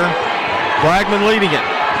out here. Blackman leading it.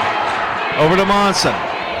 Over to Monson.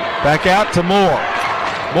 Back out to Moore.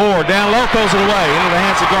 Moore down low, throws it away into the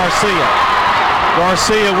hands of Garcia.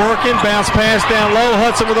 Garcia working, bounce pass down low.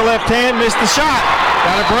 Hudson with the left hand, missed the shot.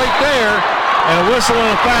 Got a break there. And a whistle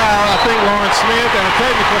and a foul. I think Lauren Smith, and a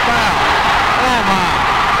technical foul. Oh my.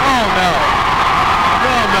 Oh no.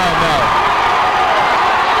 No.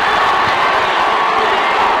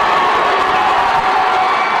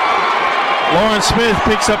 Lauren Smith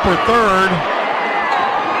picks up her third.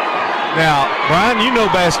 Now, Brian, you know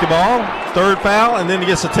basketball. Third foul, and then he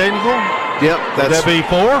gets a technical. Yep. Would that be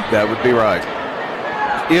 4? That would be right.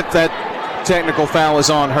 If that technical foul is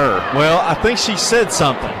on her. Well, I think she said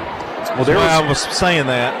something. Well, I was saying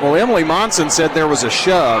that. Well, Emily Monson said there was a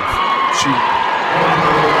shove. She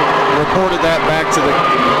reported that back to the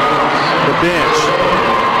bench.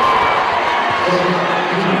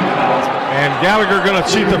 And Gallagher going to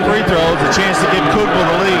shoot the free throws, a chance to give Cookville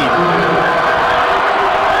the lead.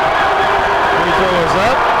 Free throw is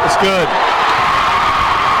up. It's good.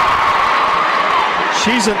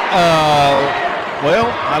 She's an well,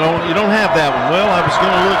 you don't have that one. Well, I was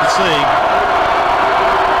going to look and see.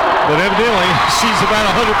 But evidently, she's about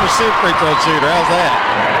 100% free throw shooter. How's that?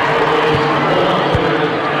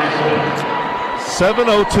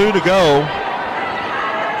 7:02 to go.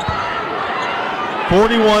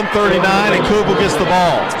 41-39, and Kugel gets the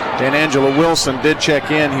ball. And Angela Wilson did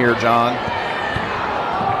check in here, John.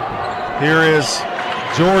 Here is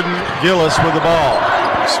Jordan Gillis with the ball.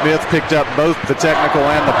 Smith picked up both the technical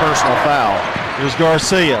and the personal foul. Here's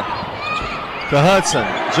Garcia to Hudson.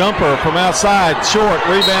 Jumper from outside, short,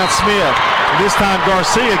 rebound Smith. And this time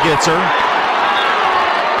Garcia gets her.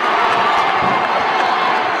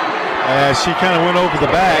 As she kind of went over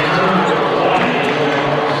the back.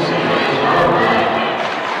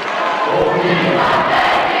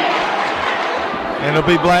 And it'll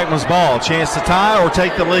be Blackman's ball. Chance to tie or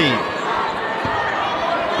take the lead.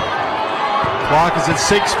 Clock is at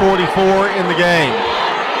 6:44 in the game.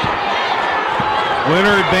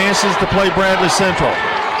 Winner advances to play Bradley Central.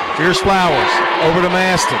 Here's Flowers over to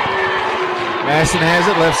Maston. Maston has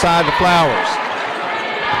it left side to Flowers.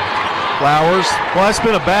 Flowers, well, it's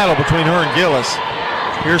been a battle between her and Gillis.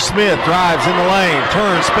 Here's Smith, drives in the lane,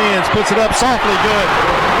 turns, spins, puts it up softly, good.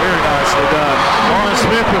 Very nicely done. Lauren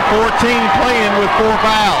Smith with 14 playing with 4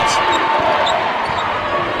 fouls.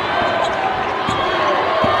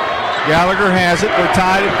 Gallagher has it, they're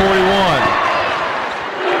tied at 41.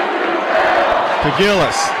 To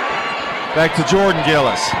Gillis. Back to Jordan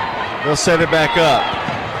Gillis. They'll set it back up.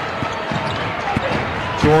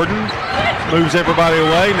 Jordan moves everybody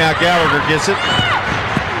away. Now Gallagher gets it.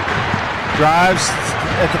 Drives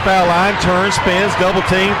at the foul line, turns, spins, double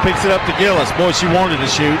team, picks it up to Gillis. Boy, she wanted to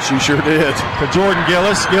shoot. She sure did. To Jordan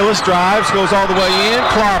Gillis. Gillis drives, goes all the way in,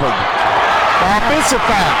 clobbered. Offensive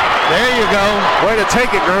foul. There you go. Way to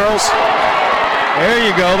take it, girls. There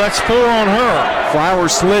you go. That's 4 on her.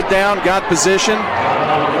 Flowers slid down, got position.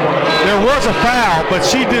 There was a foul, but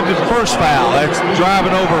she did the first foul. That's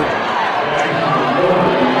driving over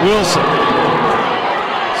Wilson.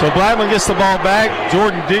 So Blackman gets the ball back.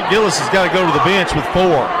 Jordan Gillis has got to go to the bench with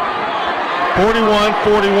 4.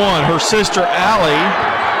 41-41. Her sister Allie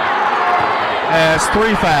has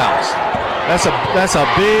 3 fouls. That's a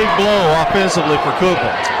big blow offensively for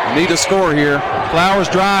Cooper. Need a score here. Flowers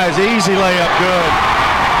drives, easy layup, good.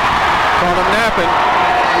 Caught him napping.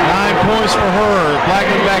 9 points for her.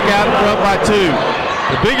 Blackman back out in front by 2.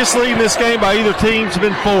 The biggest lead in this game by either team's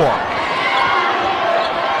been 4.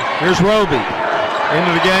 Here's Roby.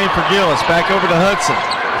 Into the game for Gillis. Back over to Hudson.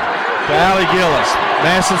 To Allie Gillis.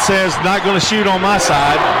 Masson says, not going to shoot on my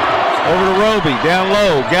side. Over to Roby. Down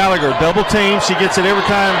low. Gallagher double team. She gets it every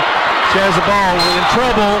time she has the ball. We're in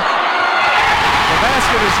trouble. The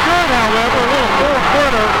basket is good, however. A little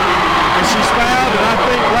 4-footer. And she's fouled, and I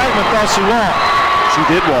think Blackman thought she walked. She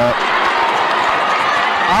did walk.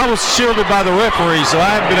 I was shielded by the referee, so I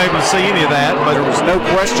haven't been able to see any of that. But there was no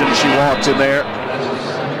question she walked in there.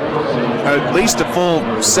 At least a full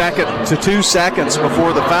second to 2 seconds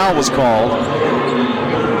before the foul was called.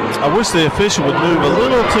 I wish the official would move a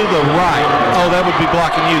little to the right. Oh, that would be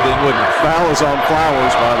blocking you then, wouldn't it? Foul is on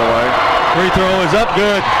Flowers, by the way. Free throw is up,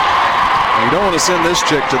 good. You don't want to send this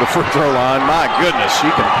chick to the free throw line. My goodness, she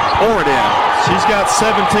can pour it in. She's got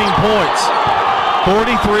 17 points.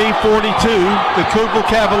 43-42, the Kugel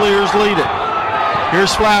Cavaliers lead it.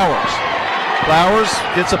 Here's Flowers. Flowers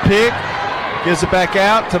gets a pick, gives it back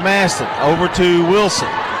out to Maston. Over to Wilson.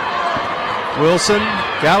 Wilson,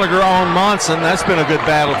 Gallagher on Monson. That's been a good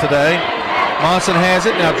battle today. Monson has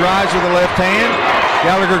it, now drives with the left hand.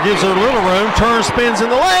 Gallagher gives her a little room, turns, spins in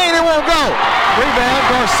the lane, it won't go. Rebound,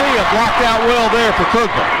 Garcia blocked out well there for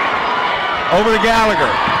Kugel. Over to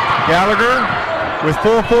Gallagher. Gallagher with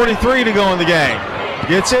 4:43 to go in the game.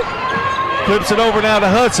 Gets it, flips it over now to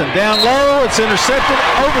Hudson. Down low, it's intercepted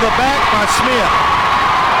over the back by Smith.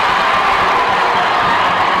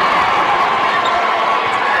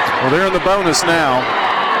 Well, they're in the bonus now.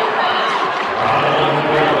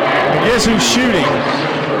 And guess who's shooting?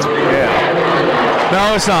 Yeah.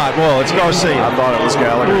 No, it's not. Well, it's Garcia. I thought it was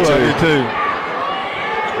Gallagher, I did too.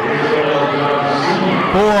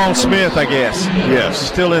 4 on Smith, I guess. Yes.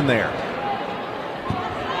 Still in there.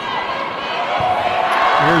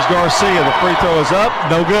 Here's Garcia. The free throw is up.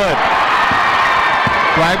 No good.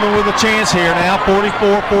 Blackman with a chance here now.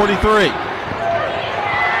 44-43.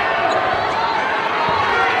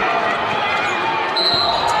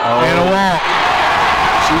 And a walk.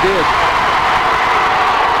 She did.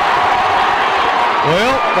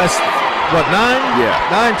 Well, that's what, 9? Yeah.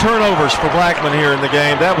 9 turnovers for Blackman here in the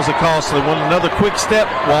game. That was a costly one. Another quick step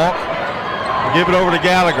walk. Give it over to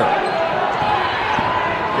Gallagher.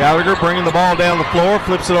 Gallagher bringing the ball down the floor,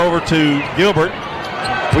 flips it over to Gilbert.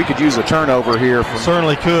 We could use a turnover here.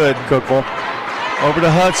 Certainly could. Cookville. Over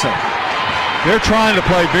to Hudson. They're trying to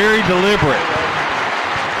play very deliberate.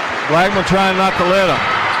 Blackman trying not to let them.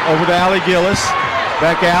 Over to Allie Gillis.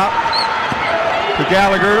 Back out to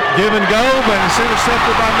Gallagher. Give and go, but it's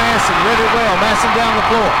intercepted by Masson. Read it well. Masson down the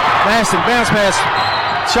floor. Masson, bounce pass.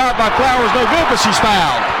 Shot by Flowers, no good, but she's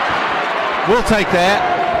fouled. We'll take that.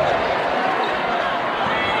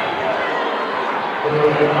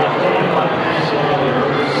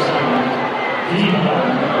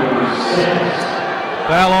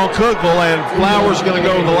 Foul on Cookeville, and Flowers going to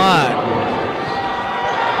go to the line.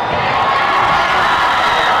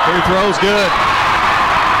 Free throw's good.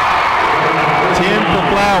 10 for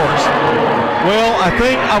Flowers. Well, I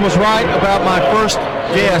think I was right about my first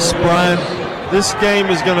guess, Brian. This game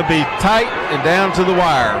is going to be tight and down to the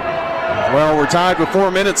wire. Well, we're tied with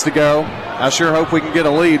 4 minutes to go. I sure hope we can get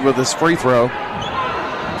a lead with this free throw.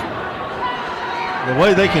 The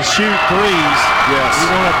way they can shoot threes, yes, you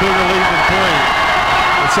want a bigger lead than 3.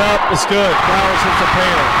 It's up, it's good. Flowers hits a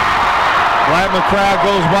pair. Blackman crowd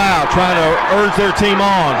goes wild, trying to urge their team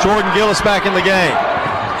on. Jordan Gillis back in the game.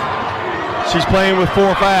 She's playing with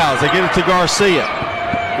 4 fouls. They get it to Garcia.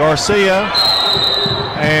 Garcia,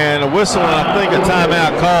 and a whistle, and I think a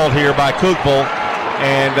timeout called here by Cookeville.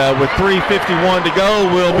 And with 3:51 to go,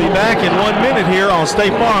 we'll be back in 1 minute here on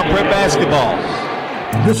State Farm Prep Basketball.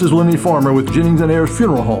 This is Lenny Farmer with Jennings and Ayers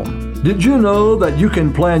Funeral Home. Did you know that you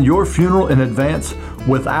can plan your funeral in advance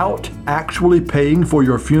without actually paying for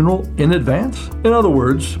your funeral in advance? In other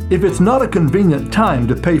words, if it's not a convenient time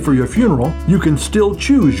to pay for your funeral, you can still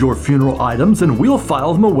choose your funeral items and we'll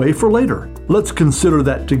file them away for later. Let's consider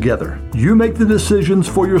that together. You make the decisions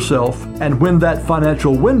for yourself, and when that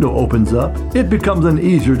financial window opens up, it becomes an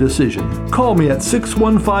easier decision. Call me at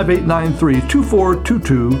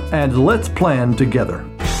 615-893-2422 and let's plan together.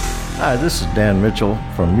 Hi, this is Dan Mitchell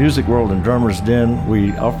from Music World and Drummers Den.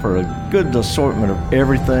 We offer a good assortment of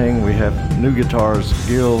everything. We have new guitars,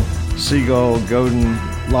 Gill, Seagull, Godin,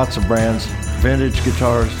 lots of brands, vintage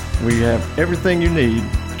guitars. We have everything you need,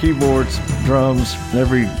 keyboards, drums,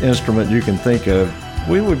 every instrument you can think of.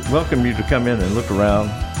 We would welcome you to come in and look around,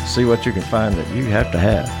 see what you can find that you have to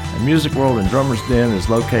have. And Music World and Drummers Den is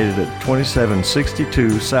located at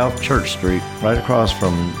 2762 South Church Street, right across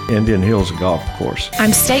from Indian Hills Golf Course.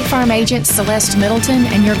 I'm State Farm Agent Celeste Middleton,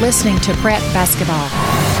 and you're listening to Prep Basketball.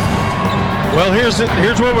 Well, here's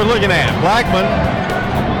what we're looking at. Blackman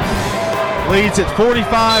leads at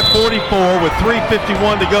 45-44 with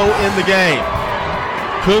 3:51 to go in the game.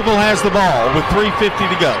 Cookeville has the ball with 3:50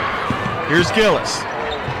 to go. Here's Gillis.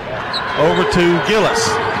 Over to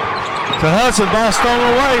Gillis. To Hudson, ball stolen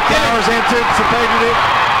away. Flowers anticipated it.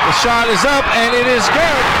 The shot is up, and it is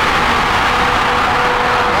good.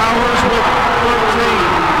 Flowers with 13.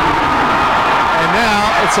 And now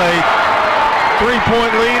it's a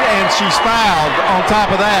 3-point lead, and she's fouled on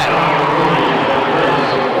top of that.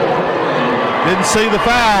 Didn't see the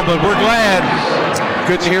foul, but we're glad.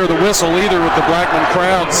 Couldn't hear the whistle either with the Blackman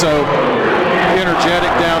crowd, so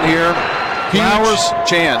energetic down here. Flowers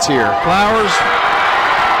chance here. Flowers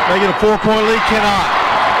making a 4-point lead, cannot.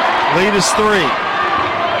 Lead is 3.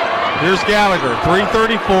 Here's Gallagher,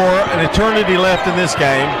 3:34, an eternity left in this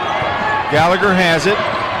game. Gallagher has it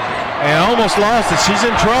and almost lost it. She's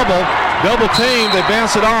in trouble. Double team, they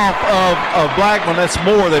bounce it off of Blackman. That's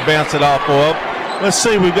Moore they bounce it off of. Let's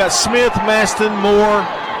see, we've got Smith, Maston, Moore,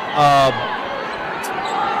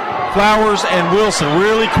 Flowers, and Wilson.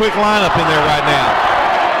 Really quick lineup in there right now.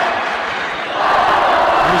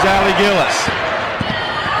 Here's Allie Gillis.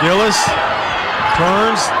 Gillis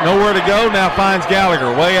turns, nowhere to go, now finds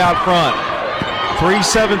Gallagher way out front.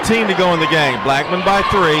 3:17 to go in the game. Blackman by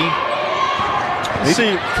 3. Let's see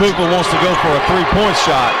if Cookeville wants to go for a 3-point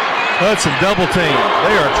shot. Hudson double team.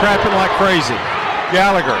 They are trapping like crazy.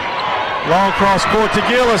 Gallagher, long cross court to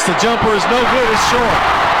Gillis. The jumper is no good, it's short.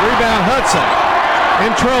 Rebound Hudson.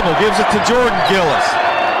 In trouble, gives it to Jordan Gillis.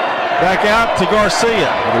 Back out to Garcia.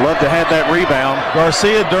 I'd love to have that rebound.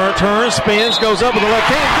 Garcia turns, spins, goes up with the left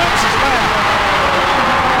hand. Good, she's fouled.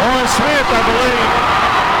 Lauren Smith, I believe.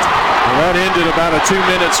 Well, that ended about a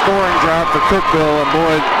 2-minute scoring drought for Cookeville, and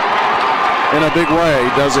boy, in a big way,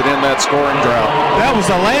 does it end that scoring drought. That was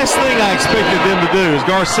the last thing I expected them to do, is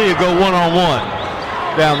Garcia go one-on-one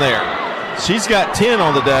down there. She's got 10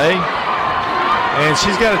 on the day, and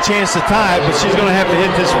she's got a chance to tie it, but she's going to have to hit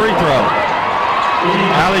this free throw.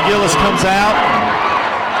 Allie Gillis comes out.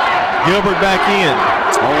 Gilbert back in.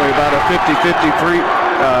 Only about a 50-50 free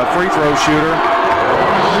throw shooter.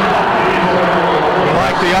 I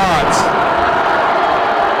like the odds.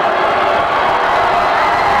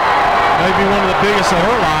 Maybe one of the biggest of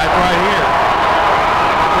her life right here.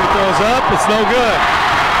 Free throws up, it's no good.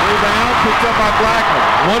 Rebound picked up by Blackman.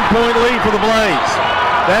 1-point lead for the Blaze.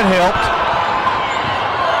 That helped.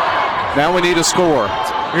 Now we need a score.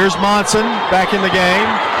 Here's Monson back in the game.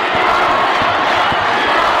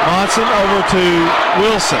 Monson over to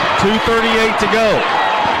Wilson. 2:38 to go.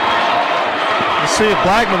 Let's see if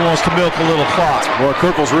Blackman wants to milk a little clock. Well,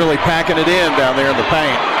 Kirkle's really packing it in down there in the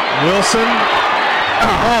paint. Wilson.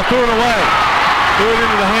 Threw it away. Threw it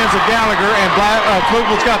into the hands of Gallagher, and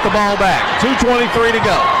Cleveland's got the ball back. 2:23 to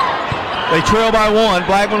go. They trail by 1.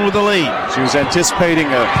 Blackman with the lead. She was anticipating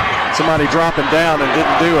somebody dropping down and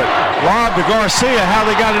didn't do it. Lob to Garcia. How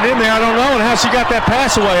they got it in there, I don't know. And how she got that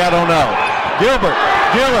pass away, I don't know.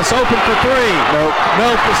 Gillis open for 3.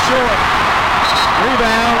 Nope, it's short.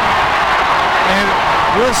 Rebound. And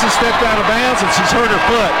Wilson stepped out of bounds, and she's hurt her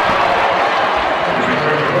foot.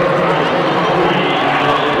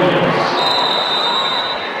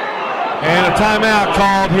 And a timeout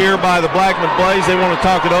called here by the Blackman Blaze. They want to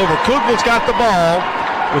talk it over. Cookville's got the ball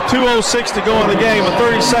with 2:06 to go in the game. A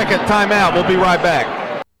 30-second timeout. We'll be right back.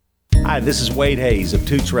 Hi, this is Wade Hayes of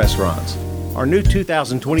Toots Restaurants. Our new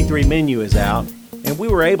 2023 menu is out, and we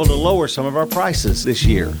were able to lower some of our prices this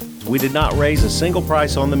year. We did not raise a single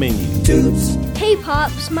price on the menu. Toots. Hey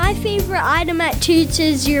Pops, my favorite item at Toots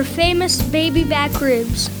is your famous baby back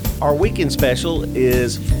ribs. Our weekend special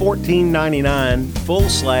is $14.99 full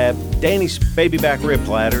slab Danish baby back rib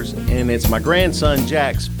platters, and it's my grandson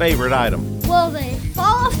Jack's favorite item. Well, they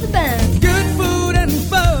fall off the bone. Good food and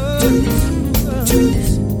fun.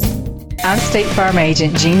 Toots. I'm State Farm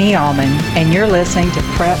Agent Jeannie Allman, and you're listening to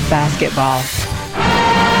Prep Basketball.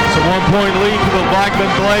 It's a 1-point lead for the Blackman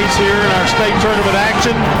Blaze here in our state tournament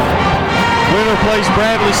action. Winner plays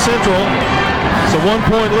Bradley Central. It's a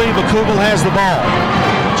 1-point lead, but Kugel has the ball.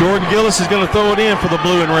 Jordan Gillis is going to throw it in for the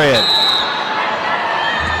blue and red.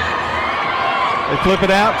 They flip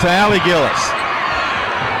it out to Allie Gillis.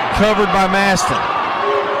 Covered by Maston.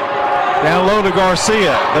 Down low to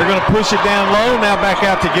Garcia. They're going to push it down low, now back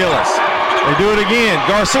out to Gillis. They do it again.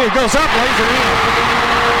 Garcia goes up, lays it in.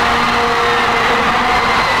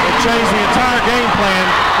 They changed the entire game plan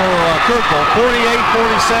for Kugel.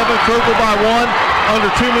 48-47, Kugel by 1, under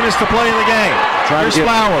 2 minutes to play in the game. Here's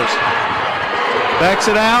Flowers. Backs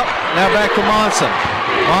it out, now back to Monson.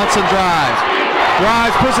 Monson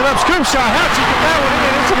drives, puts it up, scoop shot. How'd she get that one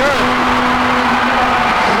in? It's good.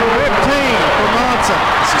 15 for Monson.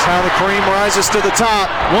 This is how the cream rises to the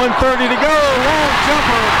top. 1:30 to go, long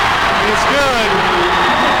jumper. It's good.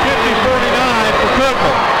 50-49 for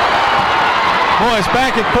Kugel. Boy, it's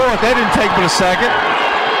back and forth. That didn't take but a second.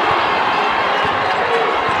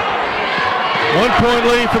 1-point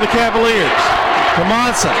lead for the Cavaliers. To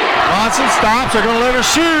Monson. Monson stops. They're going to let her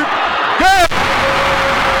shoot. Good!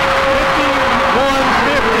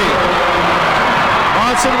 51-50.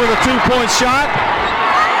 Monson with a 2-point shot.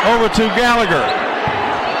 Over to Gallagher.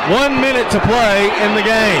 1 minute to play in the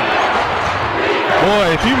game.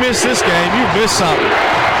 Boy, if you miss this game, you've missed something.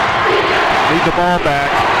 Need the ball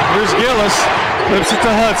back. Here's Gillis. Flips it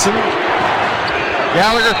to Hudson.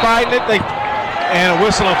 Gallagher fighting it. And a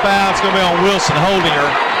whistle and foul. It's going to be on Wilson holding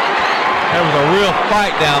her. That was a real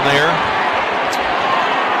fight down there.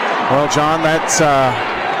 Well, John, that's the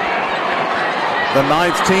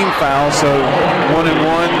 9th team foul, so 1 and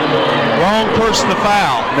 1. Wrong person to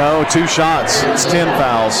foul. No, 2 shots. It's 10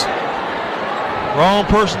 fouls. Wrong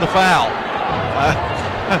person to foul.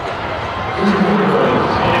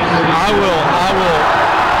 I will.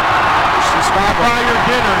 She's 5 by your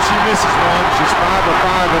dinner. She misses one. She's 5 of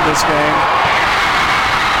 5 in this game.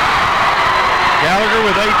 Gallagher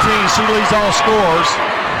with 18. She leads all scores.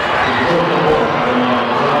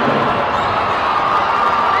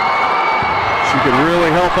 She could really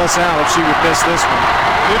help us out if she would miss this one.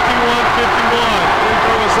 51-51. Free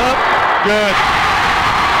throw is up. Good.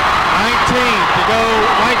 19 to go.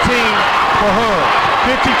 19 for her.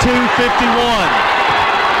 52-51.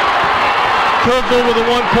 Kugel with a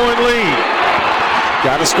 1-point lead.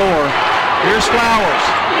 Got to score. Here's Flowers.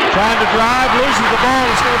 Trying to drive, loses the ball.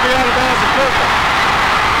 It's going to be out of bounds to Kugel.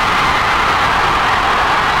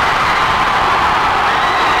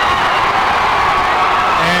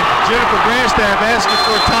 And Jennifer Grandstaff asking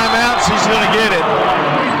for a timeout. She's going to get it.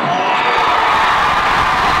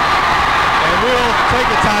 And we'll take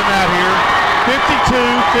a timeout here.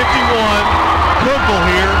 52-51. Kugel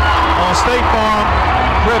here on State Farm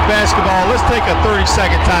Prep Basketball. Let's take a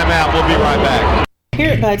 30-second timeout. We'll be right back.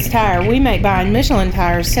 Here at Bud's Tire, we make buying Michelin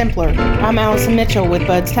tires simpler. I'm Allison Mitchell with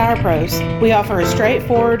Bud's Tire Pros. We offer a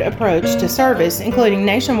straightforward approach to service, including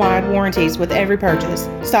nationwide warranties with every purchase.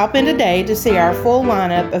 Stop in today to see our full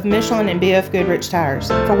lineup of Michelin and BF Goodrich tires.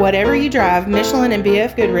 For whatever you drive, Michelin and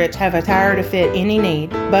BF Goodrich have a tire to fit any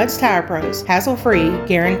need. Bud's Tire Pros, hassle-free,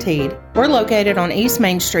 guaranteed. We're located on East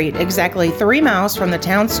Main Street, exactly 3 miles from the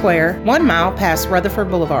town square, 1 mile past Rutherford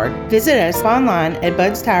Boulevard. Visit us online at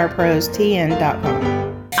budstirepros.tn.com.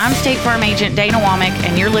 I'm State Farm Agent Dana Womack,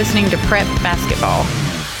 and you're listening to Prep Basketball.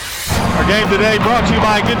 Our game today brought to you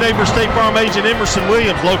by good neighbor State Farm Agent Emerson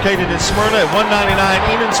Williams, located in Smyrna at 199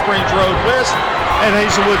 Enon Springs Road West at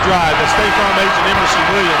Hazelwood Drive. That's State Farm Agent Emerson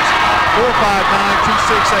Williams,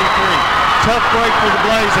 459-2683. Tough break for the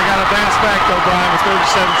Blaze. They got to bounce back, though, Brian, with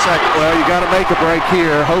 37 seconds. Well, you got to make a break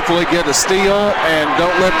here. Hopefully get a steal, and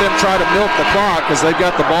don't let them try to milk the clock because they've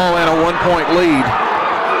got the ball in a 1-point lead.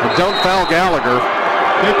 And don't foul Gallagher.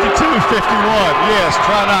 52-51. Yes,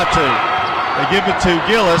 try not to. They give it to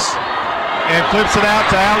Gillis and flips it out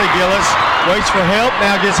to Allie Gillis. Waits for help,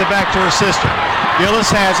 now gets it back to her sister. Gillis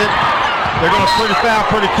has it. They're going to foul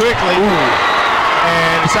pretty quickly.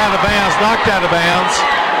 And it's out of bounds, knocked out of bounds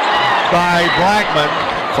by Blackman.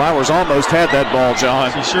 Flowers almost had that ball,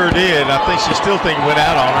 John. She sure did. I think she still think it went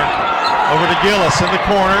out on her. Over to Gillis in the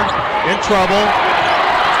corner, in trouble.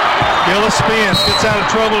 Gillis spins, gets out of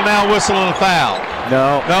trouble, now whistling a foul.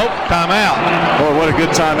 No. Nope, timeout. Boy, what a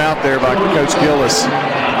good timeout there by Coach Gillis.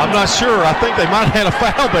 I'm not sure. I think they might have had a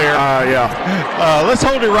foul there. Yeah. Let's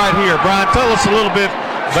hold it right here. Brian, tell us a little bit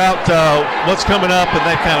about what's coming up and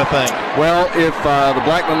that kind of thing. Well, if the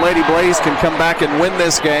Blackman Lady Blaze can come back and win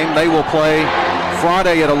this game, they will play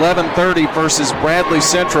Friday at 11:30 versus Bradley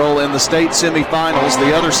Central in the state semifinals.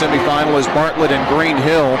 The other semifinal is Bartlett and Green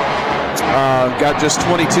Hill. Got just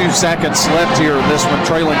 22 seconds left here in this one,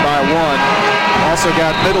 trailing by 1. Also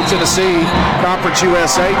got Middle Tennessee Conference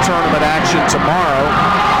USA tournament action tomorrow.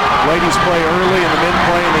 Ladies play early and the men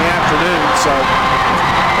play in the afternoon, so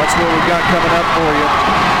that's what we've got coming up for you.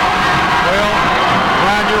 Well,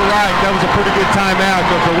 Ryan, you're right. That was a pretty good timeout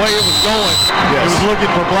because the way it was going, It was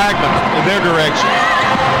looking for Blackman in their direction.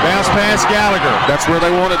 Bounce pass Gallagher. That's where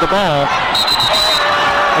they wanted the ball.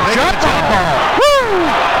 Jump ball. Woo!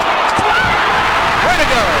 Way to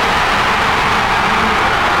go.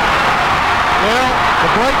 Well,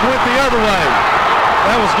 the break went the other way.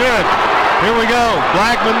 That was good. Here we go.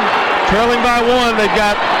 Blackman trailing by 1. They've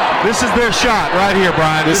got, this is their shot right here,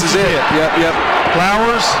 Brian. This is it. Yep.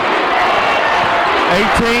 Flowers,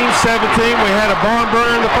 18-17. We had a barn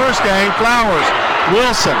burner in the first game. Flowers,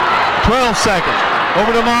 Wilson, 12 seconds.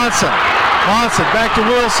 Over to Monson. Monson back to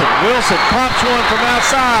Wilson. Wilson pops one from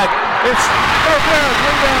outside. It's no good.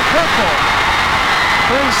 Rebound Purple.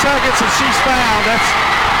 3 seconds and she's fouled. That's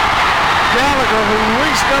Gallagher who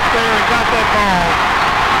reached up there and got that ball.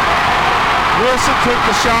 Wilson took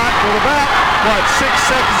the shot with about, 6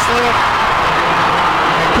 seconds left.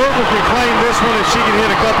 And Kugel can claim this one if she can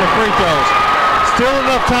hit a couple of free throws. Still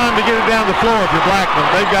enough time to get it down the floor if you're Blackman.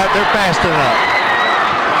 They're fast enough.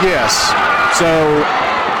 Yes. So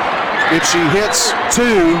if she hits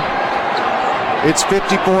 2, it's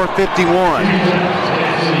 54-51.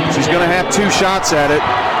 She's going to have 2 shots at it.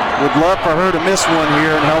 Would love for her to miss one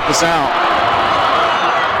here and help us out.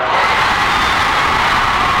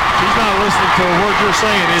 She's not listening to a word you're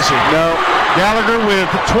saying, is she? No. Gallagher with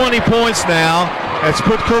 20 points now. That's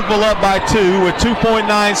put Cookville up by 2 with 2.9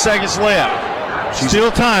 seconds left.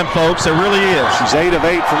 Still time, folks. There really is. She's 8 of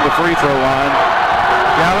 8 from the free throw line.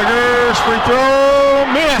 Gallagher's free throw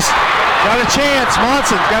missed. Got a chance.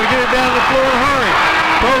 Monson's got to get it down the floor and hurry.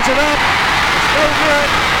 Throws it up. It's no good.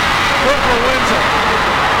 Cookville wins it.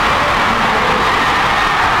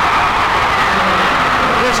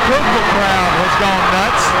 This Cookville crowd has gone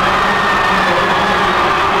nuts.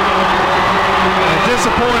 A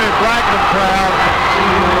disappointed Blackman crowd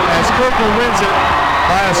as Cookville wins it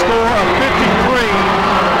by a score of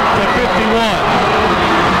 53-51.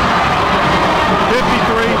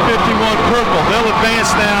 53-51 Cookville. They'll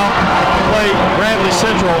advance now to play Bradley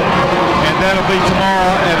Central, and that'll be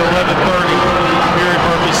tomorrow at 11:30 here at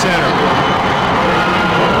Murphy Center.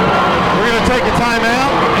 We're going to take a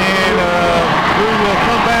timeout, and we will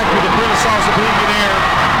come back with the Prentice Salsa Air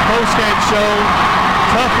post-game show.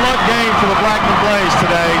 Tough luck game for the Blackman Blaze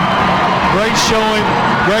today. Great showing,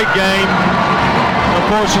 great game.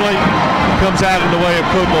 Unfortunately, comes out in the way of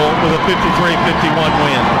Cookville with a 53-51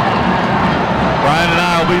 win. Brian and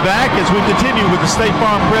I will be back as we continue with the State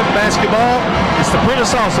Farm Prep Basketball. It's the Prentice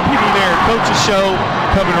Salsa Air Coaches Show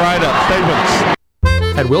coming right up. Stay with us.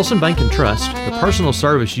 At Wilson Bank and Trust, the personal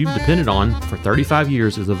service you've depended on for 35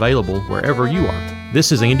 years is available wherever you are.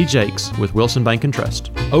 This is Andy Jakes with Wilson Bank &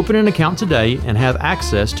 Trust. Open an account today and have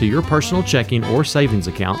access to your personal checking or savings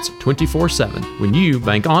accounts 24/7 when you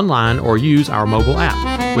bank online or use our mobile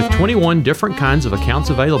app. With 21 different kinds of accounts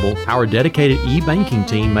available, our dedicated e-banking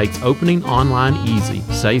team makes opening online easy,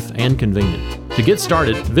 safe, and convenient. To get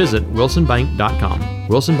started, visit wilsonbank.com.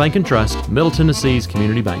 Wilson Bank & Trust, Middle Tennessee's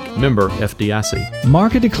community bank. Member FDIC.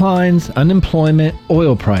 Market declines, unemployment,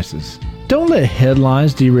 oil prices. Don't let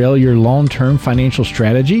headlines derail your long-term financial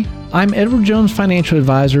strategy. I'm Edward Jones Financial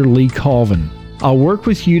Advisor Lee Colvin. I'll work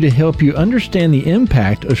with you to help you understand the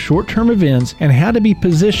impact of short-term events and how to be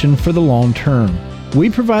positioned for the long term. We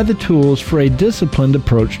provide the tools for a disciplined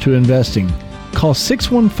approach to investing. Call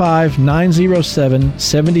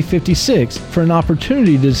 615-907-7056 for an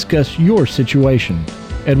opportunity to discuss your situation.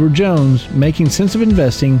 Edward Jones, Making Sense of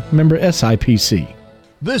Investing, member SIPC.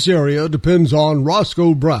 This area depends on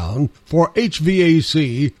Roscoe Brown for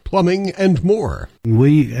HVAC, plumbing, and more.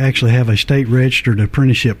 We actually have a state-registered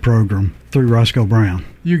apprenticeship program through Roscoe Brown.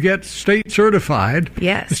 You get state certified.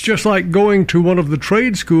 Yes. It's just like going to one of the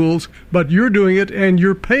trade schools, but you're doing it and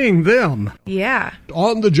you're paying them. Yeah.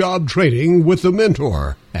 On-the-job training with the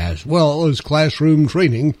mentor, as well as classroom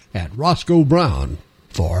training at Roscoe Brown.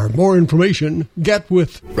 For more information, get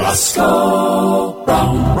with Roscoe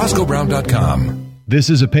Brown. RoscoeBrown.com.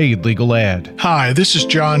 This is a paid legal ad. Hi, this is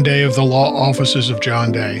John Day of the Law Offices of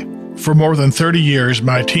John Day. For more than 30 years,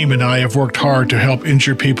 my team and I have worked hard to help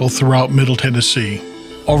injured people throughout Middle Tennessee.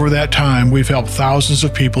 Over that time, we've helped thousands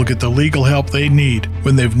of people get the legal help they need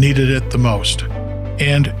when they've needed it the most.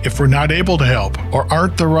 And if we're not able to help or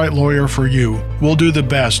aren't the right lawyer for you, we'll do the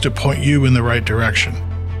best to point you in the right direction.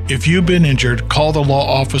 If you've been injured, call the Law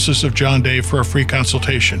Offices of John Day for a free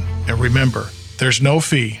consultation. And remember, there's no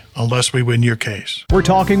fee unless we win your case. We're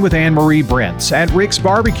talking with Anne-Marie Brents at Rick's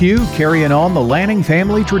Barbecue, carrying on the Lanning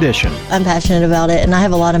family tradition. I'm passionate about it, and I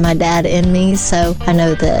have a lot of my dad in me, so I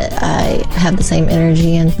know that I have the same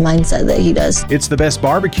energy and mindset that he does. It's the best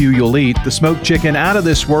barbecue you'll eat, the smoked chicken out of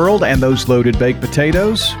this world, and those loaded baked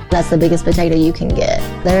potatoes. That's the biggest potato you can get.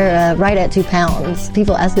 They're right at 2 pounds.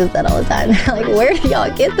 People ask us that all the time. Like, where do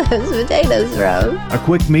y'all get those potatoes from? A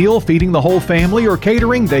quick meal feeding the whole family or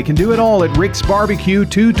catering, they can do it all at Rick's Barbecue,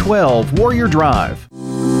 212 Warrior Drive.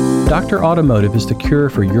 Dr. Automotive is the cure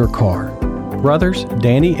for your car. Brothers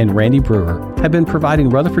Danny and Randy Brewer have been providing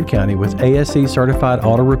Rutherford County with ASE certified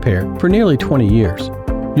auto repair for nearly 20 years.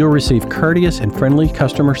 You'll receive courteous and friendly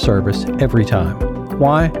customer service every time.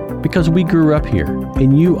 Why? Because we grew up here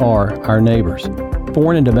and you are our neighbors.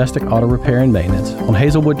 Foreign and domestic auto repair and maintenance on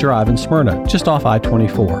Hazelwood Drive in Smyrna, just off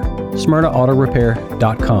I-24.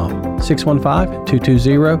 SmyrnaAutorepair.com,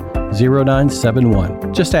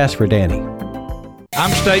 615-220-0971. Just ask for Danny.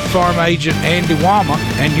 I'm State Farm Agent Andy Womack,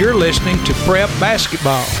 and you're listening to Prep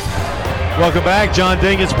Basketball. Welcome back. John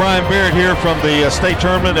Dingens, Brian Barrett here from the state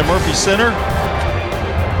tournament at Murphy Center.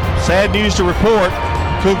 Sad news to report.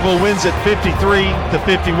 Cookeville wins at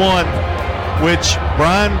 53-51, which,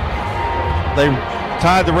 Brian, they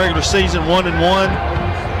tied the regular season 1-1,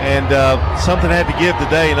 and something had to give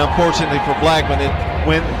today, and unfortunately for Blackman, it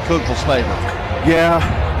went in Cookeville's favor. Yeah,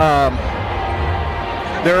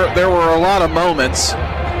 there were a lot of moments.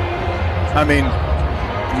 I mean,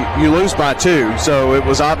 you lose by 2, so it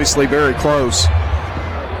was obviously very close.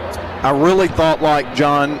 I really thought, like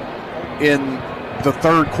John, in the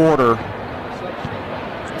third quarter,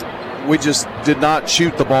 we just did not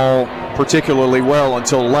shoot the ball particularly well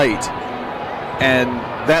until late, and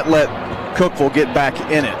that let Cookeville get back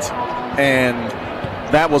in it, and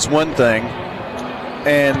that was one thing.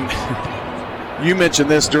 And you mentioned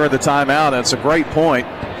this during the timeout, and it's a great point.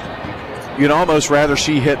 You'd almost rather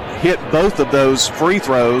she hit both of those free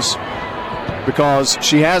throws, because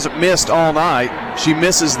she hasn't missed all night. She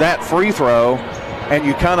misses that free throw, and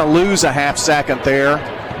you kind of lose a half second there,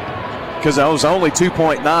 because it was only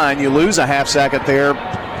 2.9. You lose a half second there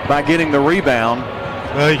by getting the rebound.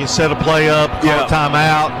 Well, you can set a play up, call a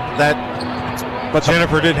timeout. But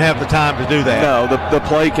Jennifer didn't have the time to do that. No, the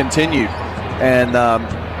play continued. And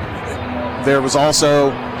there was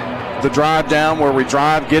also the drive down where we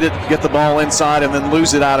drive, get the ball inside, and then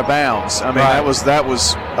lose it out of bounds. I mean, that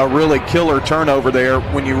was a really killer turnover there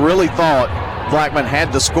when you really thought Blackman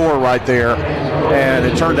had to score right there, and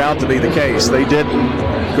it turned out to be the case. They didn't.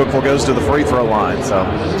 Cookeville goes to the free throw line. So,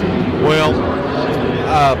 well,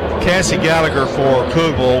 Cassie Gallagher for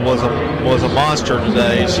Cookeville was a monster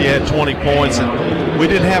today. She had 20 points, and we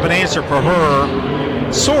didn't have an answer for her.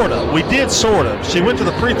 Sort of. We did sort of. She went to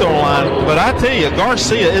the free throw line, but I tell you,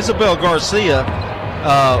 Isabel Garcia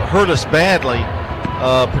hurt us badly,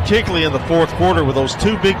 particularly in the fourth quarter with those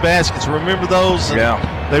 2 big baskets. Remember those? Yeah.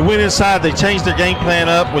 They went inside. They changed their game plan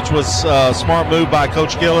up, which was a smart move by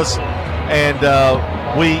Coach Gillis. And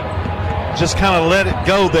we just kind of let it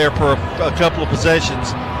go there for a couple of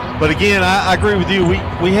possessions. But again, I agree with you.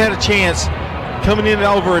 We had a chance coming in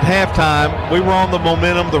over at halftime. We were on the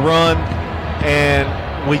momentum, the run, and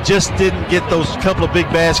we just didn't get those couple of big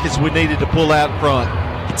baskets we needed to pull out in front.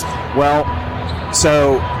 Well,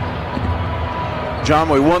 so, John,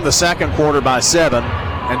 we won the second quarter by 7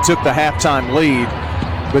 and took the halftime lead,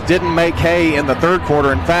 but didn't make hay in the third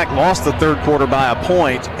quarter. In fact, lost the third quarter by a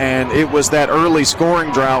point, and it was that early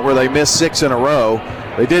scoring drought where they missed 6 in a row.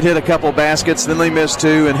 They did hit a couple baskets, then they missed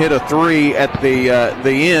 2 and hit a 3 at the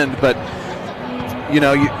end. But you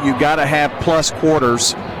got to have plus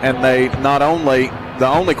quarters, and they the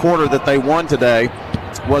only quarter that they won today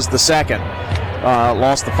was the second.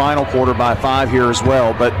 Lost the final quarter by 5 here as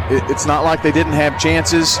well. But it's not like they didn't have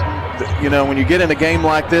chances. When you get in a game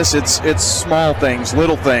like this, it's small things,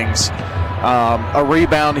 little things, a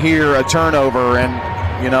rebound here, a turnover, and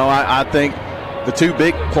I think the 2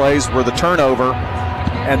 big plays were the turnover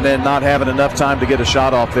and then not having enough time to get a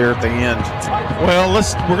shot off there at the end. Well,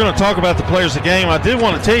 we're going to talk about the players of the game. I did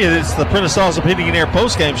want to tell you it's the Prentice Allsup Heating and Air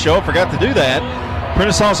postgame show. I forgot to do that.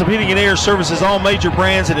 Prentice Allsup Heating and Air services all major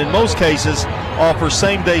brands and in most cases offers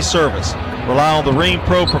same-day service. Rely on the Rheem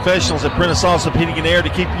Pro professionals at Prentice Allsup Heating and Air to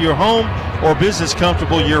keep your home or business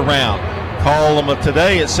comfortable year-round. Call them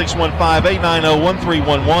today at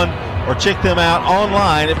 615-890-1311 or check them out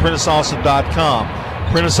online at PrenticeAllsup.com.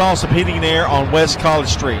 Prentice Allsup Heating and Air on West College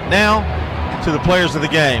Street. Now to the players of the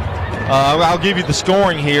game. I'll give you the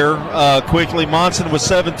scoring here quickly. Monson with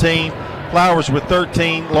 17, Flowers with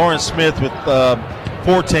 13, Lawrence Smith with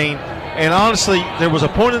 14. And honestly, there was a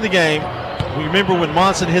point in the game. We remember when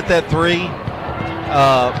Monson hit that 3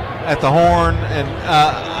 at the horn, and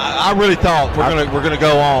I really thought we're gonna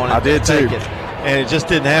go on. I did too, and it just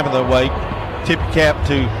didn't happen that way. Tip your cap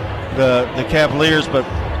to the Cavaliers, but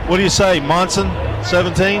what do you say, Monson,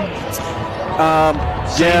 17?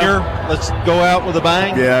 Senior, let's go out with a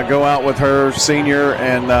bang. Yeah, go out with her, senior,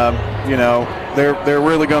 and they're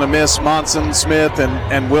really going to miss Monson, Smith,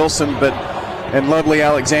 and Wilson, and Lovely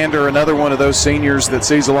Alexander, another one of those seniors that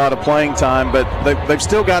sees a lot of playing time, but they've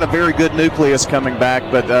still got a very good nucleus coming back.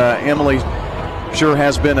 But Emily sure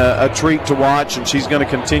has been a treat to watch, and she's going to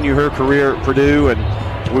continue her career at Purdue, and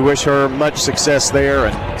we wish her much success there,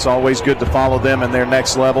 and it's always good to follow them in their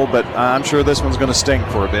next level, but I'm sure this one's going to stink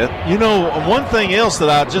for a bit. One thing else that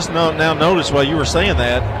I just now noticed while you were saying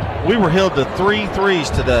that, we were held to 3 threes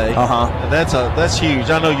today, and that's huge.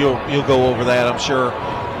 I know you'll go over that. I'm sure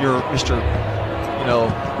you're Mr.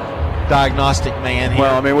 diagnostic man here.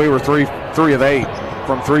 Well, I mean, we were 3 of 8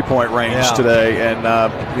 from three-point range today, and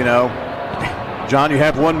John, you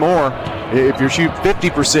have one more. If you shoot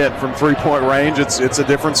 50% from three-point range, it's a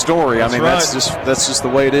different story. That's that's just the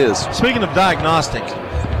way it is. Speaking of diagnostic,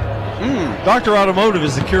 Dr. Automotive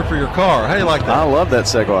is the cure for your car. How do you like that? I love that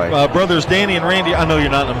segue. Brothers Danny and Randy. I know you're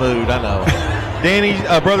not in the mood. I know.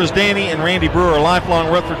 Brothers Danny and Randy Brewer are lifelong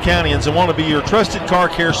Rutherford Countyans and want to be your trusted car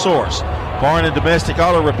care source. Foreign and domestic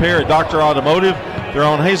auto repair at Dr. Automotive. They're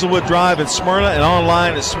on Hazelwood Drive in Smyrna and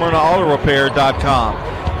online at SmyrnaAutorepair.com.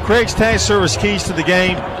 Craig's Tax Service keys to the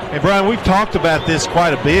game. And, Brian, we've talked about this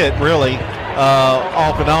quite a bit, really,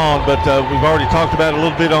 off and on, but we've already talked about it a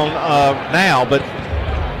little bit on now. But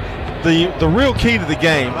the real key to the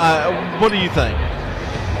game, what do you think?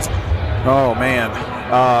 Oh, man.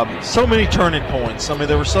 So many turning points. I mean,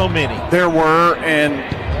 there were so many. There were, and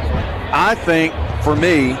I think, for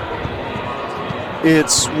me,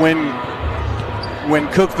 it's when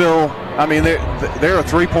Cookeville, I mean, they're a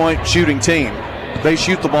three-point shooting team. They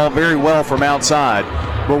shoot the ball very well from outside.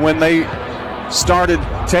 But when they started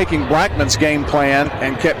taking Blackman's game plan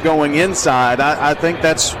and kept going inside, I think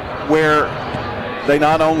that's where they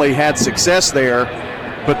not only had success there,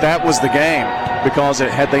 but that was the game. Because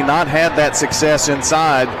had they not had that success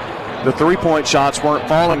inside, the three-point shots weren't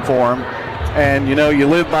falling for them. And, you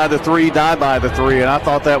live by the 3, die by the 3. And I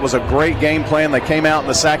thought that was a great game plan. They came out in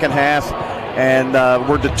the second half and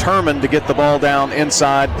were determined to get the ball down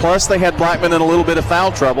inside. Plus, they had Blackman in a little bit of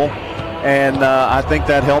foul trouble. And I think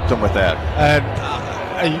that helped them with that.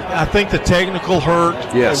 I think the technical hurt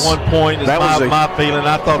at one point is my feeling.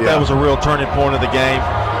 I thought that was a real turning point of the game.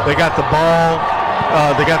 They got the ball.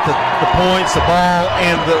 They got the points, the ball,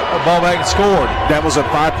 and the ball back and scored. That was a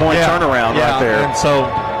 5-point turnaround right there. And so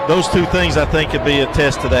those two things, I think, could be a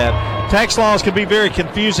test to that. Tax laws can be very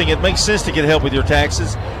confusing. It makes sense to get help with your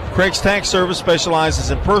taxes. Craig's Tax Service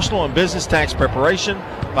specializes in personal and business tax preparation,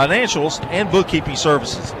 financials, and bookkeeping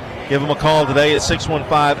services. Give them a call today at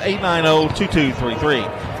 615-890-2233.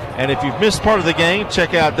 And if you've missed part of the game,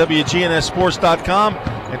 check out WGNSSports.com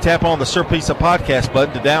and tap on the Sir Pizza podcast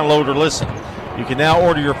button to download or listen. You can now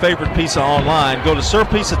order your favorite pizza online. Go to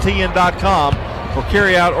SirPizzaTN.com for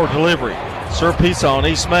carryout or delivery. Sir Pizza on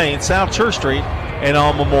East Main, South Church Street, and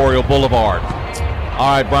on Memorial Boulevard.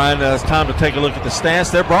 All right, Brian, it's time to take a look at the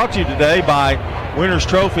stats. They're brought to you today by Winners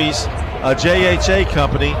Trophies, JHA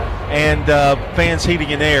Company, and Fans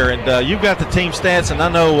Heating and Air. And you've got the team stats, and I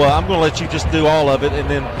know I'm going to let you just do all of it and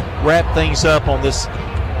then wrap things up on this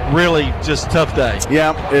really just tough day.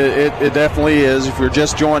 Yeah, it definitely is. If you're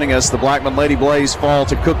just joining us, the Blackman Lady Blaze fall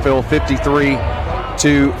to Cookeville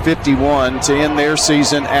 53-51 to end their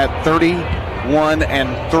season at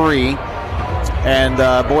 31-3.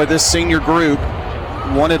 And boy, this senior group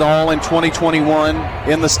won it all in 2021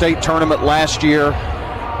 in the state tournament last year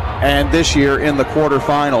and this year in the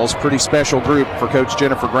quarterfinals. Pretty special group for Coach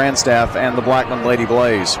Jennifer Grandstaff and the Blackman Lady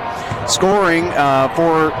Blaze. Scoring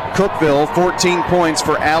for Cookeville, 14 points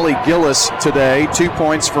for Allie Gillis today, 2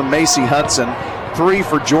 points for Macy Hudson, 3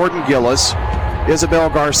 for Jordan Gillis. Isabel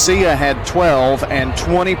Garcia had 12 and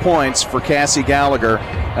 20 points for Cassie Gallagher,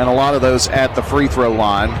 and a lot of those at the free throw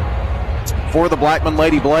line. For the Blackman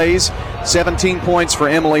Lady Blaze, 17 points for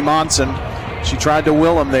Emily Monson. She tried to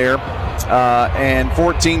will them there. And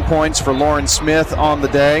 14 points for Lauren Smith on the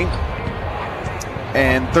day.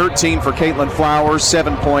 And 13 for Caitlin Flowers,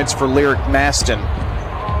 7 points for Lyric Maston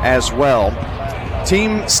as well.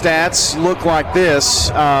 Team stats look like this.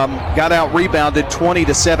 Got out rebounded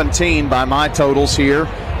 20-17 by my totals here.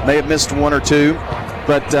 May have missed one or two,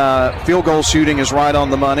 but field goal shooting is right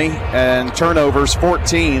on the money. And turnovers,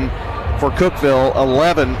 14 for Cookeville,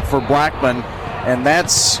 11 for Blackman. And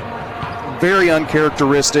that's very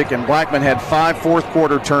uncharacteristic. And Blackman had 5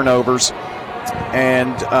 fourth-quarter turnovers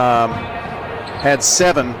and had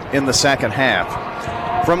 7 in the second half.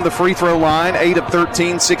 From the free throw line, 8 of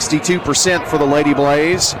 13, 62% for the Lady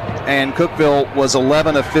Blaze, and Cookeville was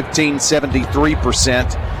 11 of 15,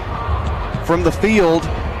 73%. From the field,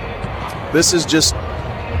 this is just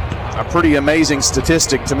a pretty amazing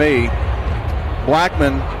statistic to me.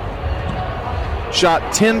 Blackman shot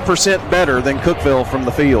 10% better than Cookeville from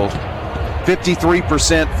the field.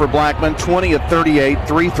 53% for Blackman, 20 of 38,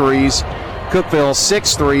 3 threes. Cookeville,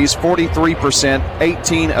 6 threes, 43%,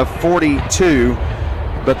 18 of 42.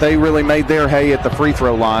 But they really made their hay at the free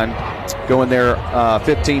throw line, going there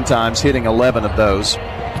 15 times, hitting 11 of those.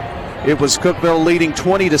 It was Cookeville leading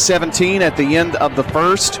 20-17 at the end of the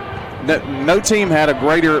first. No team had a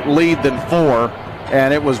greater lead than 4,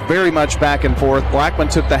 and it was very much back and forth. Blackman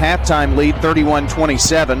took the halftime lead,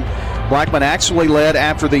 31-27. Blackman actually led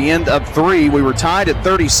after the end of 3. We were tied at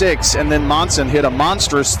 36, and then Monson hit a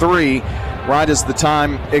monstrous 3 right as the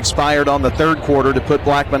time expired on the third quarter to put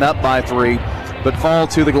Blackman up by 3, but fall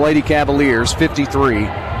to the Lady Cavaliers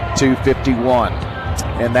 53-51.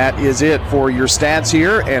 And that is it for your stats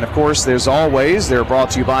here. And, of course, there's always, they're brought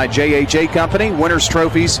to you by JHA Company, Winners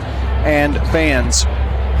Trophies, and Fans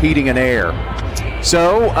Heating and Air.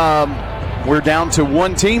 So we're down to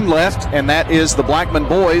one team left, and that is the Blackman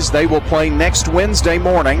boys. They will play next Wednesday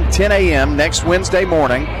morning, 10 a.m. next Wednesday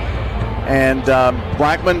morning. And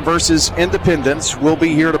Blackman versus Independence. We'll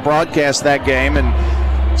be here to broadcast that game. And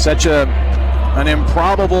such an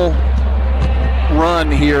improbable run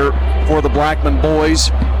here for the Blackman boys,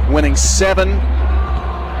 winning 7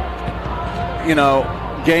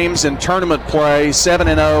 games in tournament play,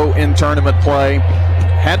 7-0 in tournament play.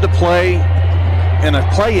 Had to play in a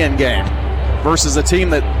play-in game versus a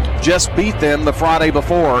team that just beat them the Friday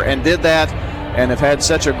before and did that and have had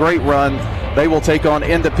such a great run. They will take on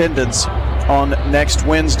Independence on next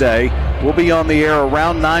Wednesday. We'll be on the air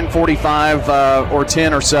around 9:45 or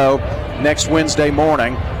 10 or so next Wednesday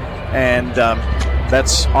morning, and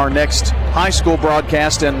that's our next high school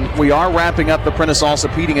broadcast. And we are wrapping up the Prentice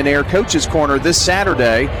Allsup Heating and Air Coaches Corner this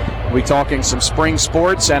Saturday. We'll be talking some spring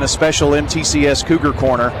sports and a special MTCS Cougar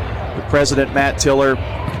Corner with President Matt Tiller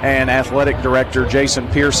and Athletic Director Jason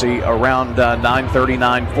Piercy around 9:30,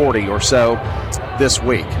 9:40 or so this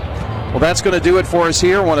week. Well, that's going to do it for us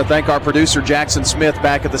here. I want to thank our producer Jackson Smith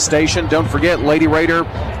back at the station. Don't forget Lady Raider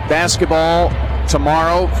basketball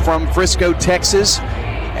tomorrow from Frisco, Texas,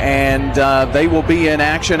 and they will be in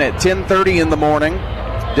action at 10:30 in the morning.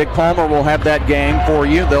 Dick Palmer will have that game for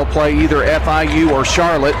you. They'll play either FIU or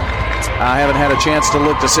Charlotte. I haven't had a chance to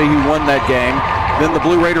look to see who won that game. Then the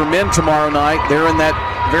Blue Raider men tomorrow night. They're in that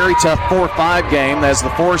very tough 4-5 game as the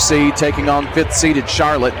 4 seed taking on 5th seeded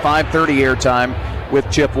Charlotte. 5:30 airtime with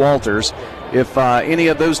Chip Walters. If any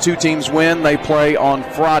of those two teams win, they play on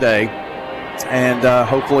Friday And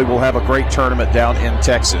hopefully we'll have a great tournament down in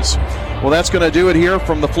Texas. Well, that's going to do it here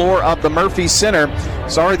from the floor of the Murphy Center.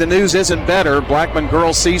 Sorry the news isn't better. Blackman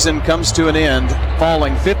girls season comes to an end,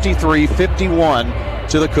 falling 53-51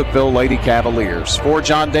 to the Cookeville Lady Cavaliers. For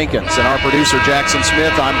John Dinkins and our producer Jackson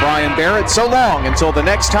Smith, I'm Brian Barrett. So long until the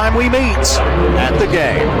next time we meet at the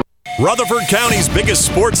game. Rutherford County's biggest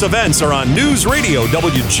sports events are on News Radio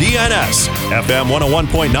WGNS, FM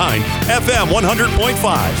 101.9, FM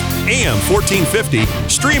 100.5, AM 1450,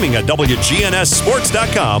 streaming at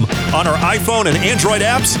WGNSSports.com on our iPhone and Android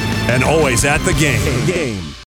apps, and always at the game.